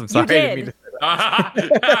sounds. I'm sorry. did. I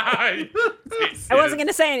didn't mean to say that. I wasn't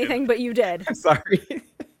gonna say anything, but you did. I'm sorry.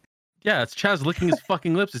 Yeah, it's Chaz licking his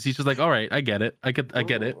fucking lips as he's just like, all right, I get it. I get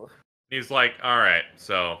it. He's like, all right,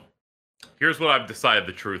 so here's what I've decided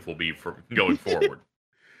the truth will be for going forward.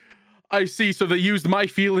 I see. So they used my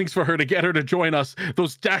feelings for her to get her to join us.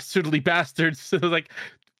 Those dastardly bastards. Like,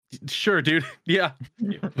 sure, dude. Yeah.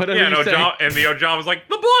 Whatever Yeah, you say. and the Ojama was like,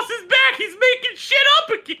 the boss is back. He's making shit up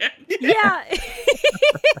again. Yeah.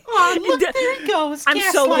 Oh, look, there he goes. I'm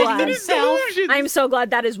so gaslighting glad. himself. I'm so glad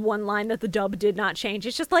that is one line that the dub did not change.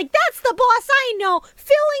 It's just like, that's the boss I know,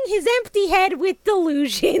 filling his empty head with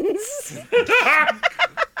delusions.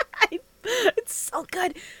 It's so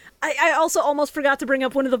good. I also almost forgot to bring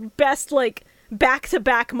up one of the best, like,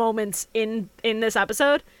 back-to-back moments in this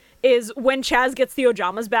episode is when Chaz gets the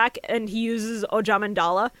Ojamas back and he uses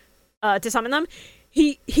Ojamandala to summon them.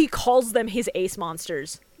 He calls them his ace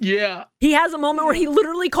monsters. Yeah. He has a moment where he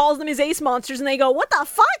literally calls them his ace monsters and they go, what the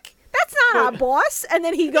fuck? That's not our boss. And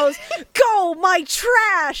then he goes, go, my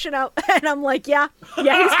trash. And I'm like, yeah, he's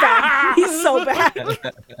back. He's so back.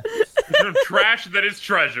 Trash that is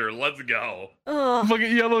treasure. Let's go.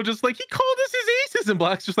 Fucking Yellow just like, he called us his aces. And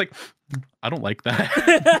Black's just like, I don't like that.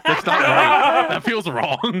 That's not right. That feels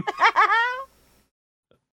wrong.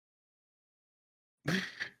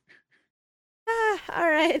 All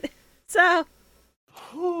right. So,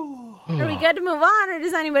 are we good to move on, or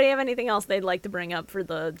does anybody have anything else they'd like to bring up for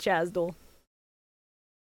the Chaz duel?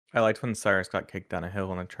 I liked when Cyrus got kicked down a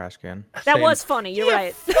hill in a trash can. That Same. was funny. You're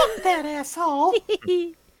right. Fuck that asshole.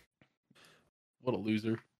 What a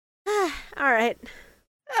loser. All right.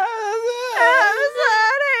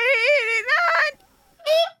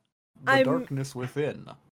 The darkness within.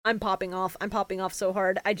 I'm popping off. I'm popping off so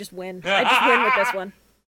hard. I just win. I just win with this one.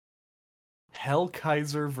 Hell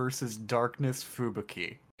Kaiser versus Darkness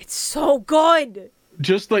Fubuki. It's so good.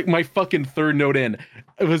 Just like my fucking third note in,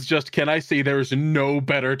 it was just, can I say there is no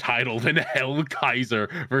better title than Hell Kaiser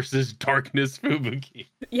versus Darkness Fubuki?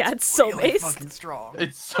 Yeah, it's so Really based. fucking strong.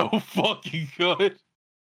 It's so fucking good.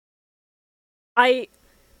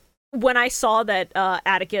 When I saw that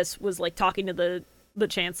Atticus was like talking to the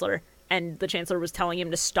Chancellor, and the Chancellor was telling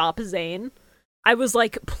him to stop Zane, I was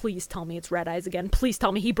like, please tell me it's Red Eyes again. Please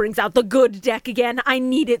tell me he brings out the good deck again. I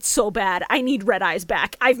need it so bad. I need Red Eyes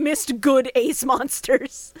back. I've missed good ace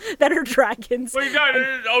monsters that are dragons. Well, you got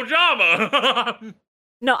Ojama.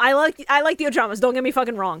 No, I like the Ojamas, don't get me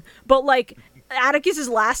fucking wrong. But like Atticus's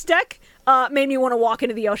last deck made me want to walk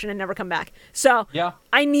into the ocean and never come back. So Yeah.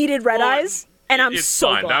 I needed Red Eyes, and I'm It's so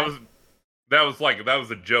fine. glad. That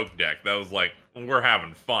was a joke deck. That was like, we're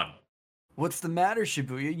having fun. What's the matter,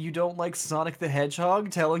 Shibuya? You don't like Sonic the Hedgehog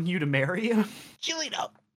telling you to marry him? Julito.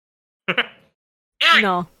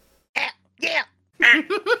 No. Yeah.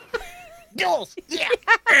 Jules. Yeah.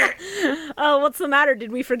 Oh, what's the matter?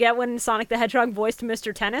 Did we forget when Sonic the Hedgehog voiced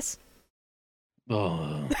Mr. Tennis?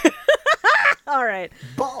 Oh. All right.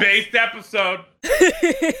 Balls. Based episode.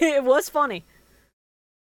 It was funny.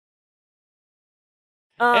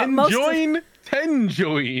 Enjoin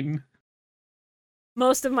Tenjoin.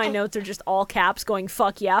 Most of my notes are just all caps going,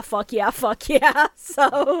 fuck yeah, fuck yeah, fuck yeah.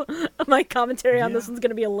 So my commentary on this one's going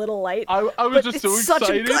to be a little light. I was but just it's so such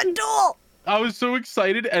excited. a good duel. I was so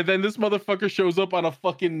excited, and then this motherfucker shows up on a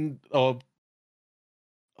fucking oh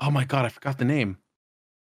my god, I forgot the name.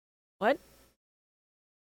 What?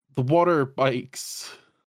 The water bikes.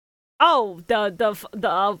 Oh,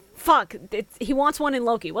 the fuck. He wants one in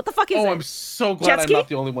Loki. What the fuck is it? I'm so glad Jet I'm ski? not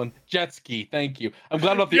the only one. Jet ski, thank you. I'm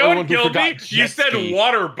glad I'm not the You only know one what who killed forgot me? jet You said ski.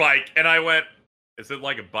 water bike, and I went, is it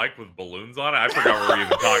like a bike with balloons on it? I forgot we were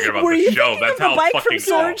even talking about Were the you show. thinking That's of the how bike fucking from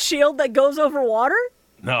Sword and Shield that goes over water?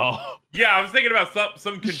 No. Yeah, I was thinking about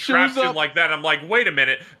some Shows contraption up- like that. I'm like, wait a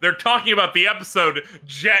minute. They're talking about the episode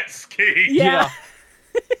Jet Ski. Yeah.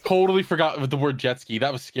 Totally forgot the word jet ski.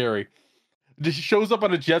 That was scary. Just shows up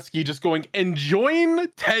on a jet ski just going, enjoin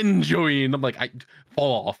Tenjoin. I'm like, I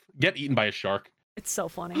fall off. Get eaten by a shark. It's so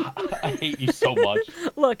funny. I hate you so much.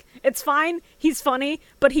 Look, it's fine. He's funny,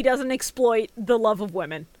 but he doesn't exploit the love of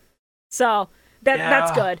women. So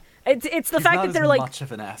that's good. It's the He's fact not that they're as like, much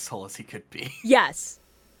of an asshole as he could be. yes,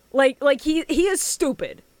 like he is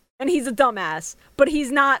stupid and he's a dumbass, but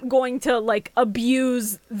he's not going to like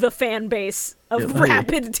abuse the fan base of Yeah, hey,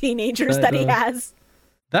 rabid teenagers that he has.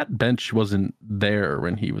 That bench wasn't there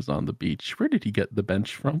when he was on the beach. Where did he get the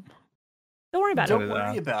bench from? Don't worry about Don't it.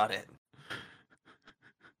 worry about it.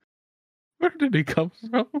 Where did he come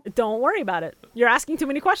from? Don't worry about it. You're asking too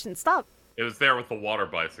many questions. Stop. It was there with the water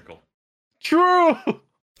bicycle. True.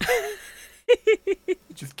 He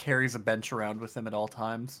just carries a bench around with him at all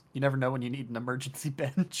times. You never know when you need an emergency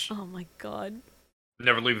bench. Oh my god.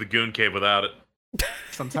 Never leave the goon cave without it.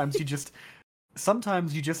 Sometimes you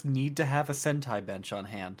just need to have a Sentai bench on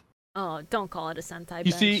hand. Oh, don't call it a Sentai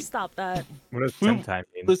You bench. see- Stop that. What does Fu- Sentai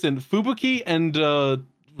mean? Listen, Fubuki and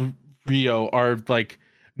Rio are like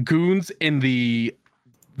goons in the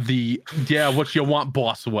yeah, what you want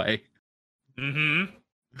boss way. Mm-hmm.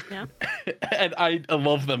 Yeah. And I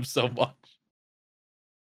love them so much.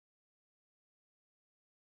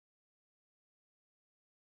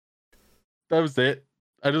 That was it.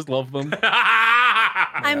 I just love them.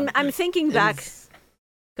 I'm thinking back. It's-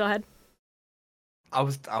 Go ahead. I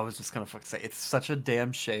was just gonna say it's such a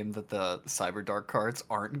damn shame that the Cyber Dark cards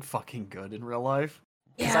aren't fucking good in real life.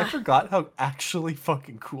 Because I Yeah. forgot how actually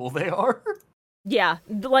fucking cool they are. Yeah,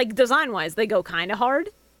 like design wise, they go kind of hard.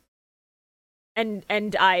 And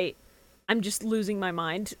I'm just losing my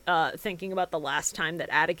mind thinking about the last time that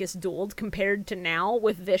Atticus dueled compared to now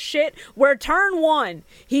with this shit, where turn 1,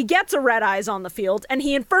 he gets a Red Eyes on the field, and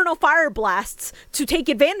he Inferno Fire Blasts to take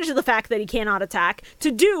advantage of the fact that he cannot attack, to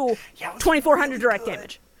do Yeah, it was 2400 really direct good.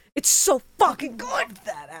 damage. It's so fucking good! Loved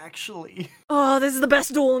that actually. Oh, this is the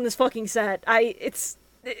best duel in this fucking set. It's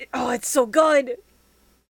so good!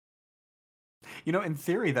 You know, in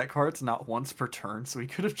theory, that card's not once per turn, so he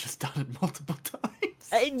could have just done it multiple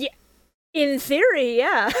times. Yeah, in theory,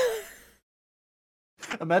 yeah.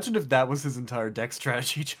 Imagine if that was his entire deck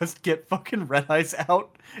strategy. Just get fucking Red Eyes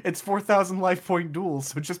out. It's 4,000 life point duels,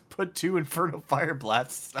 so just put 2 Inferno Fire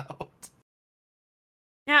Blasts out.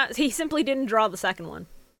 Yeah, he simply didn't draw the second one.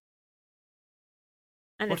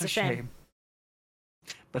 And What it's a shame.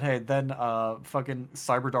 But hey, then fucking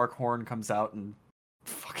Cyberdark Horn comes out and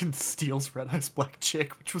fucking steals Red Eyes Black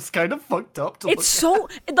Chick, which was kind of fucked up to It's so...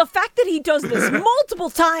 The fact that he does this multiple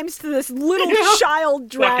times to this little child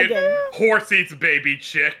dragon. Fucking horse eats baby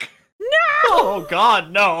chick. No! Oh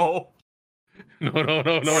god, no!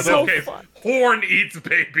 No. So Okay, fun. Horn eats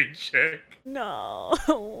baby chick. No.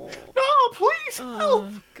 No, please help!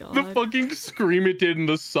 Oh, God. The fucking scream it did in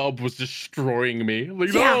the sub was destroying me.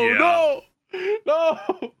 Like, Yeah.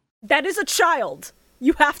 no. That is a child.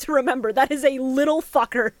 You have to remember, that is a little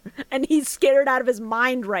fucker, and he's scared out of his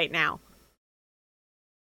mind right now.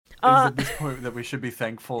 It is at this point that we should be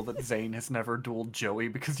thankful that Zane has never dueled Joey,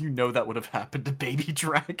 because you know that would have happened to Baby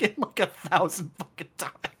Dragon like 1,000 fucking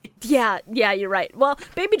times. Yeah, you're right. Well,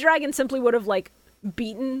 Baby Dragon simply would have, like,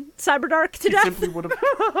 beaten Cyberdark to death.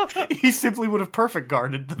 He simply would have perfect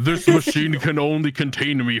guarded the This machine can only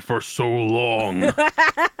contain me for so long.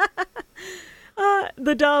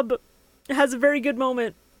 The dub has a very good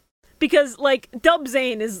moment. Because, like, Dub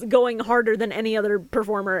Zane is going harder than any other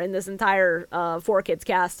performer in this entire 4Kids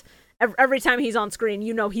cast. Every time he's on screen,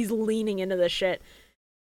 you know he's leaning into this shit.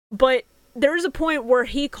 But there's a point where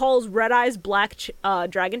he calls Red Eyes Black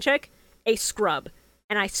Dragon Chick a scrub.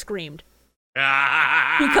 And I screamed.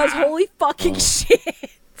 Because holy fucking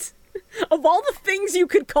shit. Of all the things you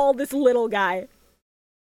could call this little guy.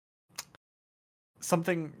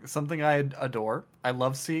 Something I adore. I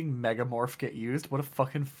love seeing Megamorph get used. What a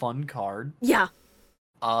fucking fun card. Yeah.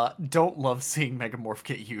 Don't love seeing Megamorph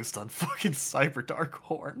get used on fucking Cyberdark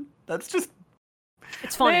Horn. That's just...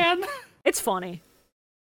 It's funny. Man. It's funny.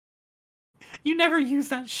 You never use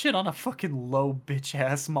that shit on a fucking low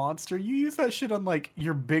bitch-ass monster. You use that shit on, like,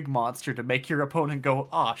 your big monster to make your opponent go,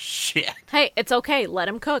 aw, shit. Hey, it's okay. Let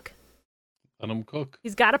him cook. Let him cook.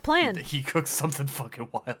 He's got a plan. He cooks something fucking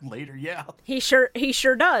wild later, yeah. He sure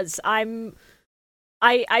does.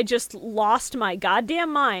 I just lost my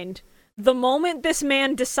goddamn mind the moment this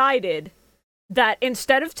man decided that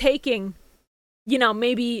instead of taking, you know,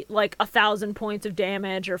 maybe like 1,000 points of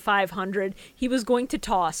damage or 500, he was going to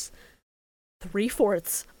toss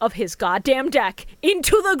 3/4 of his goddamn deck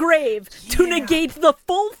into the grave to negate the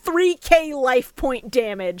full 3k life point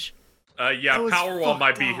damage. Powerwall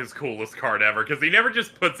might be his coolest card ever, because he never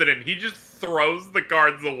just puts it in, he just throws the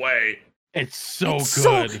cards away. It's so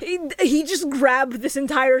good. He just grabbed this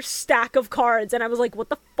entire stack of cards, and I was like, what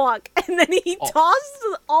the fuck? And then he tossed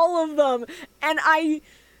all of them, and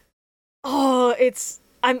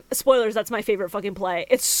spoilers, that's my favorite fucking play.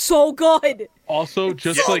 It's so good. Also,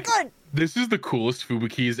 just so like, good. This is the coolest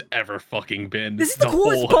Fubuki he's ever fucking been. This is the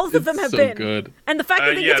coolest both of them have been. Good. And the fact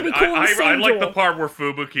that they get to be cool in the same I like duel. the part where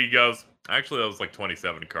Fubuki goes, actually that was like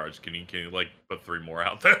 27 cards. Can you like put 3 more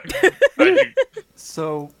out there?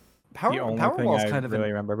 So the only thing Powerwall's I kind of really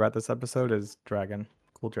remember about this episode is Dragon.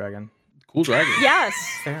 Cool Dragon. Cool dragon. Yes.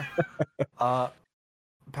 fair.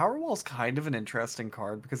 Powerwall's kind of an interesting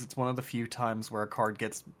card because it's one of the few times where a card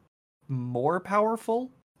gets more powerful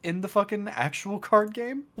in the fucking actual card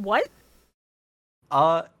game. What?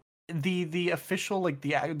 The official, like,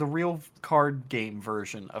 the real card game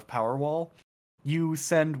version of Powerwall, you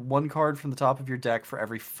send 1 card from the top of your deck for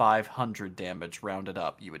every 500 damage rounded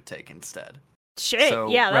up you would take instead. Shit, so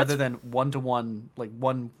yeah, rather than 1-to-1, like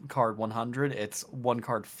 1 card 100, it's 1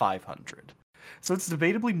 card 500. So it's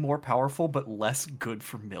debatably more powerful, but less good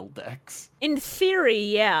for mill decks. In theory,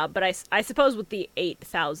 yeah, but I suppose with the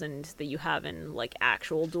 8,000 that you have in, like,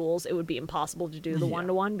 actual duels, it would be impossible to do the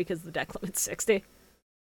 1-to-1 because the deck limit's 60.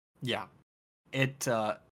 Yeah. It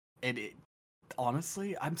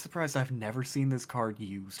honestly, I'm surprised I've never seen this card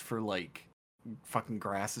used for, like, fucking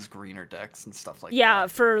Grass's greener decks and stuff like that. Yeah,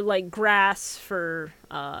 for, like, Grass, for,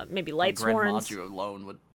 maybe Light Sworns. Gren Maju alone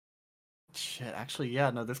would... Shit, actually, yeah,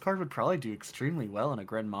 no, this card would probably do extremely well in a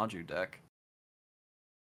Gren Maju deck.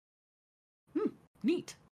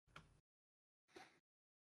 Neat.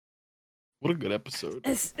 What a good episode.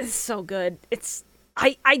 It's so good. It's...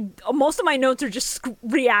 most of my notes are just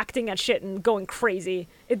reacting at shit and going crazy.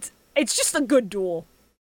 It's just a good duel.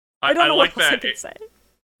 I don't know like what else I that. can say.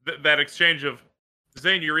 That exchange of,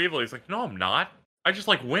 Zane, you're evil. He's like, no, I'm not. I just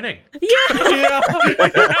like winning. Yeah.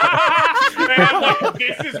 And I'm like,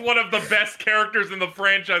 this is one of the best characters in the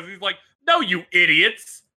franchise. He's like, no, you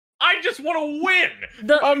idiots. I just want to win.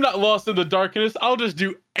 I'm not lost in the darkness. I'll just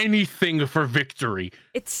do anything for victory.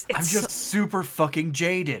 It's I'm just super fucking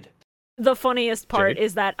jaded. The funniest part Jade?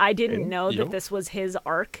 is that I didn't know Yo? that this was his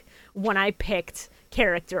arc when I picked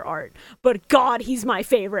character art. But God, he's my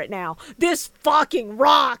favorite now. This fucking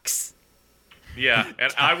rocks! Yeah,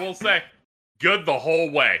 and I will say, good the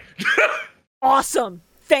whole way. Awesome!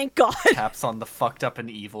 Thank God. Taps on the fucked up and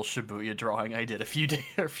evil Shibuya drawing I did a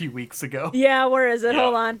few weeks ago. Yeah, where is it? Yeah.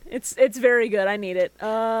 Hold on. It's very good. I need it.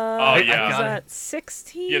 Oh, yeah. Was got that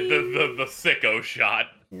 16? Yeah, the sicko shot.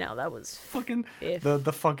 No, that was Fucking If-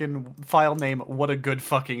 the fucking file name. What a good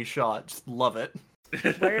fucking shot. Just love it.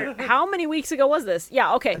 where. How many weeks ago was this?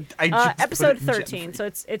 Yeah, okay. I just put Episode it in Gen 13. 3. So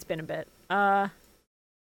it's been a bit. Yeah,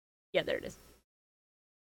 there it is.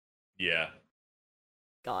 Yeah.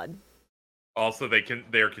 God. Also,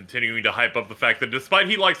 they're continuing to hype up the fact that despite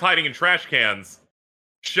he likes hiding in trash cans,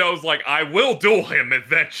 shows like I will duel him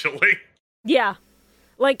eventually. Yeah.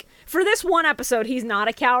 Like, for this one episode, he's not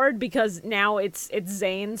a coward because now it's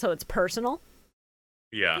Zane, so it's personal.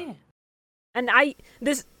 Yeah. And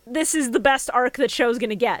this is the best arc that show's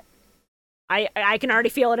gonna get. I can already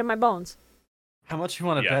feel it in my bones. How much you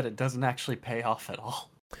want to Yeah. bet it doesn't actually pay off at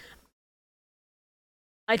all?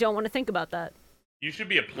 I don't want to think about that. You should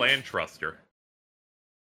be a plan truster.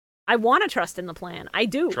 I want to trust in the plan. I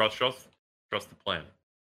do. Trust the plan.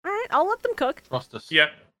 All right, I'll let them cook. Trust us. Yeah.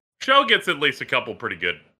 Show gets at least a couple pretty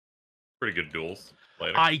good duels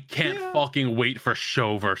later. I can't fucking wait for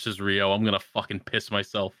Show versus Rio. I'm gonna fucking piss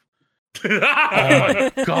myself. Oh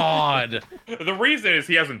my god. The reason is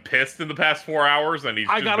he hasn't pissed in the past 4 hours and he's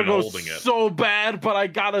I just gotta been go holding it. so bad, but I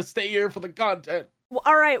gotta stay here for the content. Well,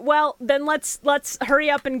 all right, well, then let's hurry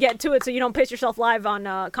up and get to it so you don't piss yourself live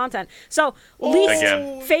on content. So, least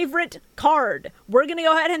Again. favorite card. We're going to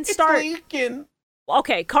go ahead and start.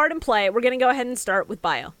 Okay, card and play. We're going to go ahead and start with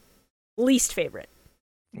bio. Least favorite.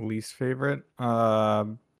 Least favorite? Bubble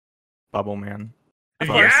Man. Of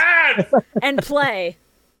course. Yes! And play.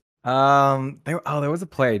 There was a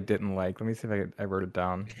play I didn't like. Let me see if I wrote it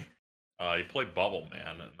down. You played Bubble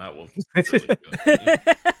Man, and that was really good.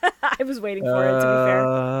 I was waiting for it, to be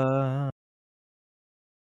fair.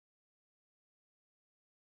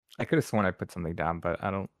 I could have sworn I put something down, but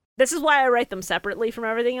I don't. This is why I write them separately from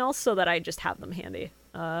everything else, so that I just have them handy.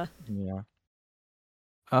 Yeah.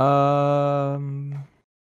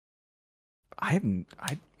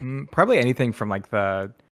 Probably anything from like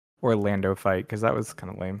the Orlando fight because that was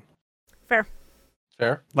kind of lame. Fair.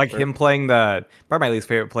 Like Fair. him playing the. Probably my least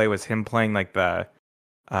favorite play was him playing like the,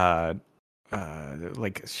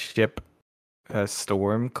 like ship,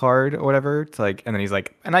 storm card or whatever. It's like, and then he's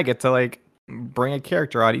like, and I get to like bring a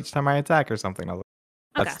character out each time I attack or something. I was like,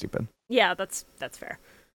 that's Okay. stupid. Yeah, that's fair.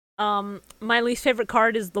 My least favorite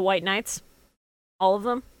card is the White Knights. All of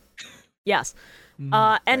them. Yes. And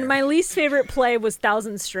Fair. my least favorite play was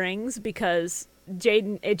Thousand Strings because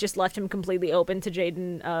Jaden, it just left him completely open to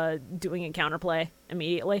Jaden doing a counterplay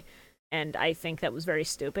immediately. And I think that was very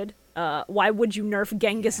stupid. Why would you nerf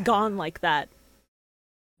Genghis Gone like that?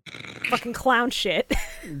 Fucking clown shit.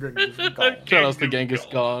 Shout out to Genghis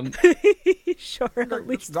Khan. Sure,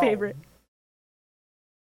 least Gone. favorite.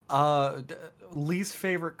 Least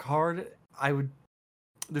favorite card,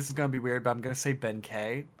 this is gonna be weird, but I'm gonna say Ben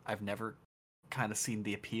K. I've never kind of seen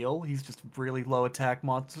the appeal. He's just really low attack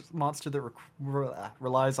monster that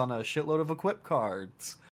relies on a shitload of equip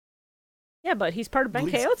cards. Yeah, but he's part of Ben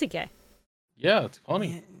Least- KOTK. Yeah, it's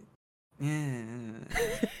funny. Yeah.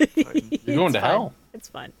 You're going to hell. It's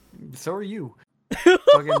fine. So are you.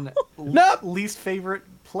 Fucking least favorite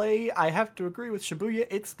play, I have to agree with Shibuya.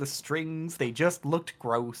 It's the strings. They just looked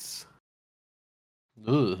gross.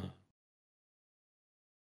 Ugh.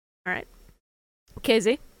 All right.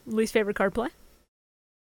 KZ, least favorite card play?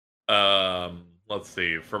 Let's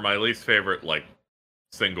see. For my least favorite, like,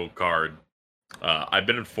 single card, I've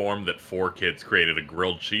been informed that 4Kids created a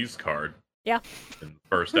grilled cheese card. Yeah. In the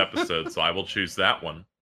first episode, so I will choose that one.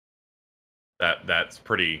 That's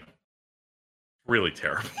pretty, really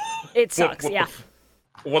terrible. It sucks, yeah.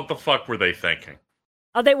 What the fuck were they thinking?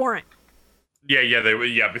 Oh, they weren't. Yeah, they were.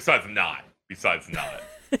 Yeah, besides not.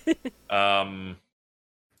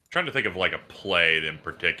 Trying to think of like a play in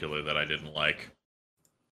particular that I didn't like.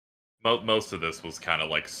 Most of this was kind of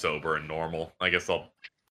like sober and normal. I guess I'll.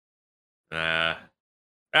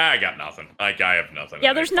 I got nothing. Like I have nothing.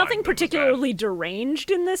 Yeah, there's nothing particularly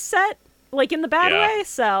deranged in this set, like in the bad Yeah. way,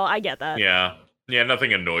 so I get that. Yeah,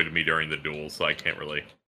 nothing annoyed me during the duel, so I can't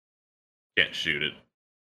shoot it.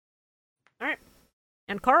 Alright.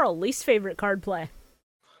 And Carl, least favorite card play.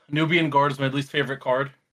 Nubian Guard is my least favorite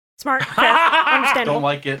card. Smart, fair, understandable. Don't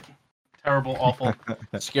like it. Terrible, awful,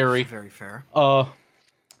 scary. Very fair.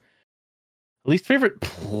 Least favorite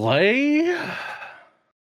play?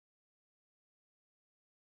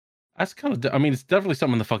 That's kind of. I mean, it's definitely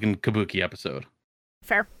something in the fucking Kabuki episode.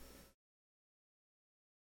 Fair.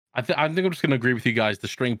 I think I'm just gonna agree with you guys. The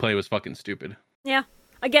string play was fucking stupid. Yeah.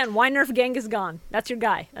 Again, why nerf Genghis Khan? That's your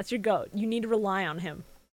guy. That's your goat. You need to rely on him.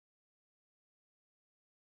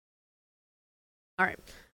 All right.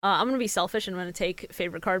 I'm going to be selfish and I'm going to take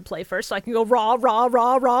favorite card play first so I can go raw.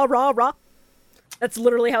 That's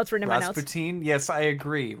literally how it's written in my notes. Rasputin? Yes, I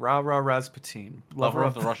agree. Rasputin. Lover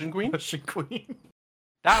of the Russian Queen? Russian Queen.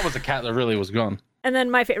 That was a cat that really was gone. And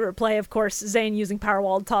then my favorite play, of course, Zane using Power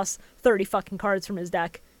Wall to toss 30 fucking cards from his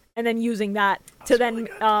deck. And then using that to then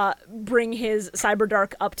bring his Cyber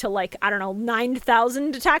Dark up to, like, I don't know,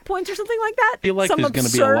 9,000 attack points or something like that? I feel like some there's going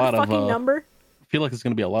to be a lot of number. I feel like there's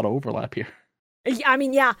going to be a lot of overlap here. I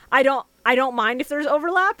mean, yeah, I don't mind if there's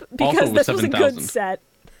overlap because also, this was a good 7,000. set.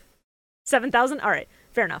 7,000? All right,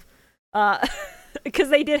 fair enough. Because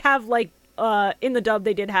they did have, like, in the dub,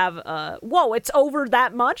 they did have, whoa, it's over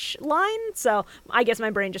that much line? So I guess my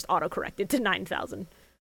brain just auto-corrected to 9,000.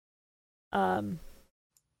 All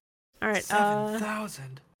right.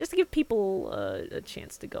 7,000. Just to give people a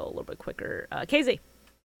chance to go a little bit quicker. KZ,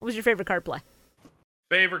 what was your favorite card play?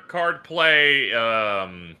 Favorite card play,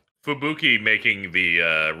 Fubuki making the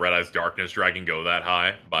Red Eyes Darkness Dragon go that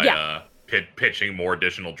high by pitching more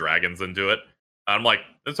additional dragons into it. I'm like,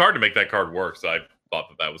 it's hard to make that card work, so I thought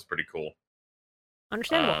that was pretty cool.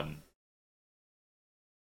 Understandable.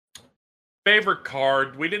 Favorite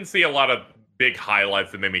card, we didn't see a lot of big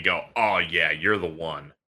highlights that made me go, oh yeah, you're the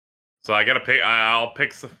one. So I gotta pick, I'll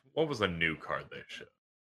pick, what was a new card they showed?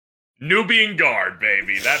 Nubian Guard,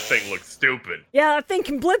 baby. That thing looks stupid. Yeah, that thing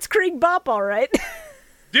can Blitzkrieg bop, all right.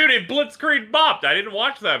 Dude, it Blitzkrieg bopped. I didn't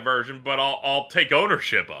watch that version, but I'll take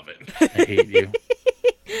ownership of it. I hate you.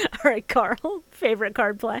 All right, Carl. Favorite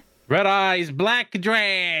card play? Red Eyes Black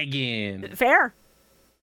Dragon. Fair.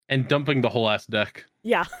 And dumping the whole ass deck.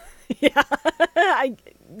 Yeah. Yeah.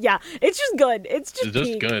 Yeah. It's just good. It's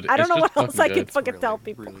just good. I don't know what else I can It's fucking really, tell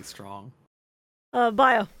people. really strong.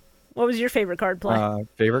 Bio, what was your favorite card play?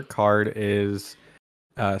 Favorite card is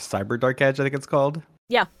Cyber Dark Edge, I think it's called.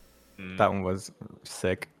 Yeah. That one was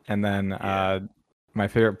sick. And then my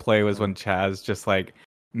favorite play was when Chaz just like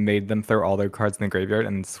made them throw all their cards in the graveyard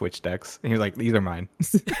and switch decks. And he was like, "These are mine."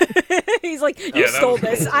 He's like, "You stole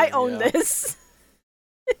this. cool. I own this."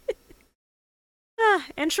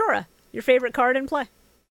 And Shura, your favorite card in play?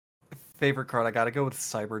 Favorite card, I gotta go with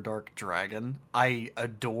Cyber Dark Dragon. I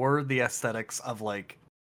adore the aesthetics of, like,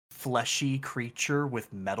 fleshy creature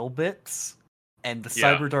with metal bits. And the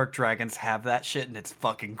Cyber Dark Dragons have that shit, and it's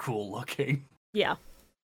fucking cool looking. Yeah.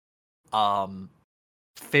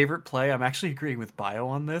 Favorite play, I'm actually agreeing with Bio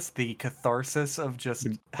on this. The catharsis of just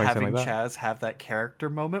having like Chaz have that character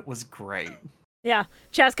moment was great. Yeah.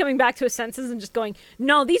 Chaz coming back to his senses and just going,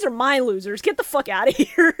 "No, these are my losers. Get the fuck out of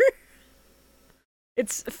here."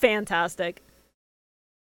 It's fantastic.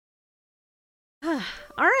 All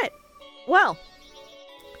right. Well,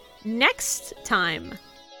 next time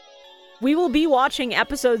we will be watching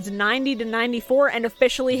episodes 90 to 94 and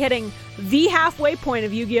officially hitting the halfway point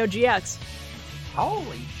of Yu-Gi-Oh! GX.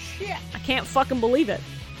 Holy shit. I can't fucking believe it.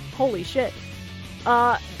 Holy shit.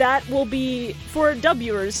 That will be, for dub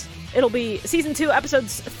viewers, it'll be Season 2,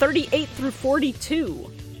 episodes 38 through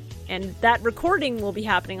 42. And that recording will be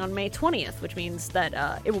happening on May 20th, which means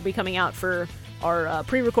that it will be coming out for our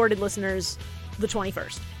pre-recorded listeners the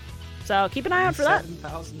 21st. So keep an eye out for that.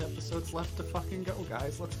 7,000 episodes left to fucking go,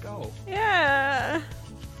 guys. Let's go. Yeah.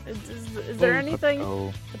 Is there anything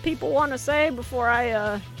that people want to say before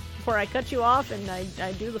I cut you off and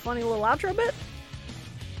I do the funny little outro bit?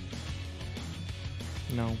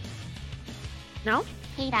 No. No?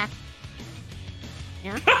 Peter,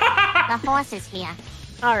 Yeah? the horse is here.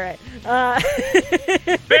 All right.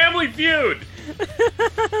 Family Feud!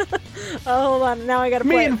 Oh, hold on. Now I gotta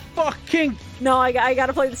play Me it. and fucking No, I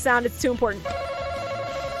gotta play the sound. It's too important.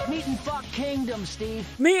 Meet and fuck kingdom, Steve.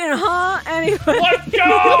 Me and anyway. Let's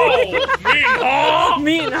go! Mean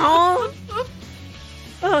Me and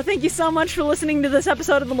Oh, thank you so much for listening to this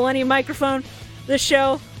episode of the Millennium Microphone. This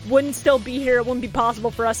show wouldn't still be here. It wouldn't be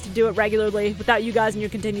possible for us to do it regularly without you guys and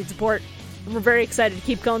your continued support. And we're very excited to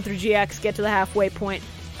keep going through GX, get to the halfway point,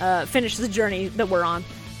 finish the journey that we're on.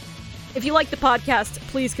 If you like the podcast,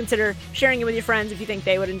 please consider sharing it with your friends if you think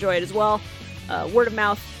they would enjoy it as well. Word of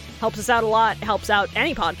mouth helps us out a lot. It helps out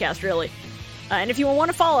any podcast, really. And if you want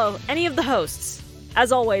to follow any of the hosts,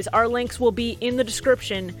 as always, our links will be in the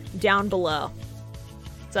description down below.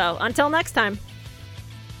 So, until next time,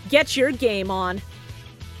 get your game on.